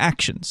least through their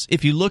actions.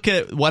 If you look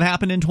at what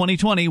happened in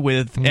 2020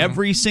 with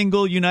every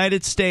single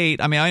United state,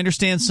 I mean, I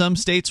understand some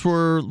states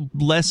were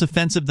less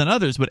offensive than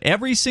others, but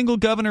every single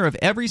governor of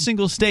every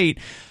single state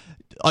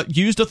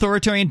used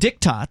authoritarian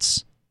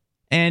diktats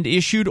and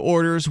issued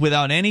orders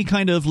without any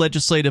kind of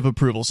legislative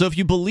approval. So if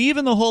you believe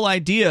in the whole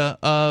idea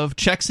of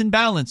checks and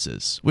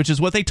balances, which is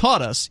what they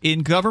taught us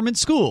in government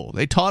school,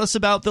 they taught us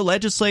about the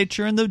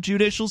legislature and the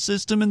judicial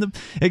system and the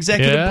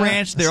executive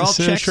branch. They're all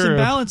checks and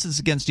balances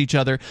against each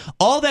other.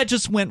 All that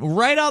just went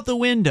right out the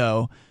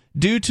window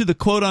due to the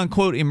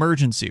quote-unquote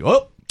emergency.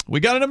 Oh, we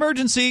got an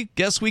emergency.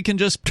 Guess we can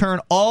just turn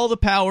all the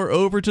power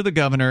over to the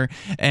governor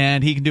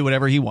and he can do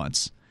whatever he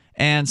wants.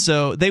 And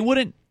so they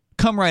wouldn't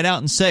come right out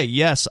and say,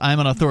 yes,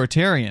 I'm an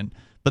authoritarian,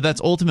 but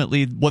that's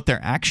ultimately what their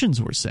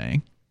actions were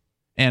saying.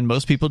 And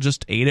most people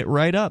just ate it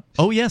right up.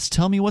 Oh, yes,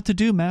 tell me what to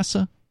do,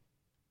 Massa.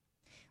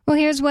 Well,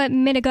 here's what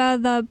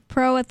Mitiga, the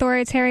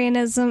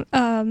pro-authoritarianism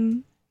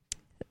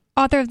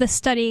author of the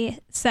study,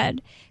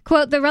 said.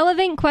 Quote, the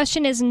relevant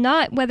question is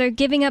not whether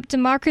giving up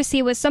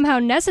democracy was somehow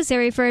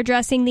necessary for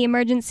addressing the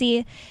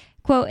emergency,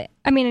 quote,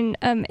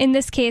 in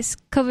this case,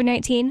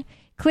 COVID-19.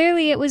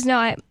 Clearly it was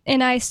not,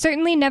 and I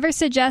certainly never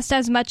suggest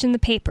as much in the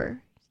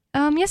paper.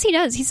 Yes, he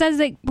does. He says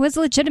it was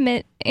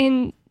legitimate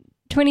in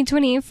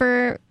 2020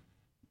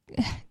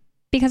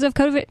 because of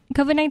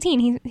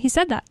COVID-19. He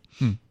said that.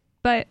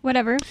 But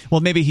whatever.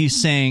 Well, maybe he's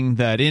saying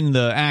that in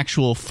the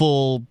actual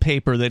full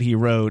paper that he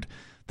wrote,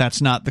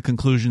 that's not the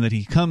conclusion that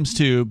he comes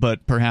to,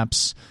 but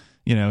perhaps,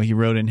 he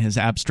wrote in his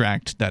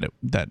abstract that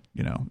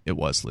it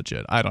was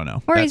legit. I don't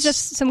know. Or he's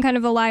just some kind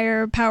of a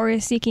liar,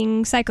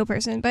 power-seeking psycho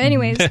person. But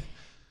anyways...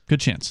 Good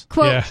chance.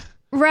 Quote,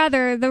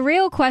 rather, the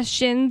real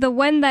question, the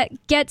one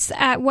that gets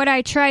at what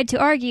I tried to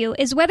argue,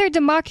 is whether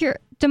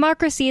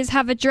democracies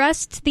have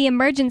addressed the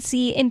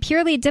emergency in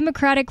purely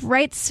democratic,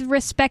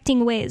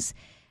 rights-respecting ways.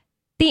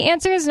 The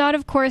answer is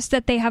of course,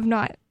 that they have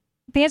not.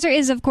 The answer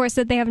is, of course,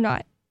 that they have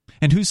not.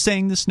 And who's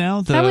saying this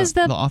now? That was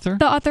the author?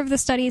 The author of the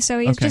study. So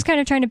he's just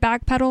kind of trying to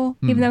backpedal,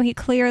 even though he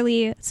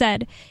clearly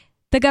said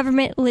the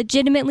government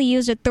legitimately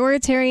used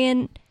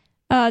authoritarian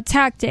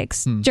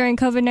tactics during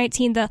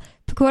COVID-19, the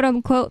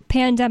quote-unquote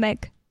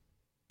pandemic,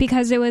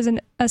 because it was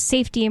a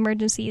safety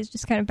emergency. He's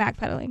just kind of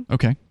backpedaling.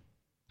 Okay.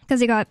 Because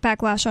he got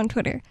backlash on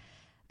Twitter.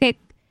 Okay.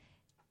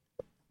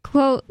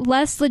 Quote,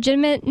 less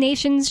legitimate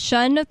nations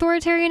shun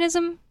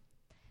authoritarianism.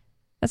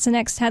 That's the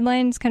next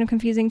headline. It's kind of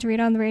confusing to read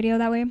on the radio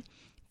that way.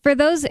 For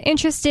those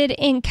interested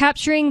in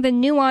capturing the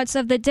nuance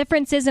of the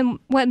differences in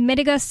what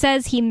Mitiga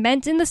says he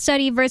meant in the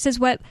study versus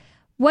what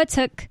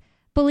Wotuk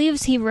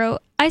believes he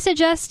wrote, I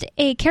suggest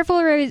a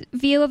careful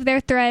review of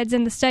their threads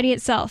in the study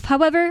itself.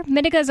 However,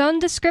 Mitiga's own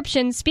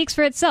description speaks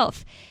for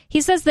itself.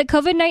 He says that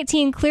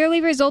COVID-19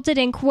 clearly resulted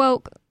in,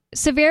 quote,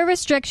 severe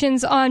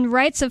restrictions on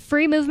rights of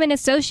free movement,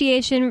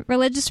 association,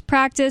 religious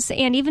practice,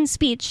 and even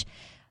speech,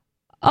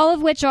 all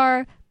of which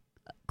are,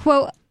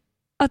 quote,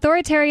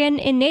 authoritarian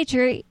in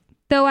nature,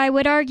 though I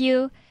would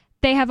argue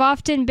they have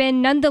often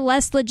been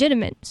nonetheless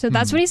legitimate. So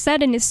that's what he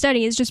said in his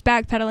study, is just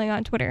backpedaling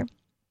on Twitter.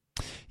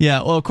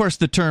 Yeah, well, of course,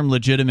 the term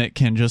legitimate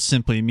can just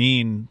simply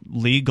mean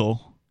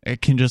legal.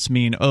 It can just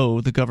mean,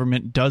 oh, the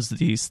government does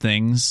these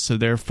things, so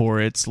therefore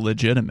it's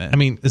legitimate. I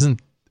mean,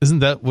 isn't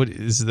that what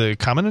is the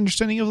common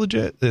understanding of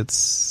legit?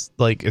 It's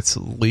like it's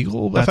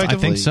legal, effectively? I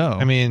think so.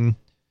 I mean,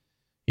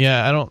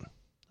 yeah, I don't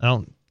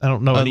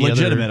know any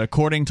legitimate, other...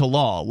 according to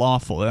law,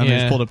 lawful. I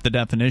just pulled up the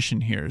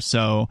definition here.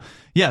 So,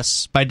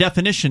 yes, by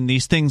definition,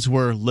 these things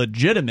were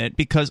legitimate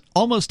because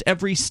almost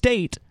every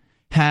state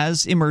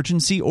has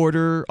emergency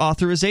order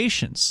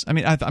authorizations. I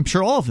mean, I'm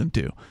sure all of them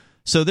do.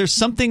 So there's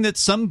something that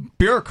some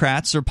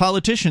bureaucrats or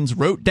politicians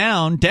wrote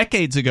down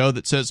decades ago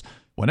that says,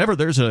 whenever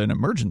there's an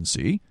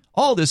emergency,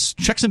 all this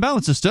checks and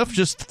balances stuff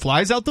just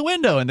flies out the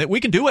window and that we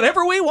can do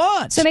whatever we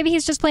want. So maybe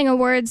he's just playing a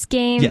words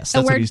game,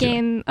 a word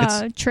game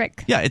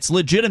trick. Yeah, it's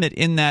legitimate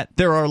in that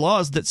there are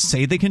laws that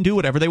say they can do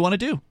whatever they want to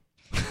do.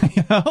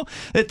 You know,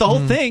 the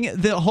whole thing,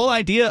 the whole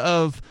idea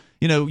of,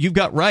 you know, you've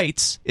got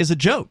rights is a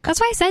joke.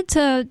 That's why I said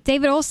to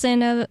David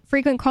Olson, a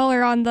frequent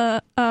caller on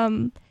the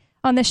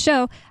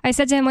show, I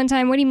said to him one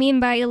time, what do you mean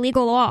by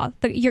illegal law?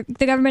 The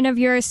government of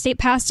your state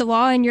passed a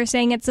law and you're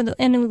saying it's an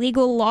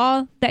illegal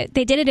law, that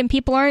they did it and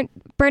people aren't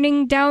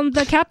burning down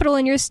the Capitol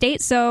in your state,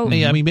 so...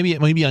 Yeah, I mean, maybe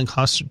it might be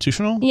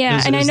unconstitutional.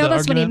 Yeah, and I know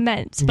that's argument? what he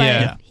meant,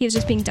 but he was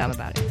just being dumb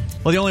about it.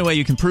 Well, the only way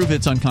you can prove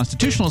it's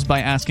unconstitutional is by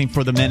asking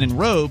for the men in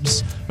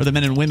robes, or the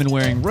men and women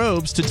wearing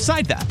robes, to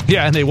decide that.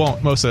 Yeah, and they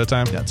won't most of the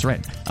time. That's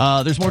right.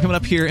 There's more coming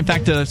up here. In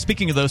fact,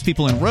 speaking of those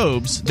people in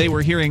robes, they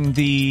were hearing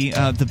the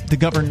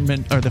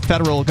government, or the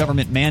federal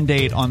government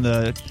mandate on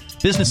the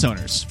business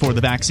owners for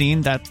the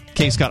vaccine. That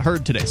case got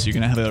heard today, so you're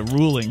going to have a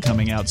ruling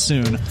coming out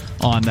soon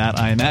on that,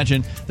 I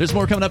imagine. There's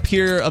more coming up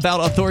here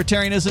about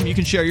authoritarianism. You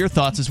can share your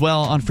thoughts as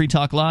well on Free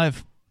Talk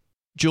Live.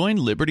 Join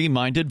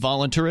liberty-minded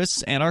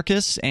voluntarists,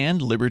 anarchists,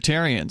 and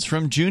libertarians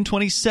from June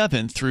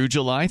 27th through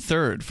July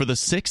 3rd for the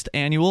 6th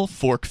annual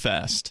Fork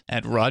Fest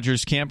at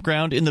Rogers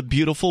Campground in the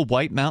beautiful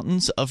White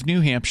Mountains of New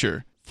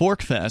Hampshire.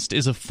 Fork Fest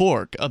is a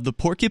fork of the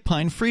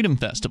Porcupine Freedom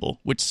Festival,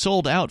 which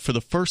sold out for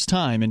the first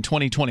time in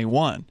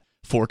 2021.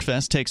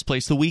 Forkfest takes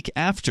place the week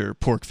after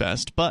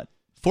Porkfest, but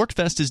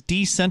Forkfest is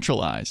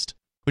decentralized,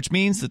 which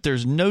means that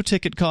there's no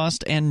ticket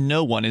cost and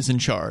no one is in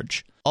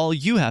charge. All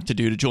you have to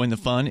do to join the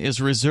fun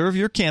is reserve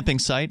your camping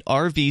site,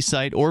 RV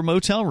site, or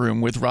motel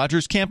room with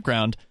Rogers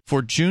Campground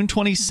for June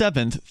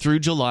 27th through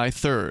July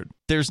 3rd.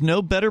 There's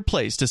no better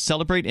place to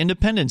celebrate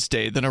Independence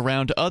Day than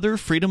around other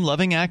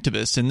freedom-loving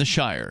activists in the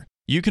Shire.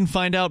 You can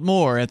find out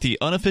more at the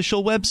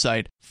unofficial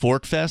website,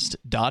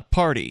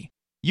 forkfest.party.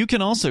 You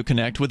can also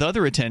connect with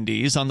other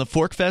attendees on the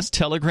Forkfest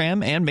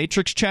Telegram and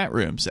Matrix chat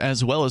rooms,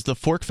 as well as the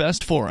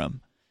Forkfest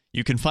Forum.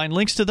 You can find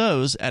links to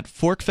those at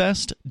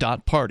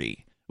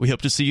forkfest.party. We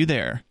hope to see you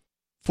there.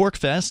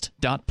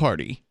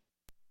 Forkfest.party.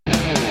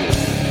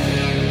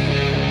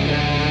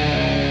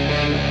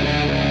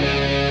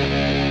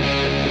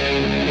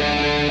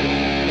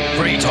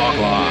 Free Talk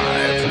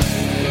Live.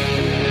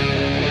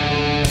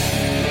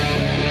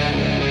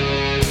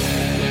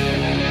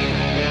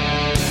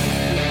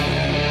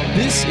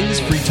 This is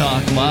Free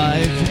Talk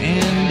Live,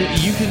 and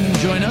you can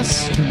join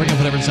us. You can bring up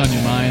whatever's on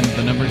your mind.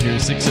 The number here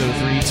is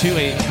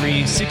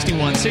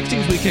 603-283-6160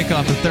 as we kick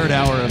off the third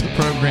hour of the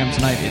program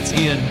tonight. It's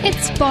Ian.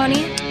 It's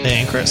Bonnie.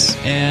 And Chris.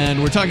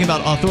 And we're talking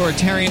about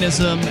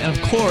authoritarianism, and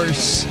of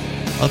course,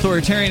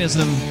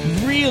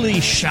 authoritarianism really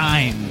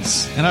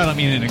shines. And I don't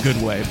mean in a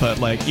good way, but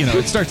like, you know,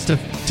 it starts to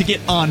get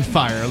on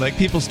fire. Like,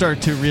 people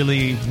start to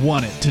really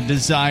want it, to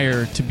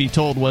desire to be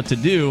told what to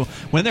do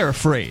when they're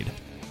afraid.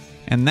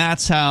 And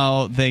that's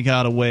how they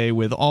got away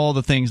with all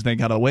the things they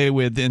got away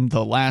with in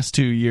the last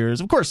 2 years.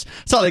 Of course,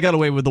 that's how they got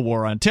away with the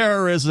war on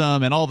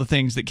terrorism and all the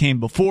things that came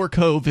before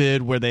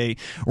COVID, where they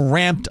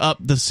ramped up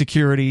the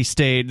security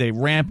state, they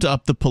ramped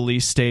up the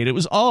police state. It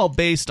was all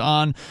based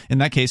on, in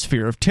that case,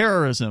 fear of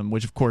terrorism,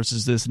 which, of course,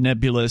 is this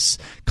nebulous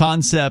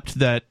concept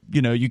that,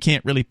 you know, you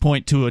can't really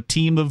point to a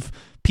team of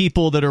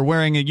people that are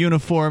wearing a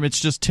uniform. It's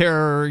just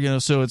terror,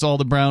 so it's all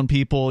the brown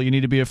people. You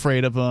need to be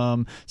afraid of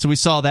them. So we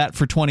saw that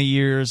for 20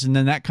 years, and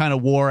then that kind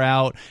of wore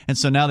out. And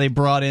so now they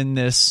brought in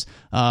this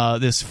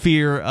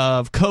fear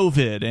of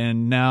COVID,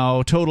 and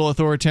now total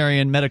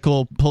authoritarian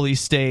medical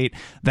police state.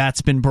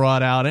 That's been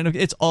brought out, and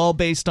it's all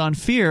based on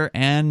fear.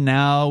 And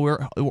now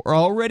we're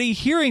already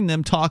hearing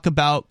them talk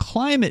about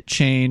climate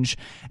change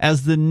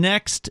as the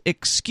next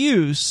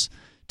excuse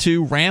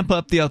to ramp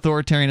up the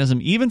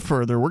authoritarianism even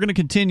further. We're going to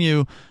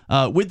continue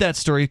with that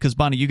story because,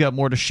 Bonnie, you got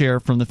more to share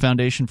from the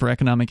Foundation for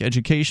Economic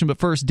Education. But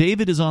first,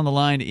 David is on the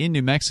line in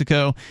New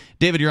Mexico.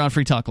 David, you're on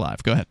Free Talk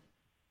Live. Go ahead.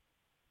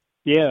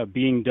 Yeah,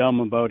 being dumb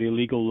about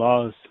illegal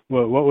laws.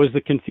 What was the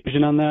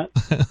confusion on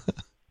that?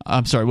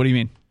 I'm sorry, what do you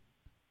mean?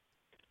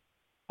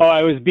 Oh,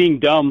 I was being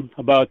dumb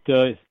about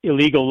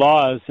illegal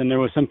laws, and there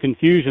was some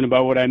confusion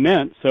about what I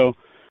meant, so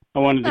I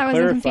wanted to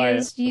clarify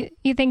it.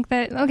 You think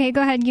that... Okay,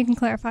 go ahead, you can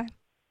clarify.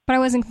 But I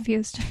wasn't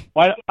confused.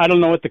 Well, I don't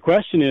know what the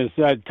question is.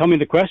 Tell me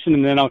the question,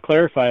 and then I'll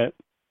clarify it.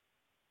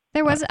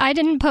 I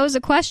didn't pose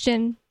a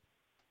question.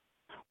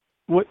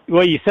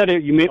 Well, you said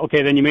it.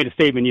 Then you made a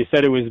statement. You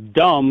said it was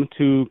dumb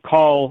to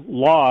call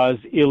laws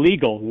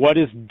illegal. What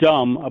is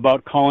dumb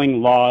about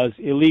calling laws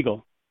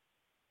illegal?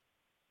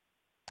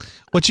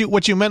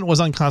 What you meant was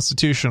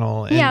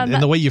unconstitutional,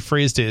 and the way you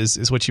phrased it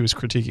is what she was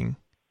critiquing.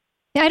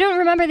 Yeah, I don't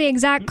remember the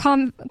exact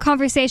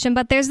conversation,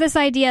 but there's this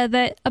idea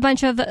that a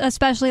bunch of,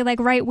 especially like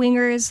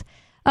right-wingers,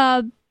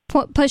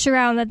 push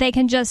around that they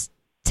can just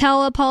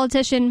tell a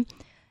politician,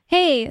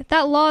 hey,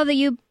 that law that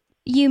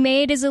you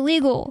made is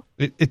illegal.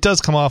 It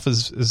does come off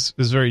as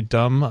very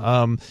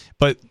dumb,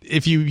 but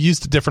if you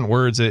used different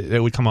words,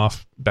 it would come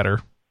off better.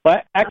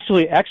 Well,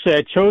 actually, I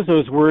chose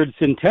those words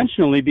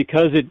intentionally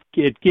because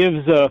it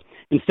gives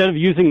instead of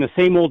using the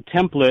same old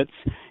templates,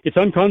 it's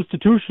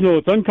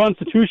unconstitutional.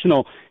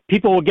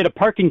 People will get a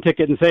parking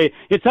ticket and say,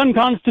 it's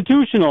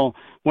unconstitutional,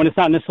 when it's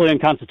not necessarily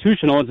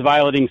unconstitutional, it's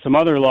violating some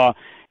other law.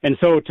 And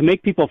so to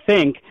make people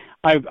think,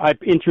 I've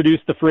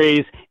introduced the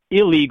phrase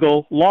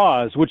illegal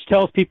laws, which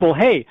tells people,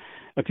 hey,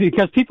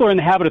 because people are in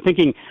the habit of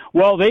thinking,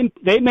 well,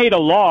 they made a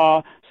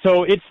law,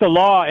 so it's the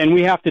law and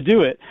we have to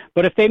do it.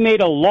 But if they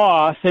made a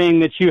law saying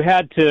that you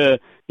had to,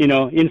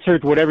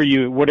 insert whatever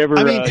you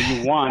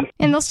want,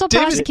 and they'll still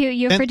prosecute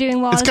you for doing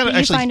laws that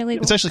you find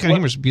illegal. It's actually kind of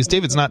humorous because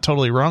David's not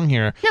totally wrong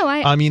here. No,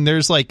 I mean,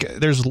 there's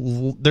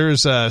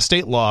a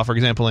state law, for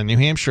example, in New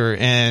Hampshire,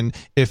 and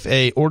if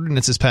a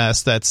ordinance is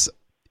passed that's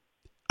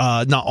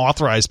not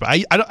authorized, but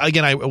I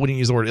wouldn't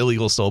use the word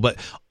illegal still, but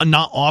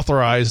not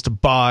authorized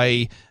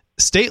by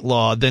state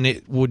law, then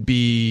it would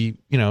be,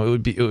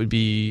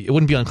 it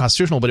wouldn't be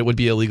unconstitutional, but it would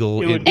be illegal.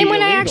 And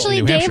when I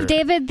actually gave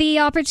David the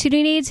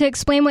opportunity to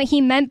explain what he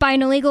meant by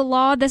an illegal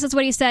law, this is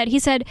what he said. He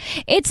said,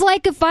 it's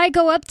like if I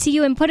go up to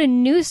you and put a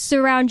noose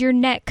around your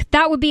neck,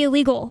 that would be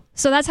illegal.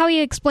 So that's how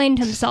he explained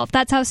himself.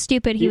 That's how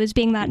stupid he was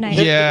being that night.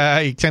 Yeah,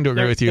 I tend to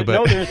agree with you,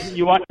 but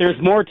there's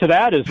more to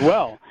that as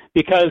well.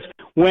 Because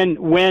when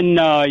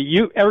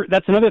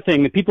that's another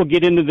thing that people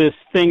get into this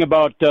thing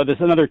about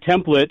this another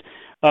template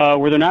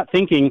where they're not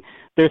thinking.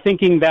 They're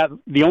thinking that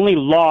the only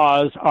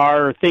laws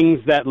are things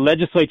that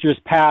legislatures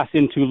pass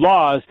into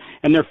laws,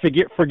 and they're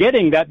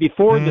forgetting that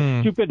before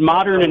the stupid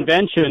modern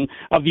invention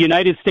of the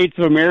United States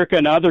of America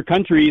and other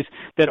countries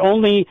that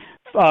only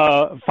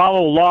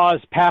follow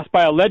laws passed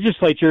by a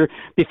legislature,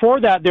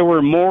 before that there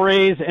were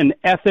mores and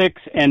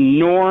ethics and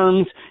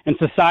norms and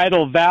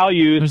societal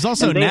values. There's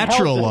also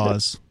natural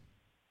laws.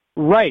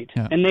 Right,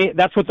 yeah. And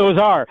that's what those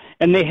are.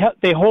 And they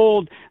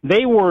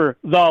were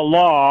the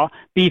law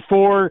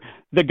before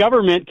the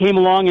government came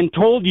along and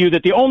told you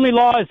that the only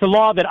law is the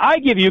law that I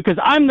give you because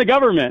I'm the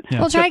government. Yeah.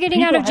 Well, try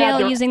getting out of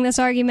jail using this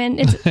argument.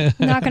 It's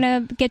not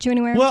going to get you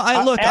anywhere. Well,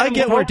 I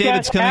get where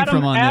David's coming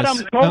from on this. Adam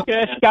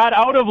Kokesh got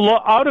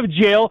out of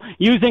jail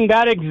using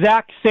that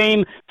exact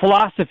same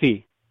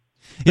philosophy.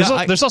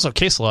 There's also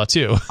case law,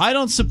 too. I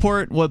don't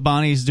support what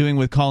Bonnie's doing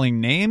with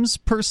calling names,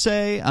 per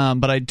se,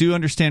 but I do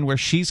understand where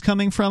she's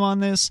coming from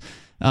on this.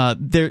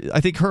 I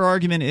think her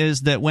argument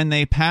is that when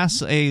they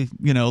pass a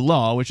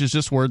law, which is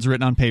just words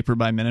written on paper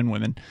by men and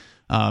women,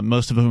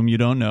 most of whom you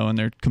don't know, and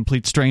they're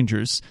complete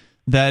strangers,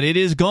 that it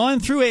is gone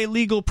through a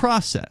legal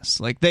process.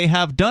 Like, they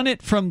have done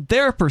it from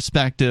their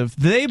perspective,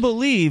 they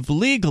believe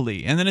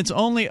legally, and then it's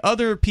only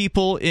other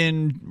people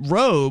in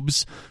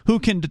robes who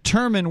can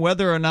determine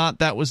whether or not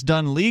that was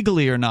done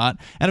legally or not.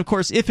 And of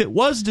course, if it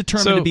was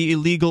determined to be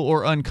illegal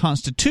or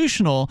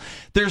unconstitutional,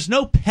 there's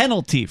no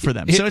penalty for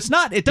them. So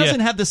it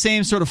doesn't have the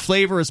same sort of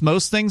flavor as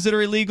most things that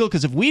are illegal,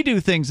 because if we do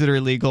things that are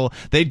illegal,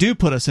 they do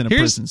put us in a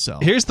prison cell.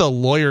 Here's the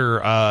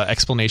lawyer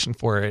explanation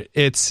for it.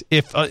 It's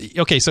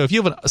so if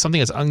you have something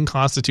that's unconstitutional,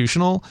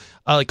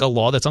 like a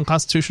law that's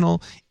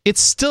unconstitutional,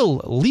 it's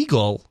still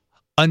legal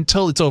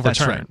until it's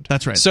overturned.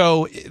 That's right.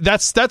 So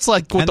that's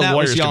like what the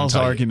lawyers that was y'all's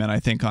argument,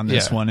 I think, on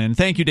this one. And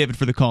thank you, David,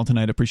 for the call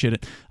tonight. I appreciate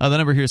it. The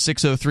number here is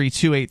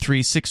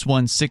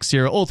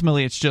 603-283-6160.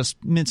 Ultimately, it's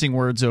just mincing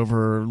words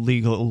over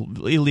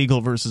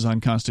illegal versus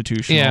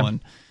unconstitutional.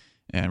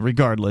 And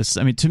regardless,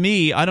 I mean, to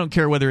me, I don't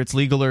care whether it's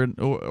legal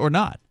or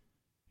not.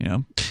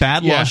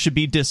 Bad laws should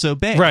be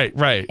disobeyed.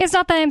 Right. It's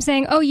not that I'm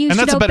saying, you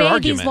should obey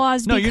these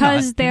laws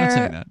because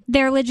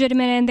they're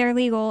legitimate and they're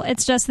legal.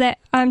 It's just that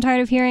I'm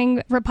tired of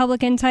hearing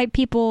Republican-type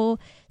people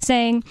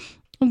saying,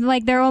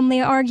 like, their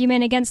only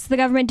argument against the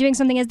government doing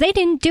something is they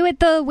didn't do it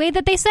the way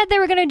that they said they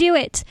were going to do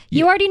it.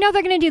 You already know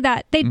they're going to do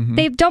that.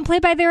 They don't play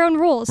by their own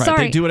rules. Right.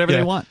 Sorry. They do whatever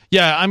they want.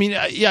 Yeah, I mean,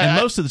 and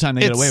most of the time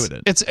they get away with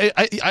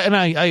it.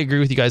 I agree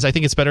with you guys. I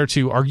think it's better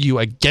to argue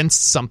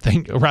against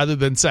something rather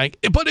than saying,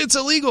 but it's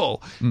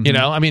illegal.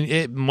 I mean,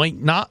 it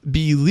might not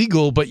be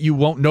legal, but you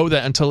won't know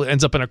that until it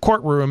ends up in a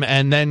courtroom,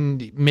 and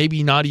then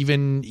maybe not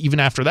even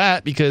after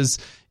that, because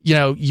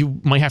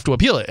you might have to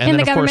appeal it. And then,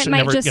 of course, it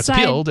never gets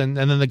appealed. And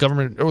then the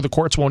government or the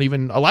courts won't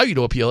even allow you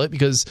to appeal it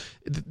because,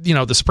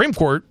 the Supreme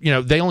Court,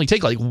 they only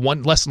take like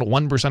less than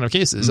 1% of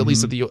cases, at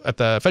least at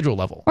the federal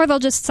level. Or they'll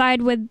just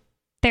side with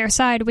their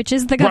side, which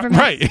is the government.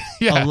 Right.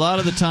 Yeah. A lot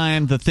of the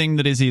time, the thing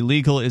that is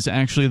illegal is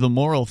actually the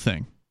moral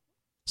thing.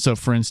 So,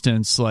 for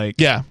instance, like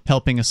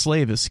helping a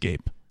slave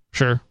escape.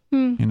 Sure.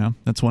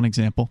 That's one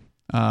example.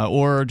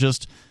 Or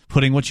just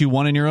putting what you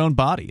want in your own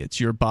body. It's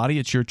your body.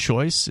 It's your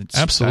choice.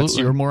 Absolutely. That's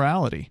your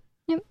morality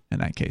in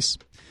that case.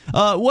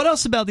 What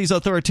else about these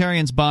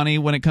authoritarians, Bonnie,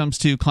 when it comes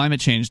to climate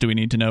change, do we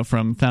need to know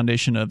from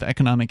Foundation of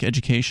Economic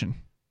Education?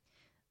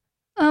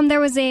 There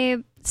was a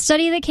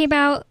study that came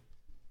out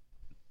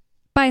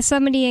by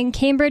somebody in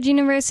Cambridge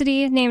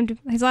University named,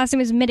 his last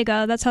name is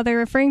Mitiga. That's how they're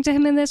referring to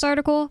him in this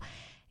article.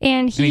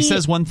 And he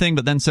says one thing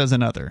but then says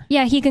another.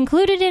 Yeah, he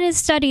concluded in his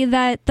study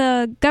that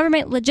the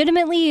government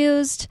legitimately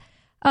used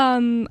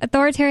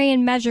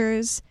authoritarian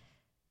measures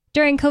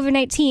during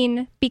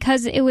COVID-19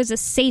 because it was a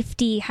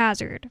safety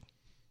hazard.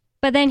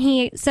 But then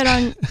he said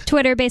on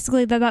Twitter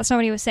basically that that's not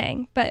what he was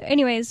saying. But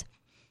anyways,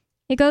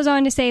 it goes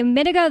on to say,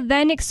 Mitiga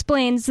then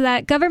explains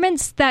that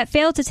governments that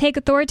fail to take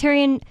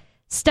authoritarian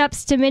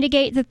steps to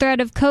mitigate the threat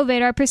of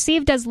COVID are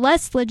perceived as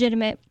less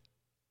legitimate.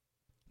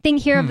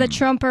 Think here of the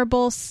Trump or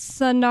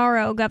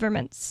Bolsonaro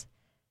governments.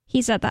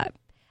 He said that.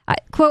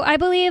 Quote, I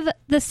believe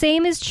the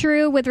same is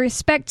true with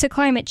respect to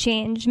climate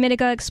change,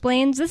 Mitiga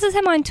explains. This is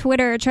him on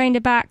Twitter trying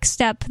to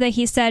backstep that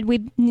he said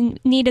we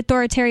need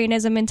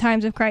authoritarianism in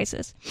times of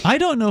crisis. I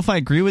don't know if I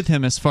agree with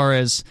him as far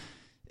as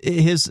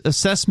his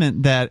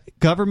assessment that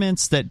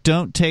governments that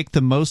don't take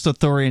the most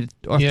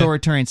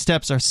authoritarian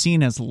steps are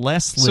seen as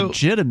less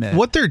legitimate.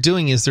 What they're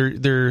doing is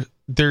they're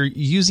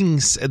using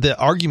the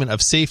argument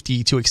of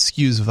safety to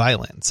excuse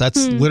violence.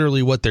 That's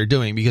literally what they're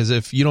doing, because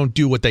if you don't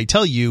do what they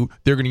tell you,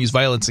 they're going to use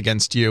violence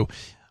against you.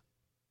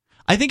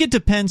 I think it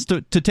depends,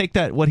 to take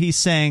that, what he's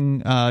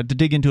saying, to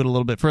dig into it a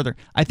little bit further.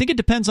 I think it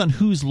depends on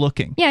who's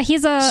looking. Yeah,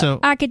 he's a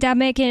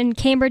academic in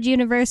Cambridge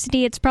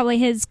University. It's probably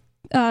his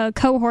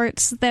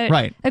cohorts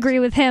that agree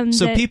with him.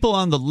 So people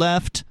on the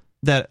left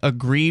that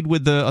agreed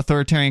with the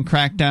authoritarian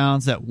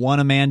crackdowns, that want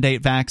to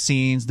mandate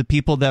vaccines, the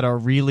people that are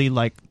really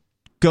like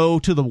go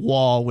to the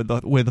wall with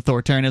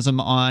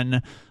authoritarianism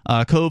on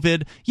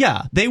COVID,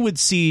 they would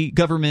see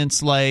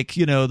governments like,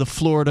 the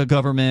Florida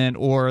government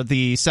or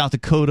the South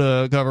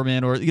Dakota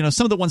government, or,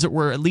 some of the ones that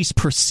were at least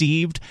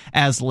perceived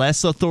as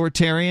less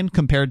authoritarian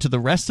compared to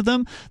the rest of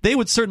them. They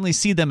would certainly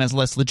see them as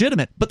less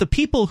legitimate. But the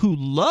people who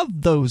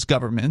love those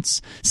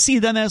governments see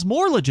them as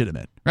more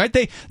legitimate, right?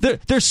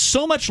 There's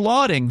so much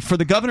lauding for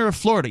the governor of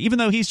Florida, even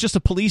though he's just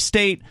a police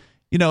state,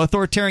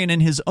 authoritarian in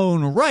his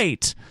own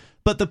right.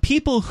 But the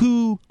people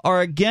who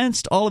are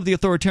against all of the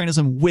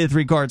authoritarianism with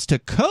regards to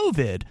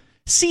COVID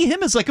see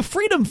him as like a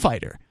freedom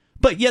fighter.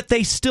 But yet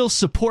they still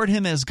support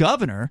him as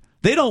governor.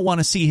 They don't want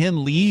to see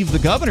him leave the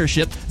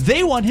governorship.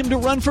 They want him to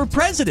run for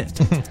president.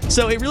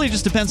 So it really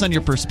just depends on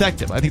your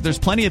perspective. I think there's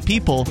plenty of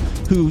people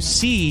who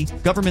see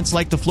governments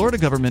like the Florida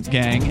government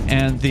gang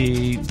and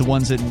the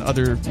ones in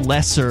other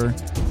lesser,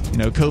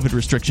 COVID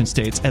restriction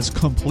states as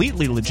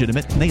completely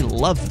legitimate, and they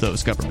love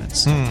those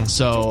governments.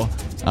 So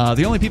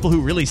the only people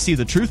who really see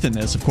the truth in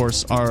this, of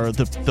course, are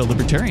the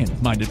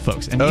libertarian-minded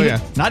folks. And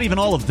not even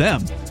all of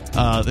them.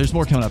 There's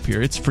more coming up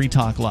here. It's Free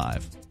Talk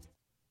Live.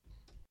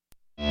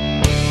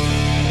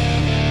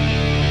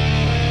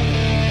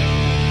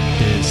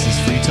 This is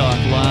Free Talk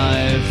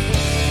Live.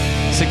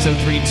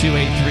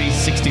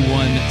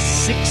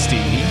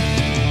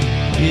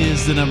 603-283-6160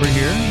 is the number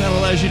here. That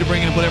allows you to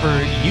bring up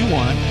whatever you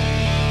want.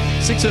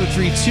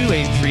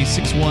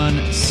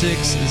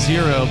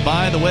 603-283-6160.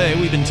 By the way,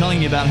 we've been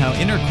telling you about how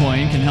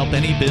Intercoin can help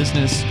any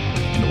business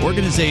and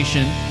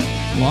organization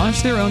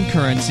launch their own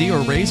currency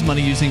or raise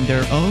money using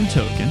their own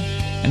token.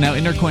 And now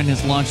Intercoin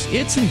has launched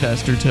its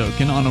investor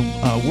token on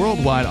a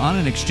worldwide on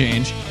an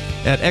exchange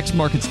at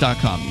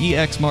xmarkets.com,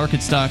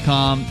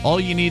 exmarkets.com. All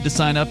you need to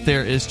sign up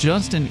there is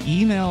just an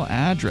email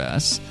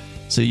address,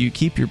 so you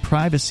keep your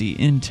privacy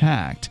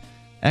intact.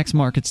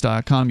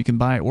 xmarkets.com. You can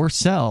buy or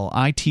sell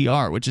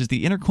ITR, which is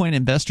the Intercoin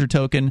Investor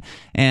Token.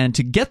 And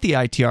to get the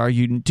ITR,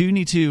 you do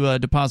need to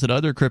deposit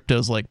other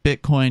cryptos like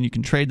Bitcoin. You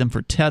can trade them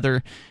for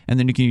Tether, and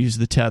then you can use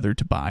the Tether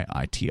to buy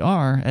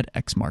ITR at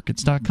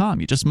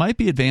xmarkets.com. You just might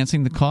be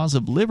advancing the cause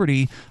of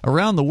liberty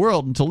around the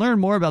world. And to learn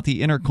more about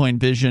the Intercoin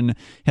vision,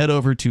 head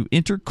over to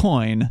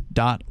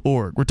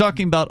intercoin.org. We're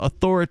talking about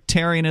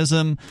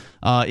authoritarianism.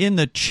 In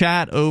the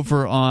chat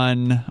over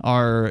on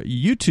our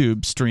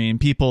YouTube stream,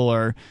 people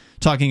are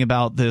talking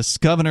about this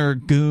governor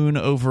goon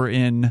over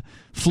in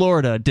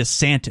Florida,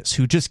 DeSantis,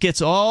 who just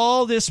gets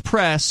all this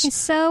press. He's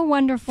so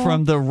wonderful.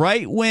 From the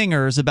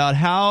right-wingers about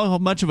how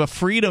much of a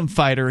freedom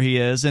fighter he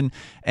is,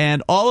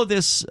 and all of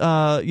this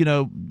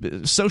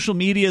social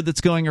media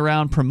that's going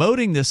around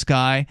promoting this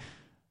guy.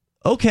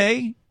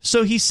 Okay,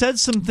 so he said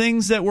some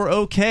things that were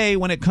okay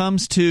when it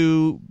comes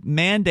to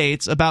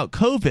mandates about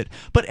COVID,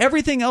 but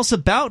everything else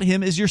about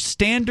him is your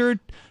standard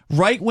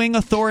right-wing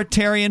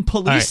authoritarian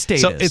police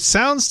status. So it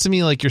sounds to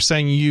me like you're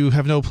saying you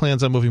have no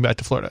plans on moving back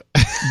to Florida.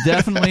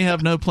 Definitely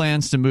have no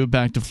plans to move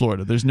back to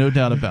Florida. There's no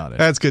doubt about it.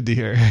 That's good to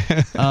hear.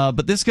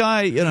 But this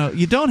guy,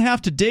 you don't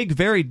have to dig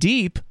very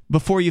deep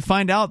before you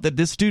find out that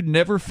this dude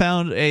never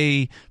found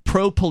a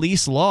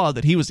pro-police law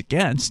that he was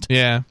against.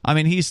 Yeah. I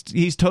mean,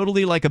 he's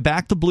totally like a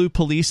back-the-blue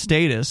police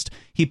statist.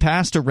 He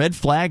passed a red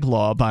flag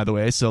law, by the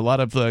way, so a lot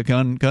of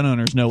gun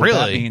owners know what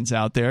that means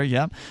out there.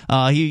 Yeah.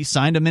 He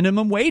signed a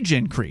minimum wage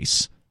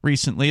increase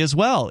recently as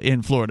well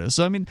in Florida.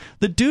 So, I mean,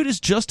 the dude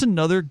is just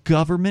another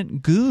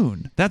government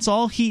goon. That's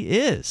all he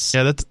is.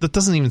 Yeah, that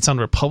doesn't even sound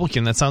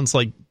Republican. That sounds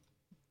like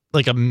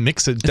a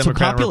mix of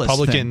Democrat and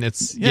Republican. Thing.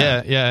 It's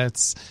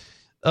it's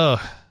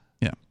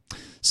Yeah.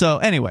 So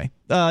anyway,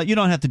 you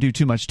don't have to do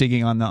too much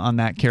digging on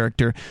that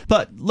character.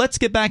 But let's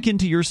get back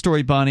into your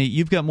story, Bonnie.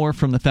 You've got more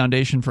from the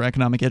Foundation for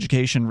Economic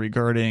Education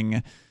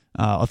regarding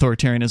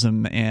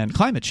authoritarianism and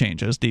climate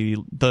change as the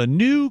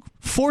new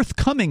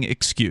forthcoming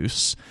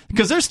excuse,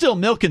 because they're still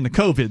milking the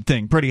COVID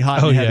thing pretty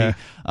hot and heavy.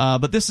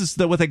 But this is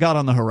what they got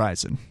on the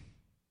horizon.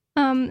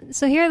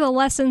 So here are the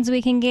lessons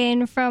we can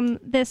gain from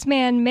this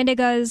man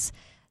Miniga's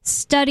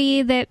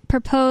study that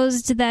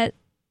proposed that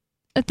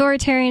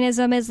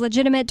authoritarianism is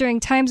legitimate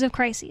during times of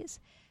crises.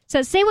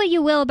 So say what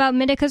you will about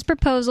Minica's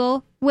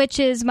proposal, which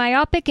is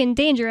myopic and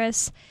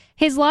dangerous.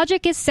 His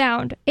logic is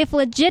sound. If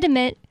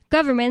legitimate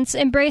governments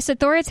embrace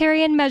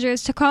authoritarian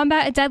measures to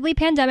combat a deadly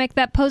pandemic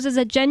that poses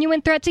a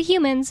genuine threat to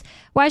humans,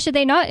 why should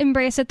they not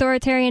embrace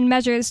authoritarian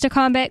measures to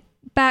combat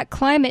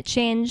climate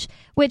change,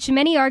 which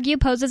many argue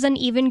poses an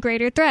even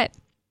greater threat?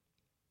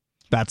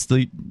 That's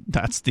the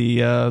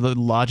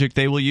logic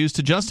they will use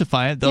to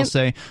justify it. They'll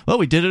say, well,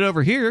 we did it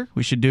over here.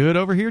 We should do it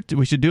over here.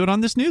 We should do it on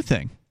this new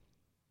thing.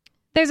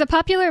 There's a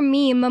popular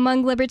meme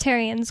among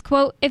libertarians,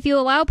 quote, if you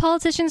allow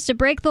politicians to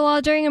break the law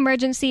during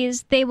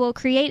emergencies, they will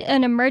create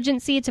an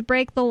emergency to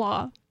break the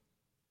law.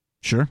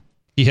 Sure.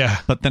 Yeah.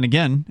 But then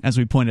again, as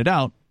we pointed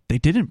out, they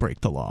didn't break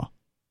the law.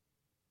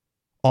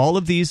 All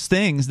of these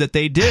things that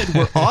they did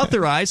were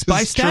authorized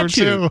by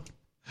statute.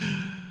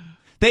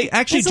 They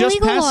actually it's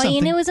just passed law,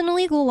 something. Ian. It was an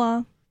illegal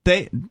law.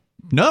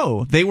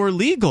 No, they were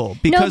legal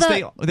because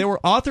they were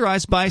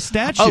authorized by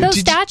statute. Those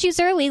statutes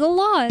are illegal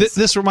laws.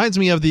 This reminds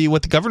me of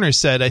what the governor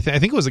said. I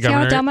think it was the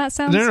governor. See how dumb that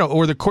sounds? No,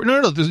 or the court.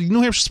 No. The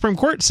New Hampshire Supreme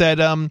Court said,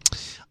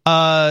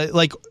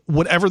 like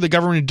whatever the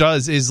government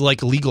does is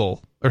like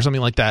legal or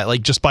something like that,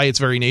 like just by its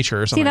very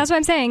nature or something. See, that's what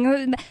I'm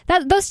saying.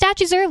 Those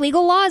statutes are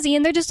illegal laws,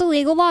 Ian. They're just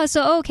illegal laws.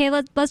 So okay,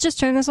 let's just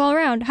turn this all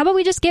around. How about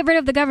we just get rid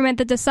of the government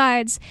that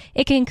decides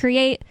it can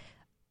create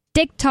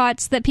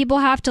diktats that people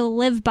have to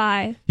live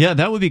by? Yeah,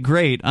 that would be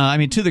great. I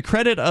mean, to the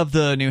credit of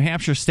the New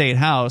Hampshire State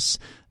House,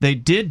 they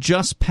did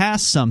just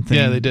pass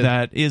something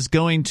that is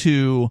going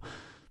to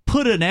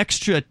put an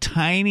extra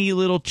tiny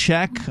little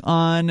check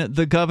on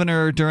the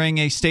governor during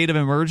a state of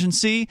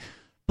emergency.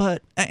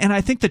 And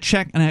I think the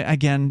check, and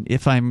again,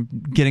 if I'm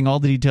getting all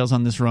the details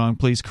on this wrong,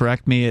 please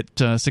correct me at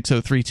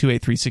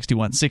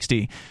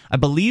 603-283-6160. I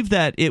believe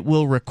that it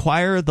will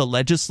require the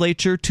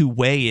legislature to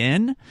weigh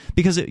in,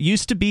 because it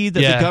used to be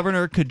that the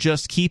governor could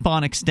just keep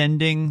on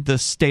extending the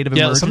state of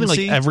emergency. Something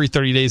like every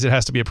 30 days it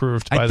has to be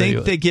approved by the I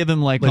think they give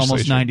him like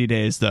almost 90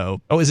 days, though.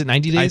 Oh, is it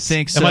 90 days? I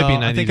think so. It might be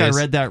 90 days. I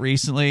read that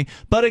recently.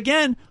 But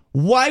again,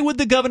 why would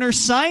the governor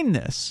sign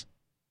this?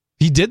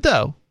 He did,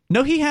 though.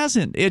 No, he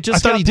hasn't. It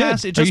just got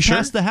passed. It just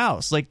passed the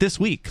House like this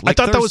week. I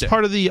thought that was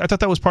part of the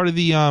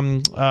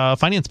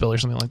finance bill or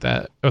something like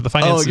that, or the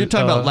finance. Oh, you're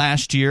talking about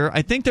last year.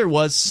 I think there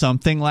was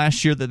something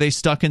last year that they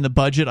stuck in the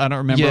budget. I don't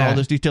remember all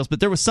those details,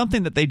 but there was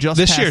something that they just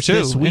this passed year too.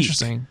 This week.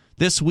 Interesting.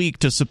 This week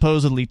to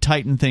supposedly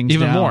tighten things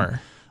even down. more.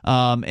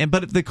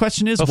 But the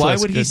question is, why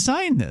would he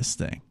sign this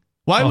thing?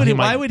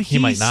 Why would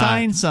he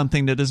sign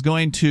something that is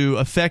going to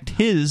affect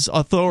his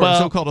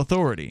so-called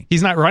authority?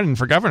 He's not running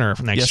for governor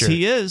for next year. Yes,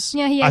 he is.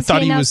 Yeah, he is. I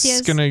thought he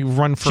was going to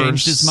run for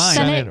changed his mind.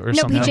 Senate or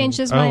something. Nope, he changed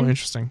his mind. Oh,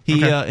 interesting.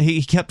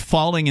 He kept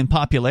falling in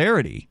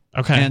popularity.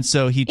 Okay. And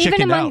so he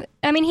chickened out.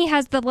 I mean, he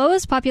has the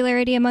lowest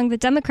popularity among the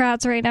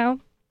Democrats right now.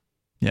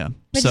 Yeah.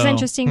 Which is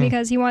interesting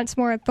because he wants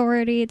more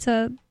authority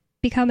to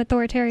become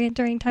authoritarian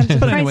during times of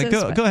but crisis.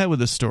 anyway, go ahead with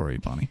the story,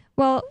 Bonnie.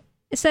 Well,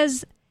 it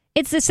says,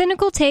 it's a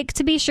cynical take,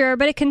 to be sure,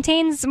 but it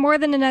contains more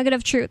than a nugget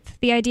of truth.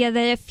 The idea that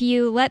if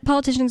you let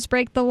politicians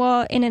break the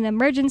law in an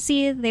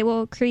emergency, they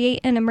will create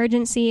an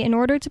emergency in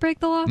order to break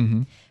the law.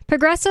 Mm-hmm.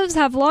 Progressives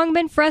have long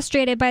been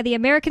frustrated by the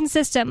American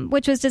system,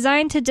 which was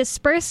designed to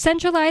disperse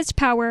centralized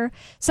power,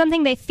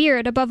 something they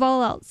feared above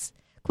all else.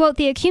 Quote,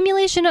 the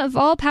accumulation of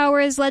all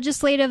powers,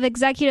 legislative,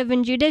 executive,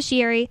 and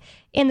judiciary,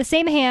 in the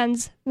same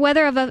hands,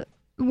 whether of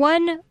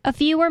a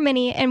few or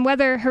many, and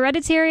whether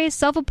hereditary,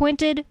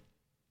 self-appointed,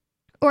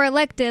 or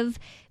elective,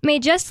 may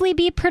justly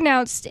be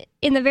pronounced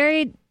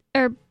the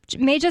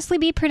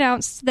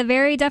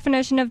very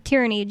definition of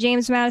tyranny,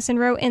 James Madison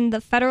wrote in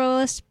the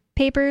Federalist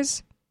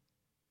Papers.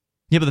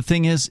 Yeah, but the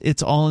thing is,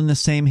 it's all in the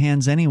same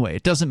hands anyway.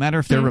 It doesn't matter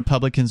if they're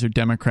Republicans or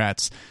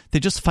Democrats. They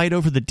just fight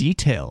over the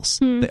details.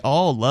 They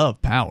all love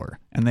power,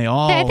 and they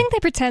all... I think they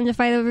pretend to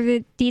fight over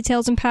the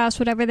details and pass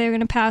whatever they're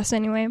going to pass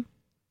anyway.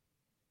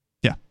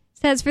 Yeah. It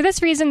says, for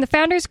this reason, the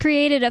founders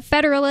created a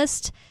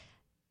federalist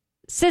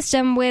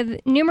system with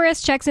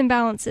numerous checks and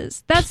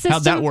balances.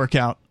 How'd that work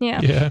out?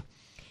 Yeah.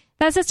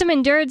 That system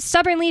endured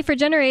stubbornly for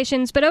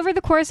generations, but over the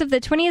course of the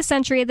 20th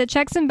century, the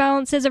checks and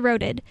balances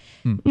eroded,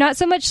 not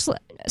so much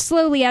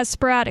slowly as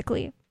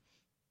sporadically.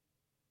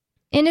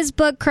 In his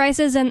book,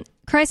 Crisis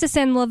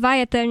and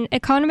Leviathan,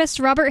 economist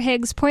Robert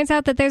Higgs points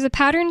out that there's a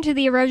pattern to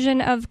the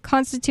erosion of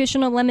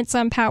constitutional limits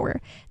on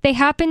power. They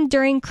happen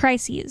during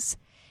crises.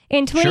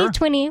 In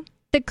 2020,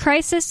 the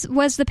crisis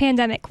was the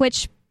pandemic,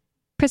 which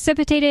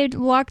precipitated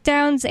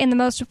lockdowns and the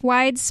most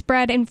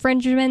widespread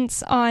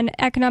infringements on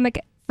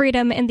economic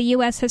freedom in the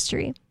U.S.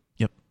 history.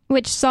 Yep.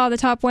 Which saw the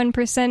top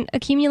 1%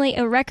 accumulate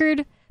a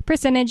record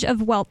percentage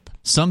of wealth.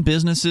 Some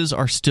businesses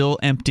are still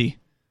empty.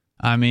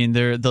 I mean,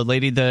 the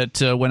lady that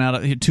went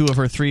out, 2 of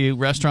her 3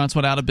 restaurants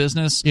went out of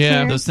business.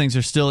 Yeah, those things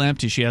are still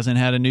empty. She hasn't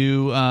had a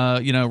new,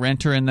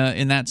 renter in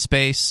that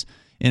space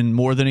in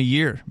more than a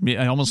year,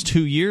 almost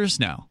 2 years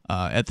now.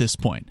 At this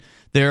point,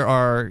 there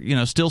are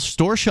still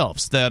store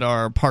shelves that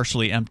are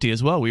partially empty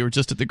as well. We were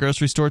just at the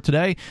grocery store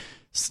today.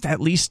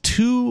 At least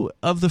 2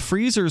 of the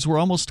freezers were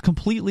almost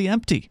completely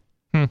empty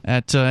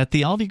at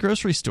the Aldi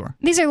grocery store.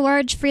 These are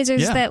large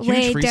freezers that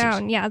lay freezers.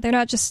 down. Yeah, they're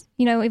not just,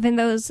 even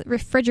those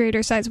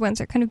refrigerator-sized ones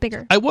are kind of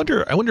bigger. I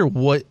wonder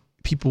what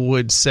people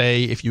would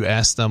say if you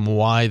asked them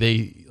why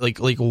they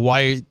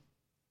why.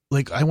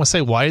 I want to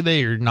say why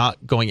they are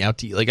not going out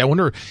to eat. I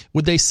wonder,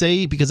 would they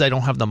say because I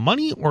don't have the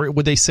money, or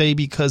would they say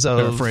because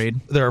of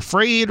they're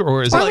afraid,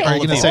 or is or it? Are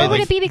you going to say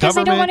would it be because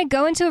government? they don't want to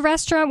go into a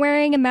restaurant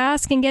wearing a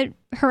mask and get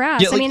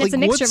harassed? Yeah, it's a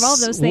mixture of all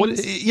those things.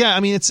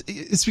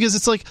 It's because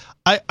it's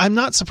I'm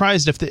not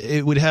surprised if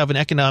it would have an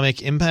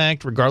economic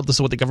impact regardless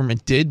of what the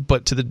government did,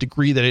 but to the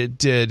degree that it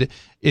did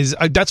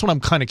that's what I'm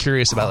kind of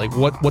curious about,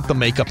 what the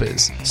makeup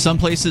is. Some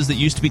places that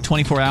used to be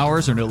 24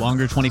 hours are no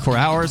longer 24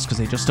 hours because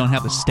they just don't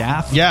have the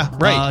staff. Yeah,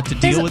 right. To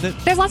deal with it.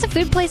 There's lots of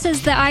food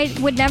places that I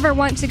would never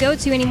want to go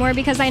to anymore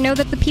because I know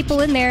that the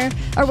people in there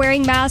are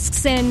wearing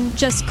masks and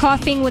just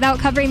coughing without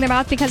covering their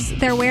mouth because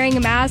they're wearing a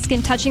mask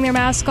and touching their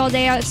mask all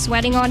day,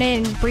 sweating on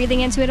it and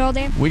breathing into it all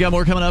day. We got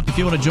more coming up if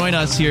you want to join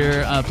us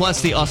here. Plus,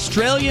 the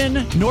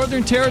Australian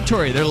Northern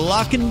Territory, they're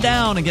locking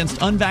down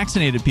against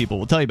unvaccinated people.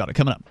 We'll tell you about it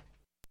coming up.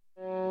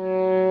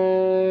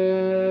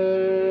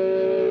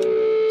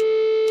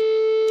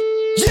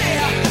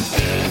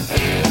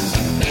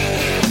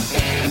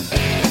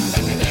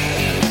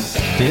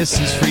 This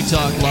is Free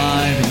Talk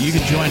Live, and you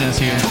can join us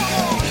here.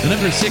 The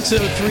number is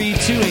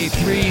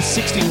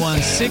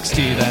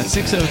 603-283-6160. That's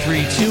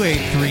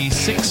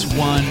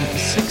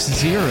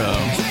 603-283-6160.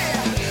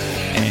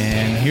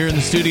 And here in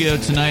the studio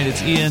tonight,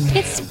 it's Ian.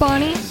 It's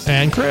Bonnie.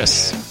 And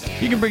Chris.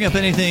 You can bring up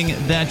anything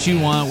that you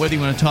want, whether you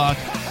want to talk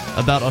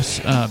about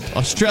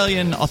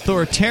Australian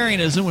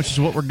authoritarianism, which is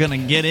what we're going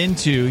to get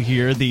into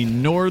here. The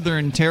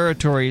Northern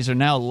Territories are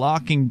now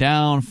locking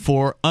down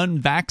for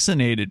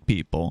unvaccinated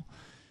people.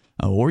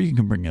 Or you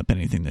can bring up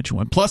anything that you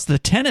want. Plus, the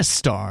tennis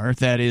star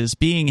that is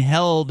being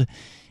held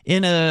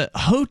in a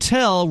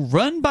hotel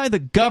run by the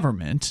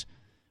government,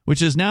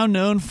 which is now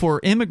known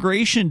for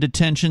immigration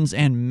detentions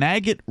and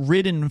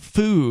maggot-ridden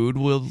food.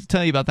 We'll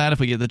tell you about that if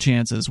we get the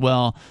chance as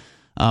well.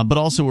 But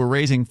also we're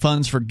raising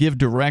funds for Give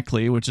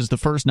Directly, which is the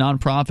first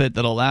nonprofit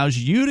that allows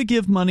you to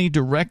give money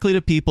directly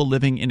to people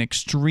living in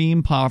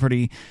extreme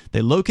poverty.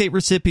 They locate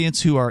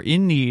recipients who are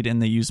in need,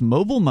 and they use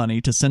mobile money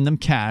to send them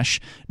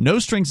cash, no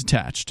strings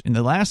attached. In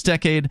the last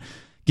decade,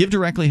 Give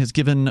Directly has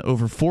given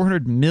over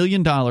 $400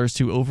 million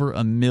to over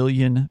 1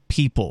 million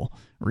people.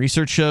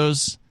 Research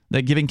shows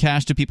that giving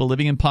cash to people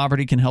living in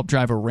poverty can help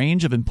drive a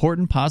range of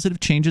important positive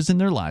changes in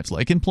their lives,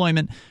 like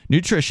employment,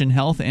 nutrition,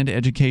 health, and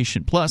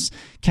education. Plus,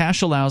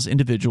 cash allows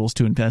individuals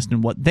to invest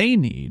in what they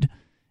need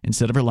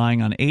instead of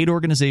relying on aid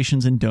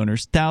organizations and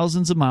donors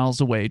thousands of miles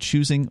away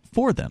choosing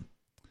for them.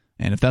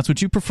 And if that's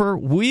what you prefer,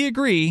 we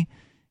agree.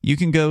 You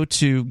can go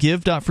to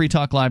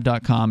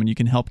give.freetalklive.com and you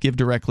can help Give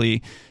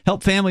Directly,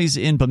 help families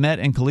in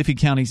Bomet and Kilifi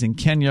counties in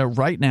Kenya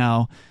right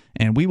now.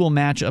 and we will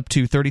match up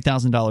to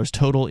 $30,000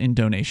 total in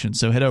donations.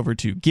 So head over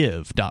to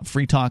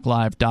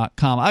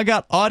give.freetalklive.com. I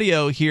got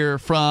audio here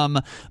from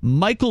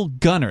Michael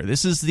Gunner.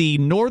 This is the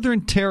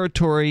Northern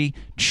Territory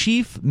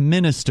Chief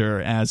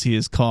Minister, as he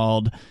is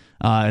called,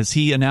 as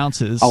he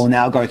announces... I will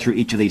now go through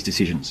each of these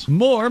decisions.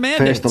 More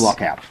mandates. First, the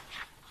lockout.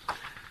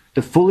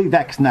 The fully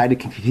vaccinated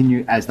can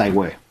continue as they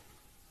were.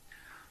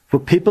 For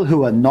people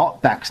who are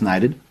not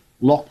vaccinated,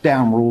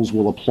 lockdown rules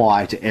will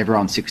apply to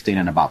everyone 16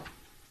 and above.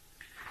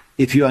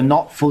 If you are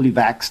not fully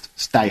vaxxed,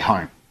 stay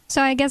home.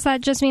 So I guess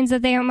that just means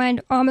that they don't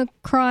mind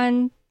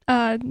Omicron,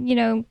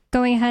 going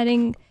ahead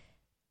and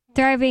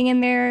thriving in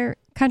their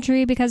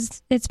country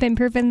because it's been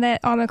proven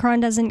that Omicron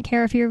doesn't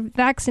care if you're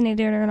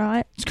vaccinated or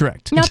not. That's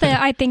correct. Not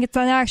that I think it's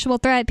an actual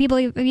threat. People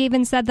have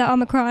even said that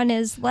Omicron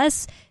is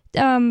less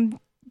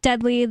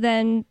deadly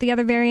than the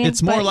other variants.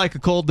 It's more like a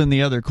cold than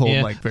the other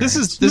cold-like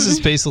variants. This is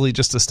basically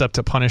just a step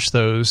to punish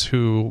those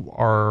who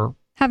are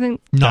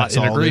not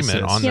in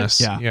agreement on this.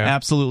 Yeah,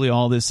 absolutely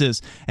all this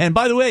is. And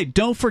by the way,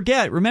 don't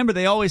forget, remember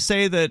they always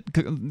say that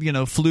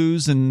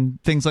flus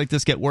and things like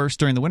this get worse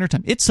during the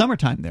wintertime. It's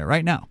summertime there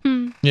right now.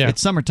 Yeah.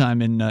 It's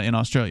summertime in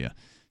Australia.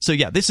 So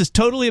yeah, this is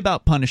totally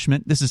about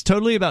punishment. This is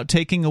totally about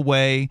taking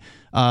away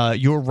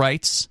your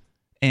rights.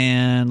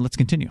 And let's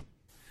continue.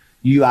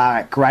 You are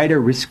at greater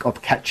risk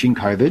of catching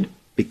COVID,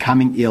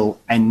 becoming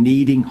ill, and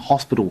needing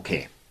hospital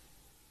care.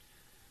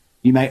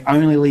 You may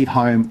only leave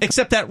home...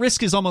 Except that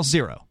risk is almost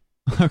zero.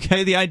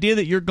 Okay, the idea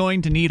that you're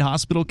going to need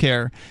hospital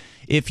care,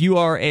 if you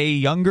are a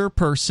younger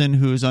person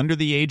who's under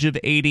the age of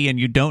 80 and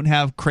you don't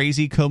have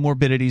crazy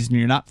comorbidities and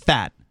you're not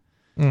fat,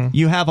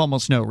 you have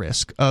almost no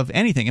risk of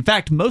anything. In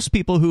fact, most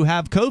people who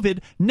have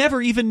COVID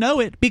never even know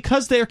it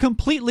because they're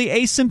completely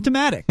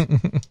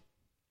asymptomatic.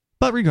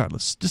 But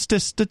regardless,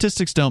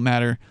 statistics don't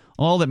matter.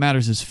 All that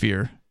matters is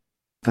fear.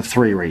 For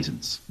 3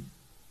 reasons.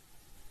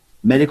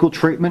 Medical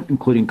treatment,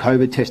 including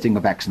COVID testing or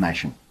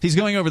vaccination. He's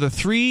going over the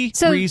 3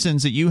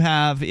 reasons that you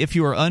have if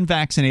you are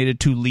unvaccinated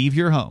to leave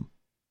your home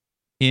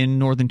in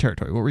Northern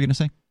Territory. What were you going to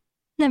say?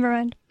 Never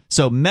mind.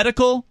 So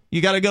medical,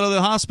 you got to go to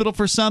the hospital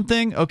for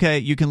something. Okay,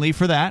 you can leave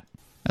for that.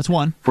 That's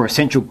 1. For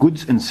essential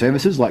goods and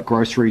services like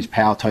groceries,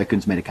 power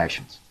tokens,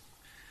 medications.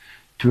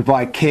 To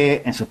provide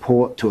care and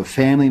support to a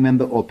family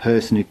member or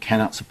person who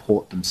cannot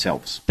support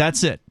themselves.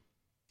 That's it.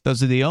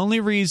 Those are the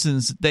only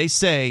reasons they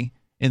say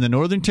in the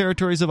Northern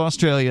Territories of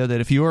Australia that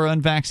if you are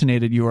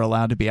unvaccinated, you are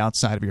allowed to be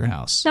outside of your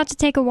house. Not to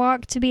take a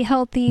walk, to be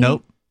healthy.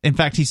 Nope. In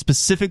fact, he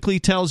specifically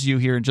tells you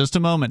here in just a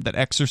moment that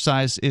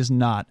exercise is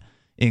not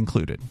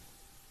included.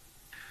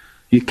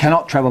 You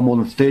cannot travel more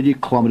than 30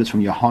 kilometres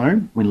from your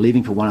home when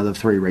leaving for one of the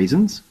 3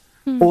 reasons,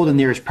 or the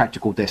nearest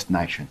practical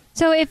destination.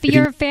 So if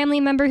your family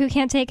member who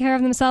can't take care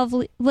of themselves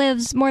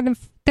lives more than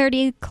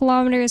 30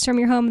 kilometers from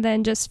your home,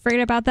 then just forget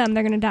about them.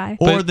 They're going to die.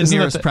 Or the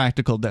nearest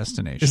practical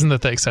destination. Isn't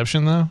that the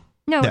exception, though?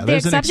 No, yeah, the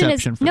exception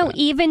is... that.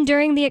 Even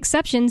during the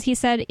exceptions, he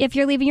said, if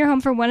you're leaving your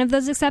home for one of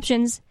those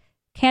exceptions,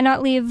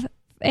 cannot leave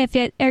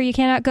or you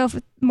cannot go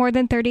for more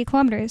than 30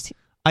 kilometers.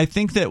 I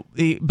think that,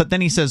 but then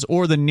he says,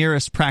 or the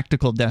nearest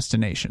practical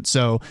destination.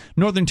 So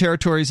Northern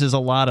Territories is a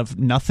lot of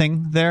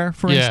nothing there,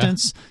 for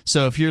instance.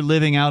 So if you're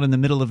living out in the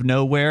middle of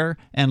nowhere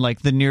and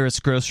like the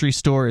nearest grocery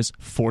store is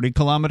 40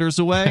 kilometers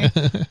away,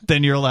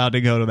 then you're allowed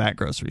to go to that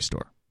grocery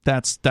store.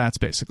 That's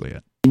basically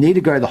it. You need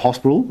to go to the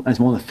hospital and it's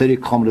more than 30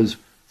 kilometers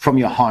from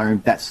your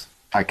home. That's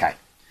okay.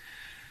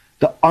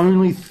 There are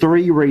only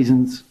 3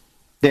 reasons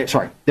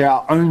to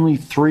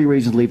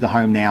leave the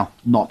home now,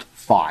 not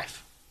 5.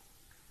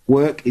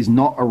 Work is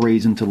not a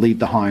reason to leave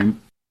the home.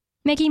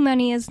 Making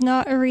money is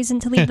not a reason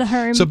to leave the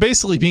home. So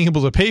basically being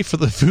able to pay for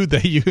the food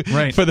that you,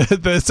 for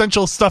the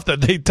essential stuff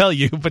that they tell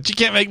you, but you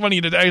can't make money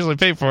to actually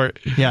pay for it.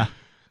 Yeah.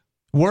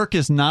 Work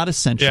is not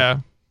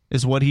essential,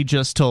 is what he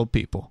just told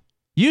people.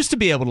 Used to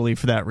be able to leave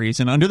for that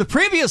reason under the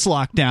previous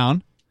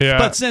lockdown. Yeah.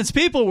 But since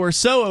people were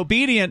so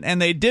obedient and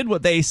they did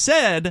what they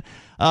said,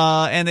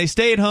 and they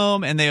stayed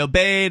home and they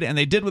obeyed and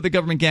they did what the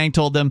government gang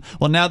told them,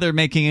 well, now they're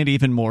making it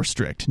even more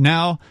strict.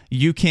 Now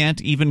you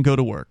can't even go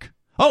to work.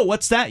 Oh,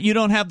 what's that? You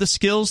don't have the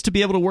skills to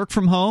be able to work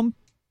from home?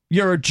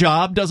 Your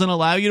job doesn't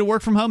allow you to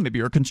work from home? Maybe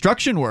you're a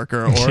construction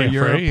worker or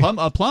you're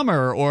a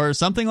plumber or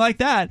something like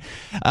that.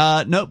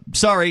 Nope,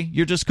 sorry.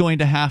 You're just going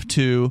to have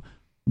to,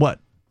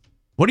 what?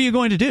 What are you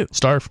going to do?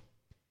 Starve.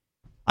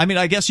 I mean,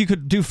 I guess you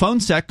could do phone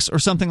sex or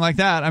something like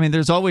that. I mean,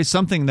 there's always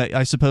something that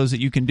I suppose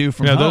that you can do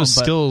from home. Those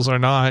skills are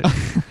not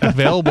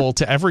available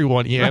to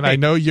everyone, Ian. Right. I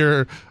know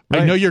you're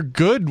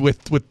good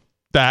with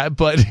that,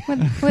 but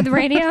with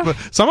radio,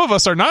 some of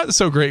us are not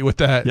so great with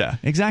that. Yeah,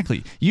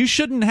 exactly. You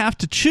shouldn't have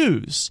to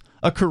choose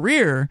a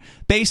career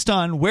based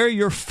on where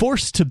you're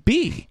forced to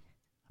be.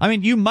 I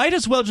mean, you might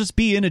as well just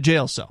be in a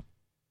jail cell.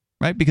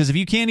 Right? Because if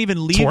you can't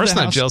even leave it's worse the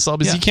than house, jail cell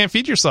because you can't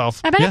feed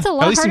yourself. I bet it's a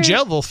lot At least harder. In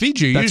jail, they'll feed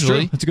you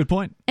usually. True. That's a good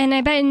point. And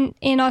I bet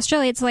in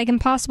Australia, it's like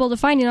impossible to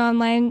find an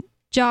online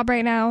job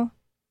right now.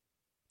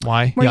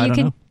 Why? I don't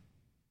know.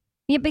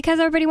 Yeah, because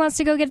everybody wants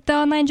to go get the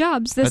online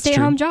jobs, the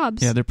stay-at-home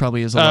jobs. Yeah, there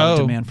probably is a lot of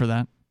demand for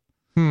that.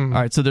 All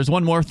right, so there's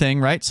one more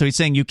thing, right? So he's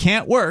saying you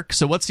can't work.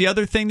 So what's the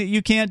other thing that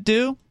you can't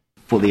do?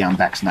 for the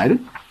unvaccinated.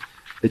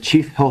 The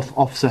Chief Health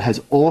Officer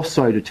has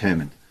also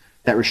determined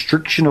that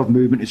restriction of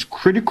movement is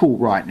critical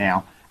right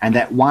now and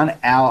that 1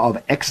 hour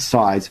of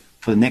exercise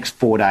for the next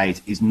 4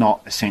 days is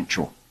not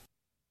essential.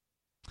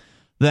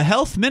 The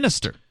health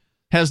minister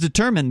has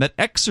determined that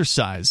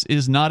exercise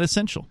is not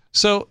essential.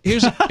 So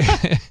here's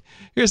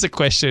a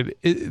question.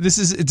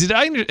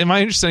 Am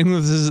I understanding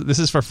this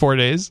is for 4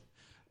 days?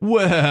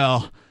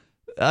 Well,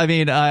 I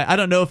mean, I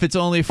don't know if it's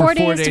only for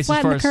 4 days. To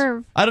flatten the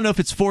curve. I don't know if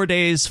it's 4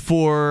 days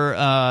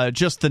for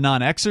just the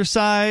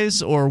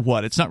non-exercise or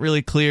what. It's not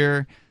really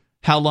clear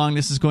how long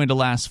this is going to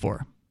last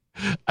for.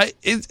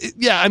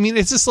 I mean,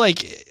 it's just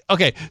like,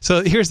 okay,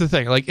 so here's the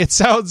thing. Like, it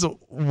sounds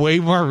way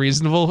more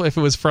reasonable if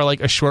it was for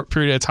like a short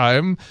period of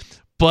time,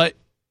 but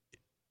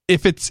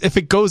if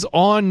it goes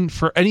on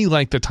for any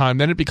length of time,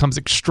 then it becomes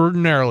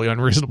extraordinarily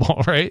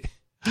unreasonable, right?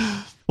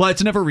 Well,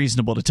 it's never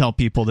reasonable to tell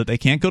people that they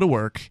can't go to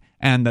work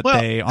and that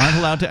they aren't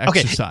allowed to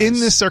exercise. Okay, in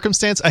this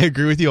circumstance, I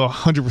agree with you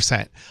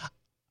 100%.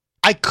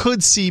 I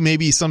could see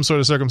maybe some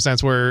sort of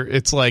circumstance where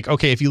it's like,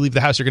 okay, if you leave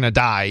the house, you're going to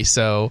die.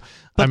 So,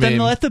 but then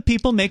let the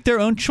people make their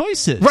own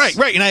choices. Right.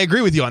 And I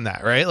agree with you on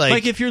that, right?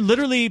 Like if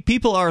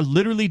people are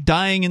literally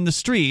dying in the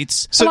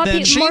streets. So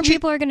then more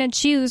people are going to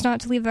choose not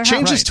to leave their house.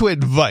 Changes to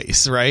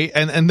advice, right?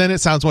 And then it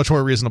sounds much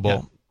more reasonable.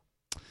 Yeah.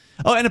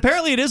 Oh, and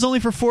apparently it is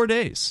only for 4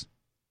 days.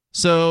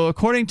 So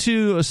according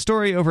to a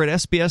story over at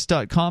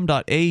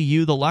sbs.com.au,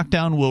 the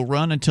lockdown will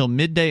run until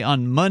midday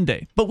on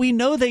Monday. But we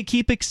know they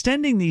keep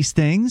extending these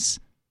things.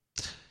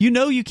 You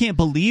know you can't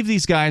believe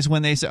these guys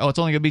when they say, oh, it's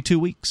only going to be 2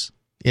 weeks.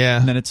 Yeah.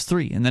 And then it's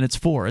 3, and then it's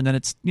 4, and then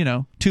it's,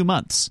 2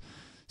 months.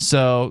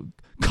 So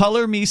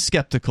color me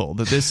skeptical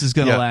that this is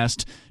going to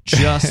last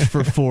just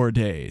for 4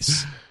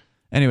 days.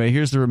 Anyway,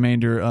 here's the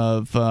remainder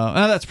of...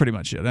 that's pretty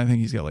much it. I think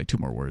he's got like 2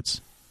 more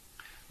words.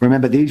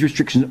 Remember, these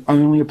restrictions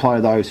only apply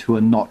to those who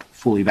are not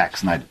fully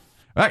vaccinated.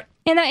 Right.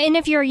 And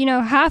if you're,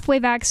 halfway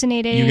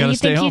vaccinated and you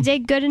think you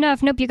did good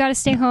enough, nope, you got to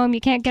stay home. You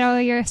can't get out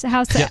of your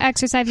house to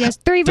exercise. There's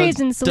 3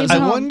 reasons to leave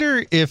home. I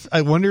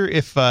wonder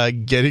if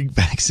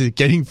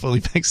getting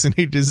fully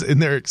vaccinated is in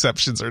their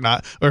exceptions or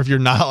not, or if you're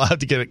not allowed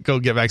to go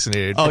get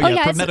vaccinated. For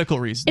medical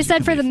reasons. It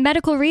said for the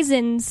medical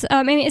reasons.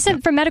 It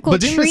said for medical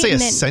treatment. But didn't it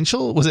say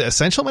essential? Was it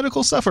essential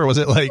medical stuff or was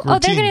it like routine? Oh,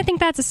 they're going to think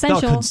that's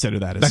essential. They'll consider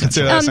that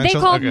essential. They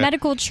called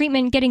medical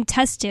treatment getting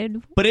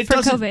tested but it for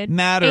doesn't COVID.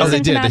 matter. Oh, they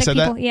did. They said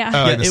people, that? Yeah.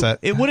 Oh, I missed that.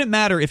 It wouldn't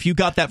matter if you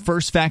got that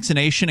first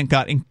vaccination and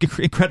got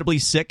incredibly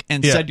sick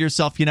and said to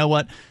yourself, you know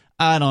what,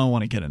 I don't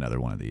want to get another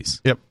one of these.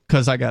 Yep.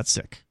 Because I got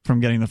sick from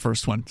getting the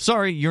first one.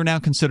 Sorry, you're now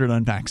considered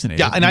unvaccinated.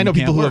 Yeah, and I know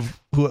people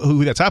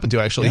who that's happened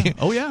to, actually. Yeah.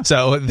 Oh, yeah.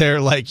 So they're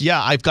like,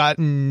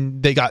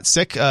 they got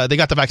sick, they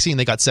got the vaccine,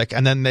 they got sick,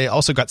 and then they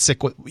also got sick,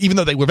 even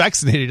though they were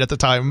vaccinated at the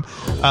time,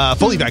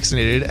 fully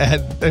vaccinated,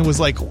 and it was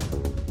like...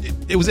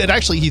 It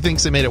actually, he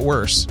thinks it made it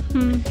worse.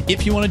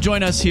 If you want to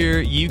join us here,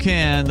 you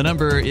can. The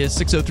number is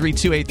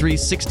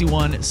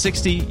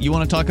 603-283-6160. You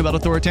want to talk about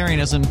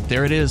authoritarianism?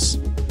 There it is.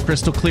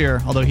 Crystal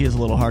clear, although he is a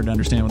little hard to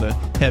understand with a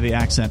heavy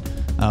accent.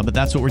 But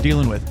that's what we're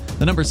dealing with.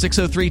 The number is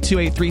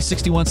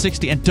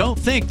 603-283-6160. And don't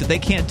think that they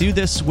can't do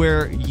this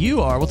where you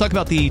are. We'll talk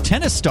about the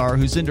tennis star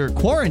who's under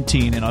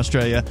quarantine in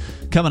Australia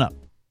coming up.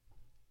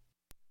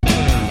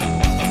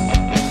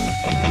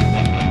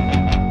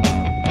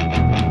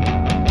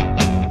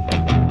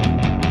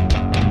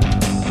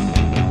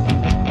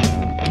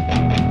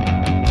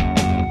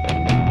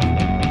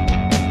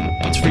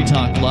 Free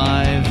Talk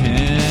Live,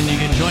 and you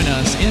can join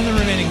us in the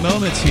remaining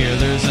moments here.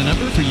 There's a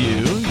number for you.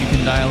 You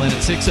can dial in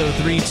at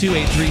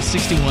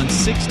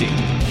 603-283-6160.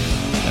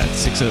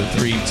 That's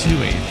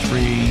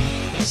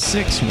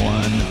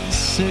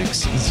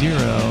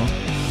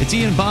 603-283-6160. It's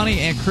Ian, Bonnie,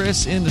 and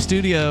Chris in the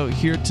studio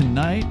here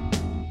tonight.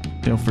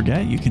 Don't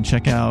forget, you can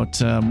check out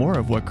more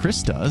of what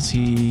Chris does.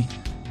 He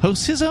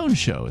hosts his own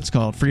show. It's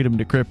called Freedom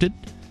Decrypted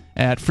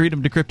at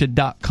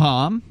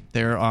freedomdecrypted.com.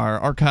 There are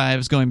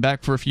archives going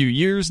back for a few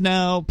years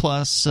now,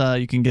 plus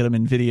you can get them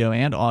in video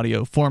and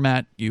audio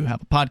format. You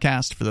have a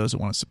podcast for those that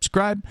want to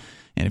subscribe.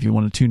 And if you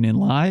want to tune in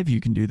live,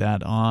 you can do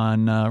that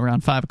on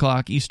around 5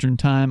 o'clock Eastern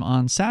Time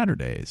on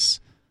Saturdays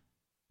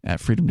at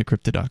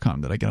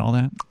freedomdecrypted.com. Did I get all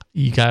that?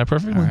 You got it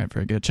perfectly. All right,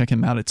 very good. Check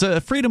him out. It's a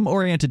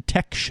freedom-oriented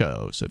tech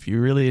show. So if you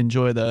really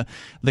enjoy the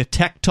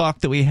tech talk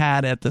that we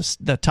had at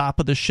the top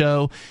of the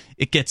show,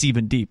 it gets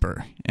even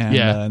deeper. And,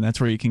 and that's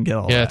where you can get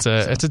all that.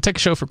 Yeah, it's a tech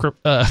show for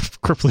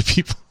cripply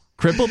people.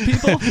 Crippled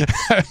people?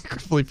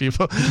 Cripply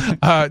people.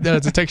 No,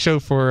 it's a tech show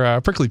for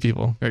prickly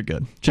people. Very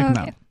good. Check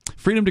them out.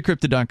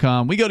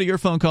 freedomdecrypted.com. We go to your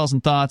phone calls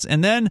and thoughts.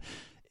 And then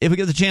if we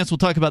get the chance, we'll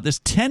talk about this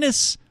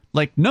tennis,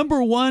 like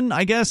number one,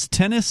 I guess,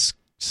 tennis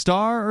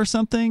star or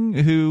something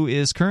who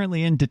is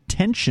currently in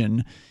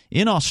detention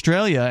in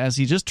Australia as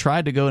he just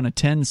tried to go and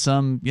attend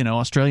some,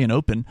 Australian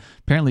Open.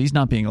 Apparently he's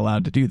not being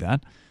allowed to do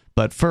that.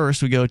 But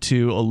first we go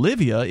to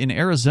Olivia in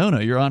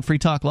Arizona. You're on Free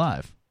Talk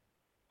Live.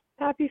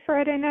 Happy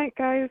Friday night,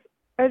 guys.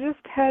 I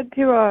just had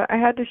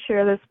to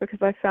share this because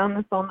I found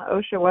this on the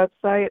OSHA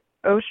website.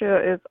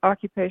 OSHA is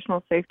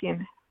Occupational Safety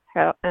and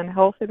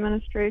Health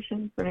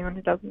Administration, for anyone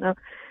who doesn't know.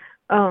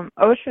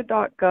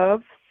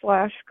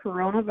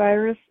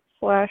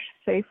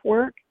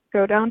 OSHA.gov/coronavirus/safe-work.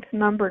 Go down to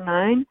number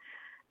 9,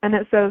 and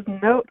it says,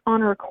 note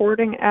on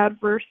recording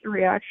adverse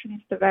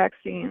reactions to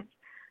vaccines.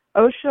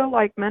 OSHA,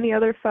 like many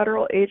other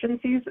federal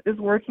agencies, is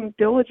working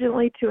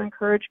diligently to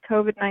encourage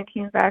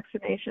COVID-19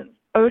 vaccinations.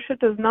 OSHA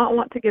does not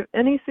want to give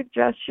any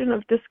suggestion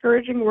of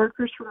discouraging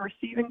workers from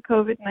receiving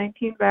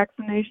COVID-19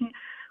 vaccination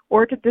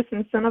or to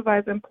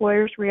disincentivize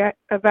employers'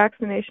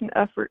 vaccination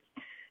efforts.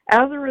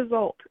 As a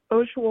result,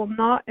 OSHA will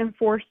not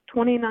enforce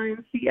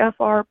 29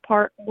 CFR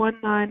Part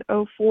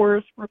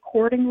 1904's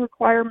recording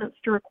requirements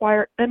to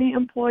require any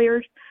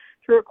employers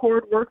to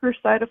record worker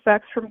side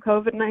effects from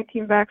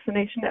COVID-19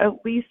 vaccination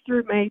at least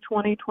through May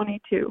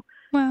 2022.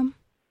 Wow.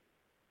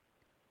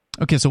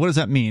 Okay, so what does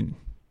that mean?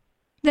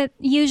 That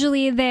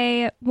usually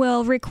they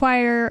will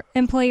require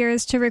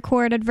employers to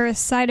record adverse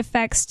side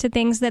effects to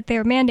things that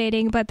they're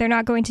mandating, but they're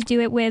not going to do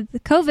it with the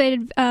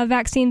COVID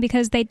vaccine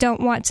because they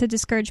don't want to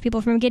discourage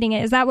people from getting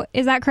it. Is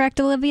that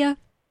correct, Olivia?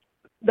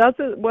 That's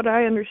what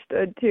I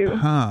understood, too.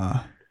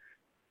 Huh.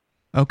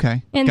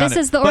 Okay. And this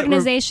is the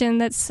organization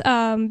that's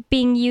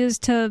being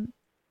used to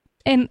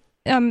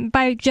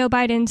by Joe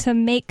Biden to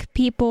make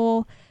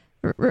people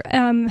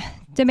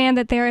demand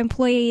that their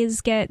employees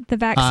get the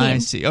vaccine. I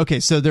see. Okay,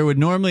 so there would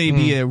normally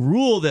be a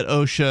rule that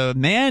OSHA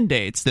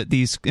mandates that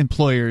these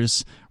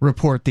employers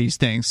report these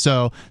things.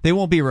 So they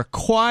won't be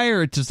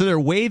required to, so they're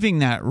waiving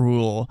that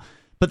rule,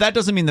 but that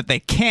doesn't mean that they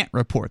can't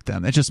report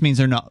them. It just means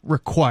they're not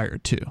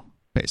required to,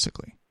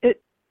 basically.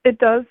 It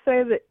does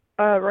say that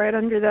right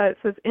under that it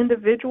says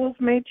individuals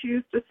may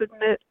choose to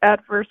submit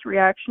adverse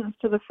reactions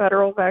to the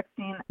federal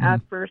vaccine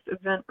adverse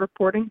event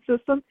reporting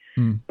system.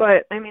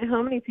 But, I mean,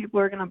 how many people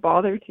are going to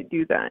bother to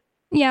do that?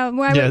 Yeah,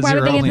 why would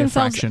they give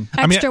themselves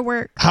extra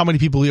work? How many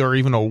people are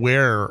even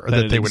aware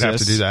that they would have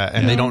to do that,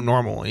 and they don't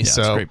normally? Yeah,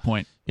 that's a great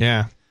point.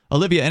 Yeah.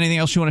 Olivia, anything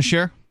else you want to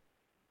share?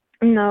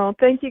 No,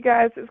 thank you,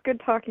 guys. It's good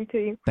talking to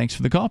you. Thanks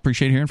for the call.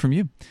 Appreciate hearing from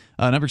you.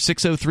 Number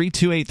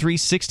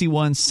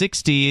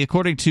 603-283-6160.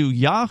 According to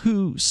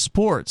Yahoo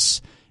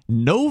Sports,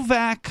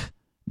 Novak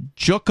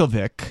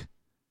Djokovic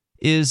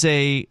is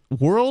a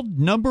world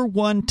number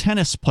 1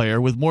 tennis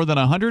player with more than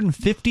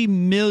 $150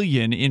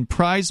 million in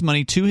prize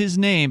money to his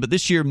name. But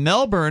this year,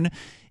 Melbourne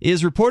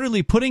is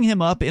reportedly putting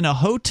him up in a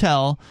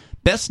hotel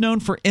best known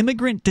for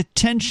immigrant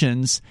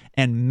detentions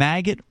and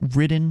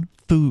maggot-ridden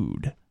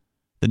food.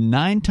 The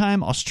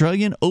 9-time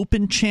Australian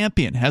Open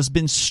champion has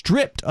been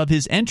stripped of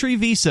his entry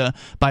visa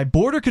by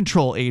border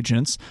control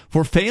agents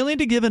for failing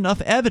to give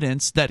enough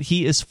evidence that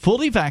he is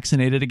fully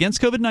vaccinated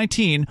against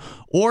COVID-19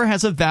 or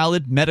has a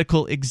valid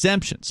medical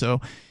exemption. So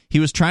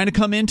he was trying to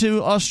come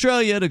into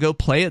Australia to go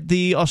play at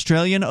the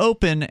Australian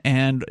Open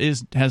and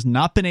has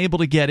not been able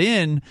to get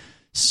in.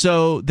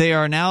 So they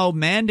are now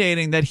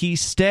mandating that he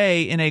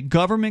stay in a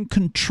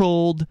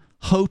government-controlled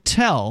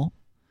hotel.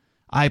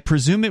 I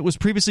presume it was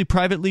previously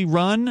privately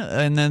run,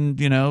 and then,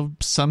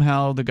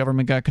 somehow the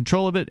government got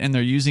control of it, and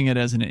they're using it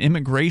as an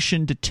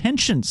immigration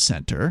detention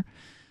center.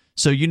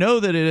 So you know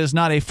that it is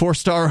not a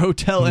 4-star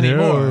hotel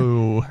anymore.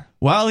 No.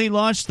 While he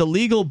launches a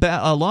legal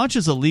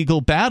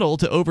battle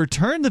to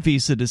overturn the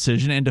visa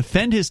decision and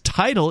defend his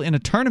title in a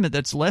tournament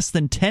that's less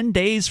than 10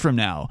 days from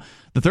now,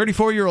 the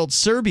 34-year-old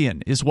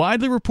Serbian is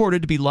widely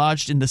reported to be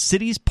lodged in the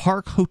city's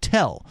Park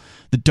Hotel.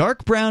 The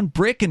dark brown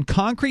brick and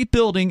concrete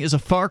building is a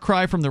far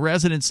cry from the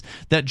residence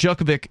that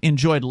Djokovic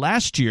enjoyed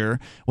last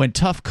year when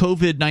tough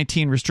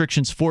COVID-19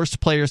 restrictions forced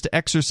players to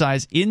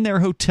exercise in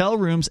their hotel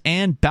rooms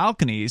and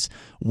balconies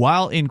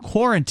while in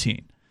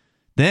quarantine.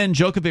 Then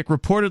Djokovic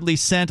reportedly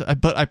sent,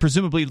 but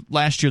presumably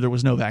last year there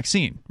was no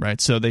vaccine,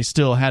 right? So they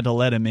still had to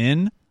let him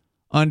in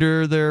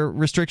under their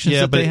restrictions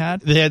they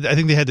had? I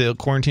think they had to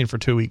quarantine for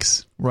 2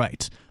 weeks.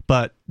 Right.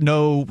 But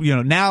no,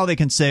 now they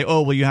can say,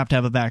 oh, well, you have to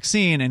have a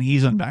vaccine, and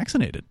he's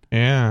unvaccinated.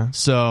 Yeah.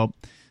 So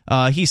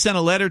he sent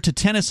a letter to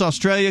Tennis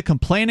Australia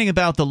complaining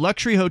about the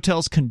luxury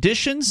hotel's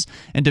conditions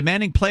and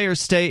demanding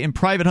players stay in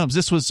private homes.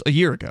 This was a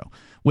year ago,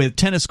 with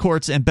tennis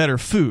courts and better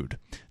food.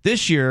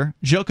 This year,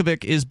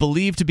 Djokovic is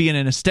believed to be in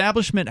an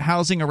establishment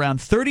housing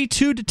around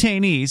 32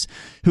 detainees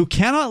who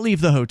cannot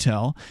leave the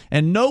hotel,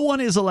 and no one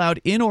is allowed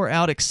in or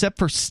out except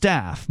for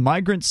staff.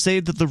 Migrants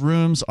say that the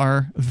rooms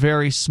are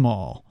very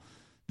small.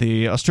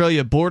 The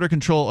Australia Border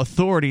Control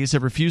authorities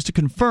have refused to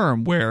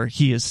confirm where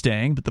he is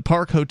staying, but the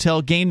Park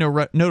Hotel gained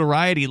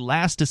notoriety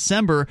last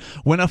December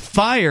when a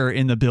fire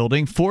in the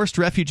building forced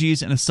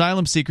refugees and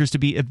asylum seekers to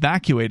be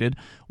evacuated.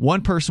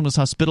 One person was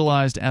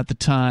hospitalized at the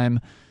time.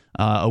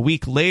 A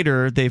week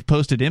later, they've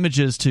posted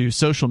images to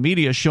social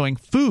media showing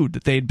food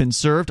that they'd been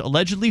served,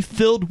 allegedly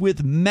filled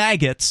with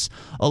maggots,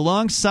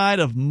 alongside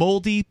of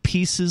moldy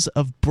pieces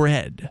of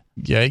bread.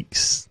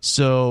 Yikes.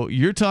 So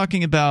you're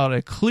talking about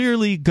a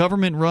clearly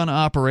government-run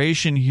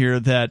operation here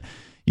that,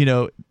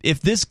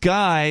 if this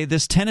guy,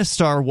 this tennis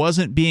star,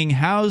 wasn't being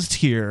housed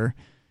here,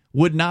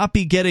 would not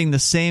be getting the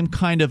same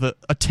kind of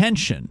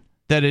attention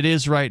that it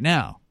is right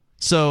now.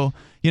 So,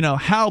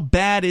 how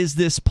bad is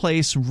this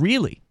place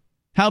really?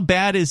 How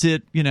bad is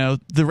it,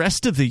 the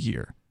rest of the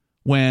year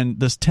when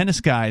this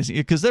tennis guys,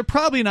 because they're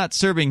probably not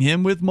serving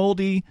him with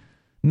moldy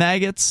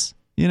maggots,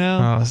 you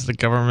know? Oh, it's the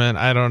government.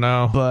 I don't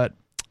know. But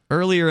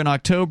earlier in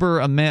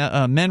October,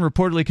 men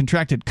reportedly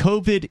contracted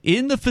COVID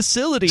in the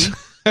facility,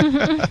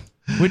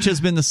 which has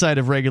been the site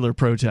of regular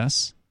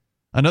protests.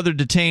 Another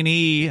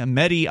detainee,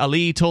 Mehdi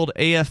Ali, told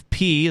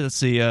AFP, that's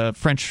the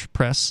French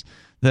press,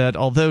 that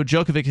although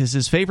Djokovic is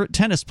his favorite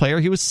tennis player,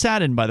 he was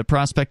saddened by the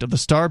prospect of the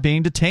star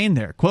being detained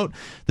there. Quote,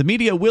 "The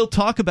media will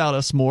talk about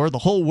us more, the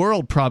whole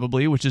world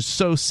probably, which is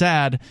so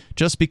sad,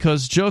 just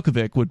because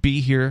Djokovic would be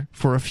here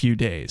for a few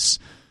days."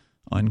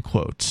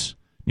 Unquote.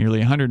 Nearly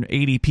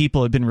 180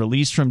 people have been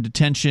released from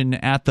detention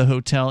at the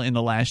hotel in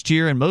the last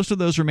year, and most of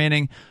those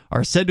remaining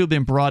are said to have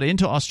been brought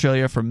into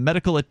Australia for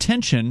medical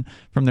attention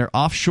from their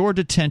offshore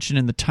detention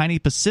in the tiny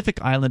Pacific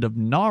island of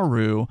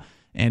Nauru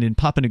and in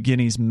Papua New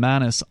Guinea's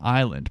Manus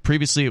Island.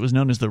 Previously, it was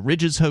known as the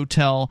Ridges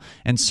Hotel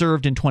and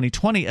served in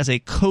 2020 as a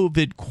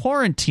COVID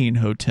quarantine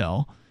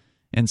hotel,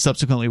 and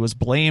subsequently was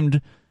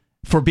blamed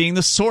for being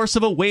the source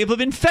of a wave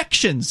of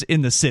infections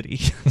in the city.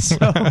 So,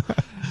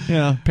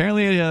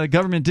 apparently the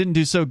government didn't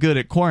do so good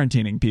at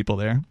quarantining people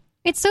there.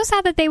 It's so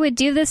sad that they would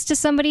do this to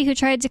somebody who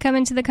tried to come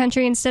into the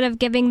country instead of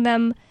giving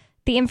them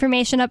the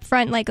information up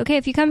front, like, okay,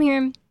 if you come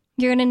here,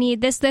 you're going to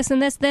need this, this,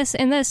 and this, this,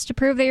 and this to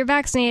prove that you're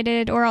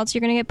vaccinated, or else you're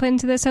going to get put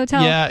into this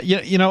hotel. Yeah,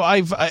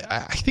 I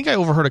think I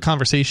overheard a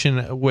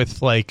conversation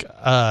with, like,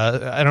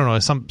 I don't know,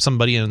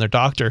 somebody and their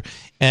doctor,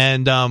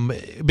 and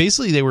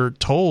basically they were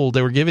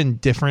given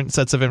different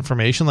sets of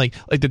information, like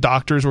the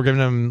doctors were giving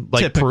them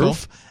like typical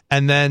proof,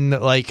 and then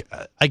like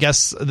I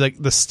guess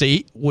the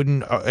state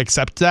wouldn't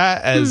accept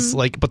that as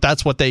like, but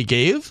that's what they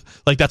gave,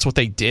 like that's what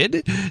they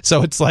did.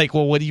 So it's like,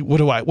 well, what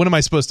am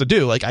I supposed to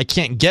do? Like I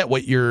can't get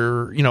what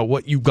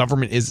what you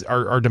government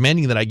are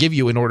demanding that I give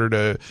you in order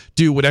to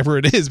do whatever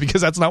it is,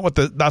 because that's not what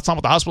the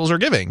hospitals are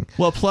giving.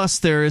 Well, plus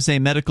there is a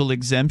medical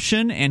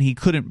exemption, and he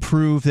couldn't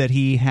prove that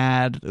he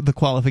had the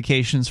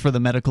qualifications for the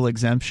medical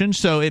exemption.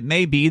 So it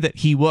may be that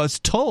he was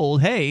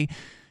told, hey,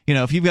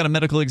 if you've got a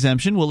medical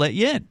exemption, we'll let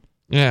you in.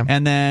 Yeah.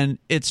 And then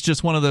it's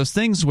just one of those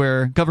things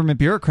where government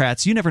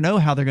bureaucrats, you never know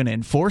how they're going to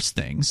enforce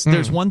things.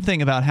 There's one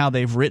thing about how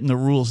they've written the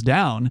rules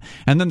down,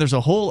 and then there's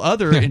a whole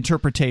other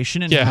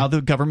interpretation in how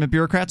the government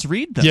bureaucrats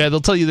read them. Yeah,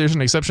 they'll tell you there's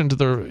an exception to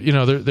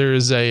there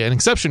is an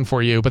exception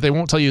for you, but they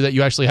won't tell you that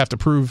you actually have to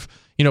prove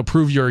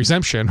your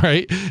exemption,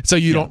 right? So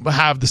you don't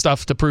have the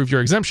stuff to prove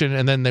your exemption,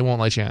 and then they won't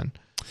let you in.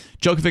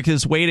 Djokovic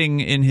is waiting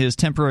in his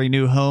temporary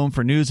new home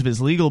for news of his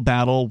legal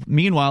battle.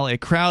 Meanwhile, a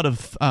crowd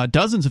of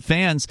dozens of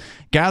fans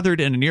gathered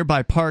in a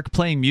nearby park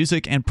playing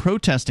music and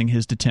protesting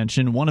his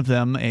detention. One of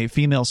them, a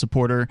female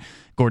supporter,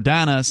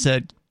 Gordana,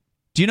 said,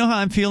 "Do you know how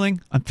I'm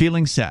feeling? I'm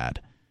feeling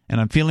sad.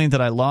 And I'm feeling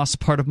that I lost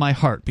part of my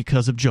heart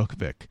because of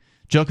Djokovic.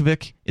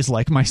 Djokovic is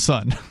like my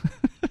son."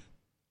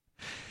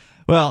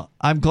 Well,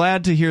 I'm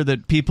glad to hear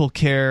that people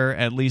care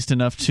at least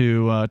enough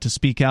to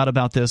speak out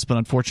about this, but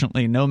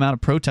unfortunately, no amount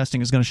of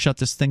protesting is going to shut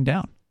this thing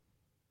down.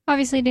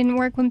 Obviously, it didn't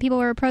work when people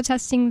were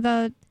protesting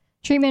the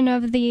treatment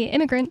of the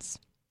immigrants.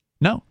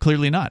 No,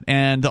 clearly not.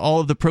 And all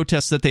of the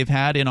protests that they've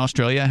had in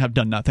Australia have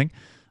done nothing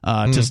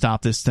to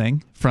stop this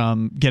thing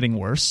from getting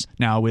worse.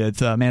 Now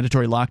with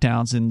mandatory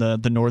lockdowns in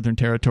the Northern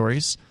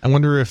Territories. I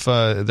wonder if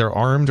they're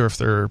armed or if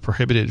they're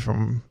prohibited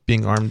from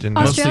being armed.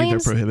 Mostly they're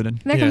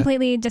prohibited. They're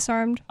completely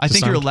disarmed. I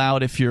think you're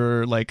allowed if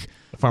you're like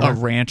a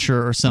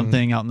rancher or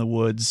something out in the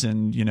woods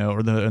and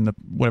or in the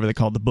whatever they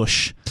call it, the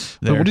bush.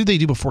 But what did they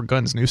do before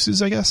guns?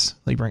 Nooses, I guess.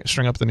 Like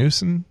string up the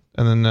noose and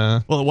then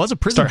well, it was a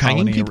prison start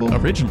hanging colony people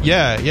originally.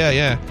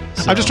 Yeah.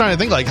 So. I'm just trying to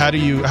think, like, how do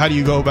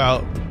you go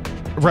about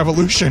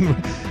revolution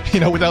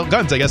without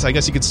guns? I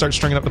guess you could start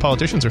stringing up the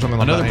politicians or something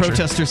like that. Another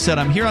protester said,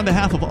 "I'm here on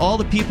behalf of all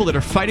the people that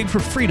are fighting for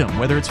freedom,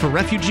 whether it's for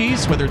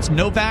refugees, whether it's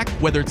Novak,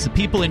 whether it's the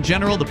people in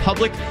general, the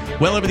public,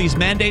 well over these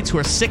mandates who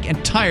are sick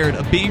and tired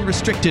of being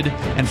restricted,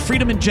 and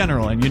freedom in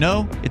general. And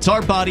it's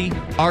our body,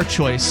 our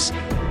choice."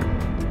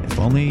 If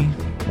only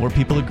more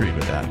people agreed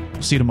with that.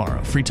 We'll see you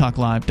tomorrow.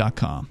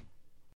 freetalklive.com.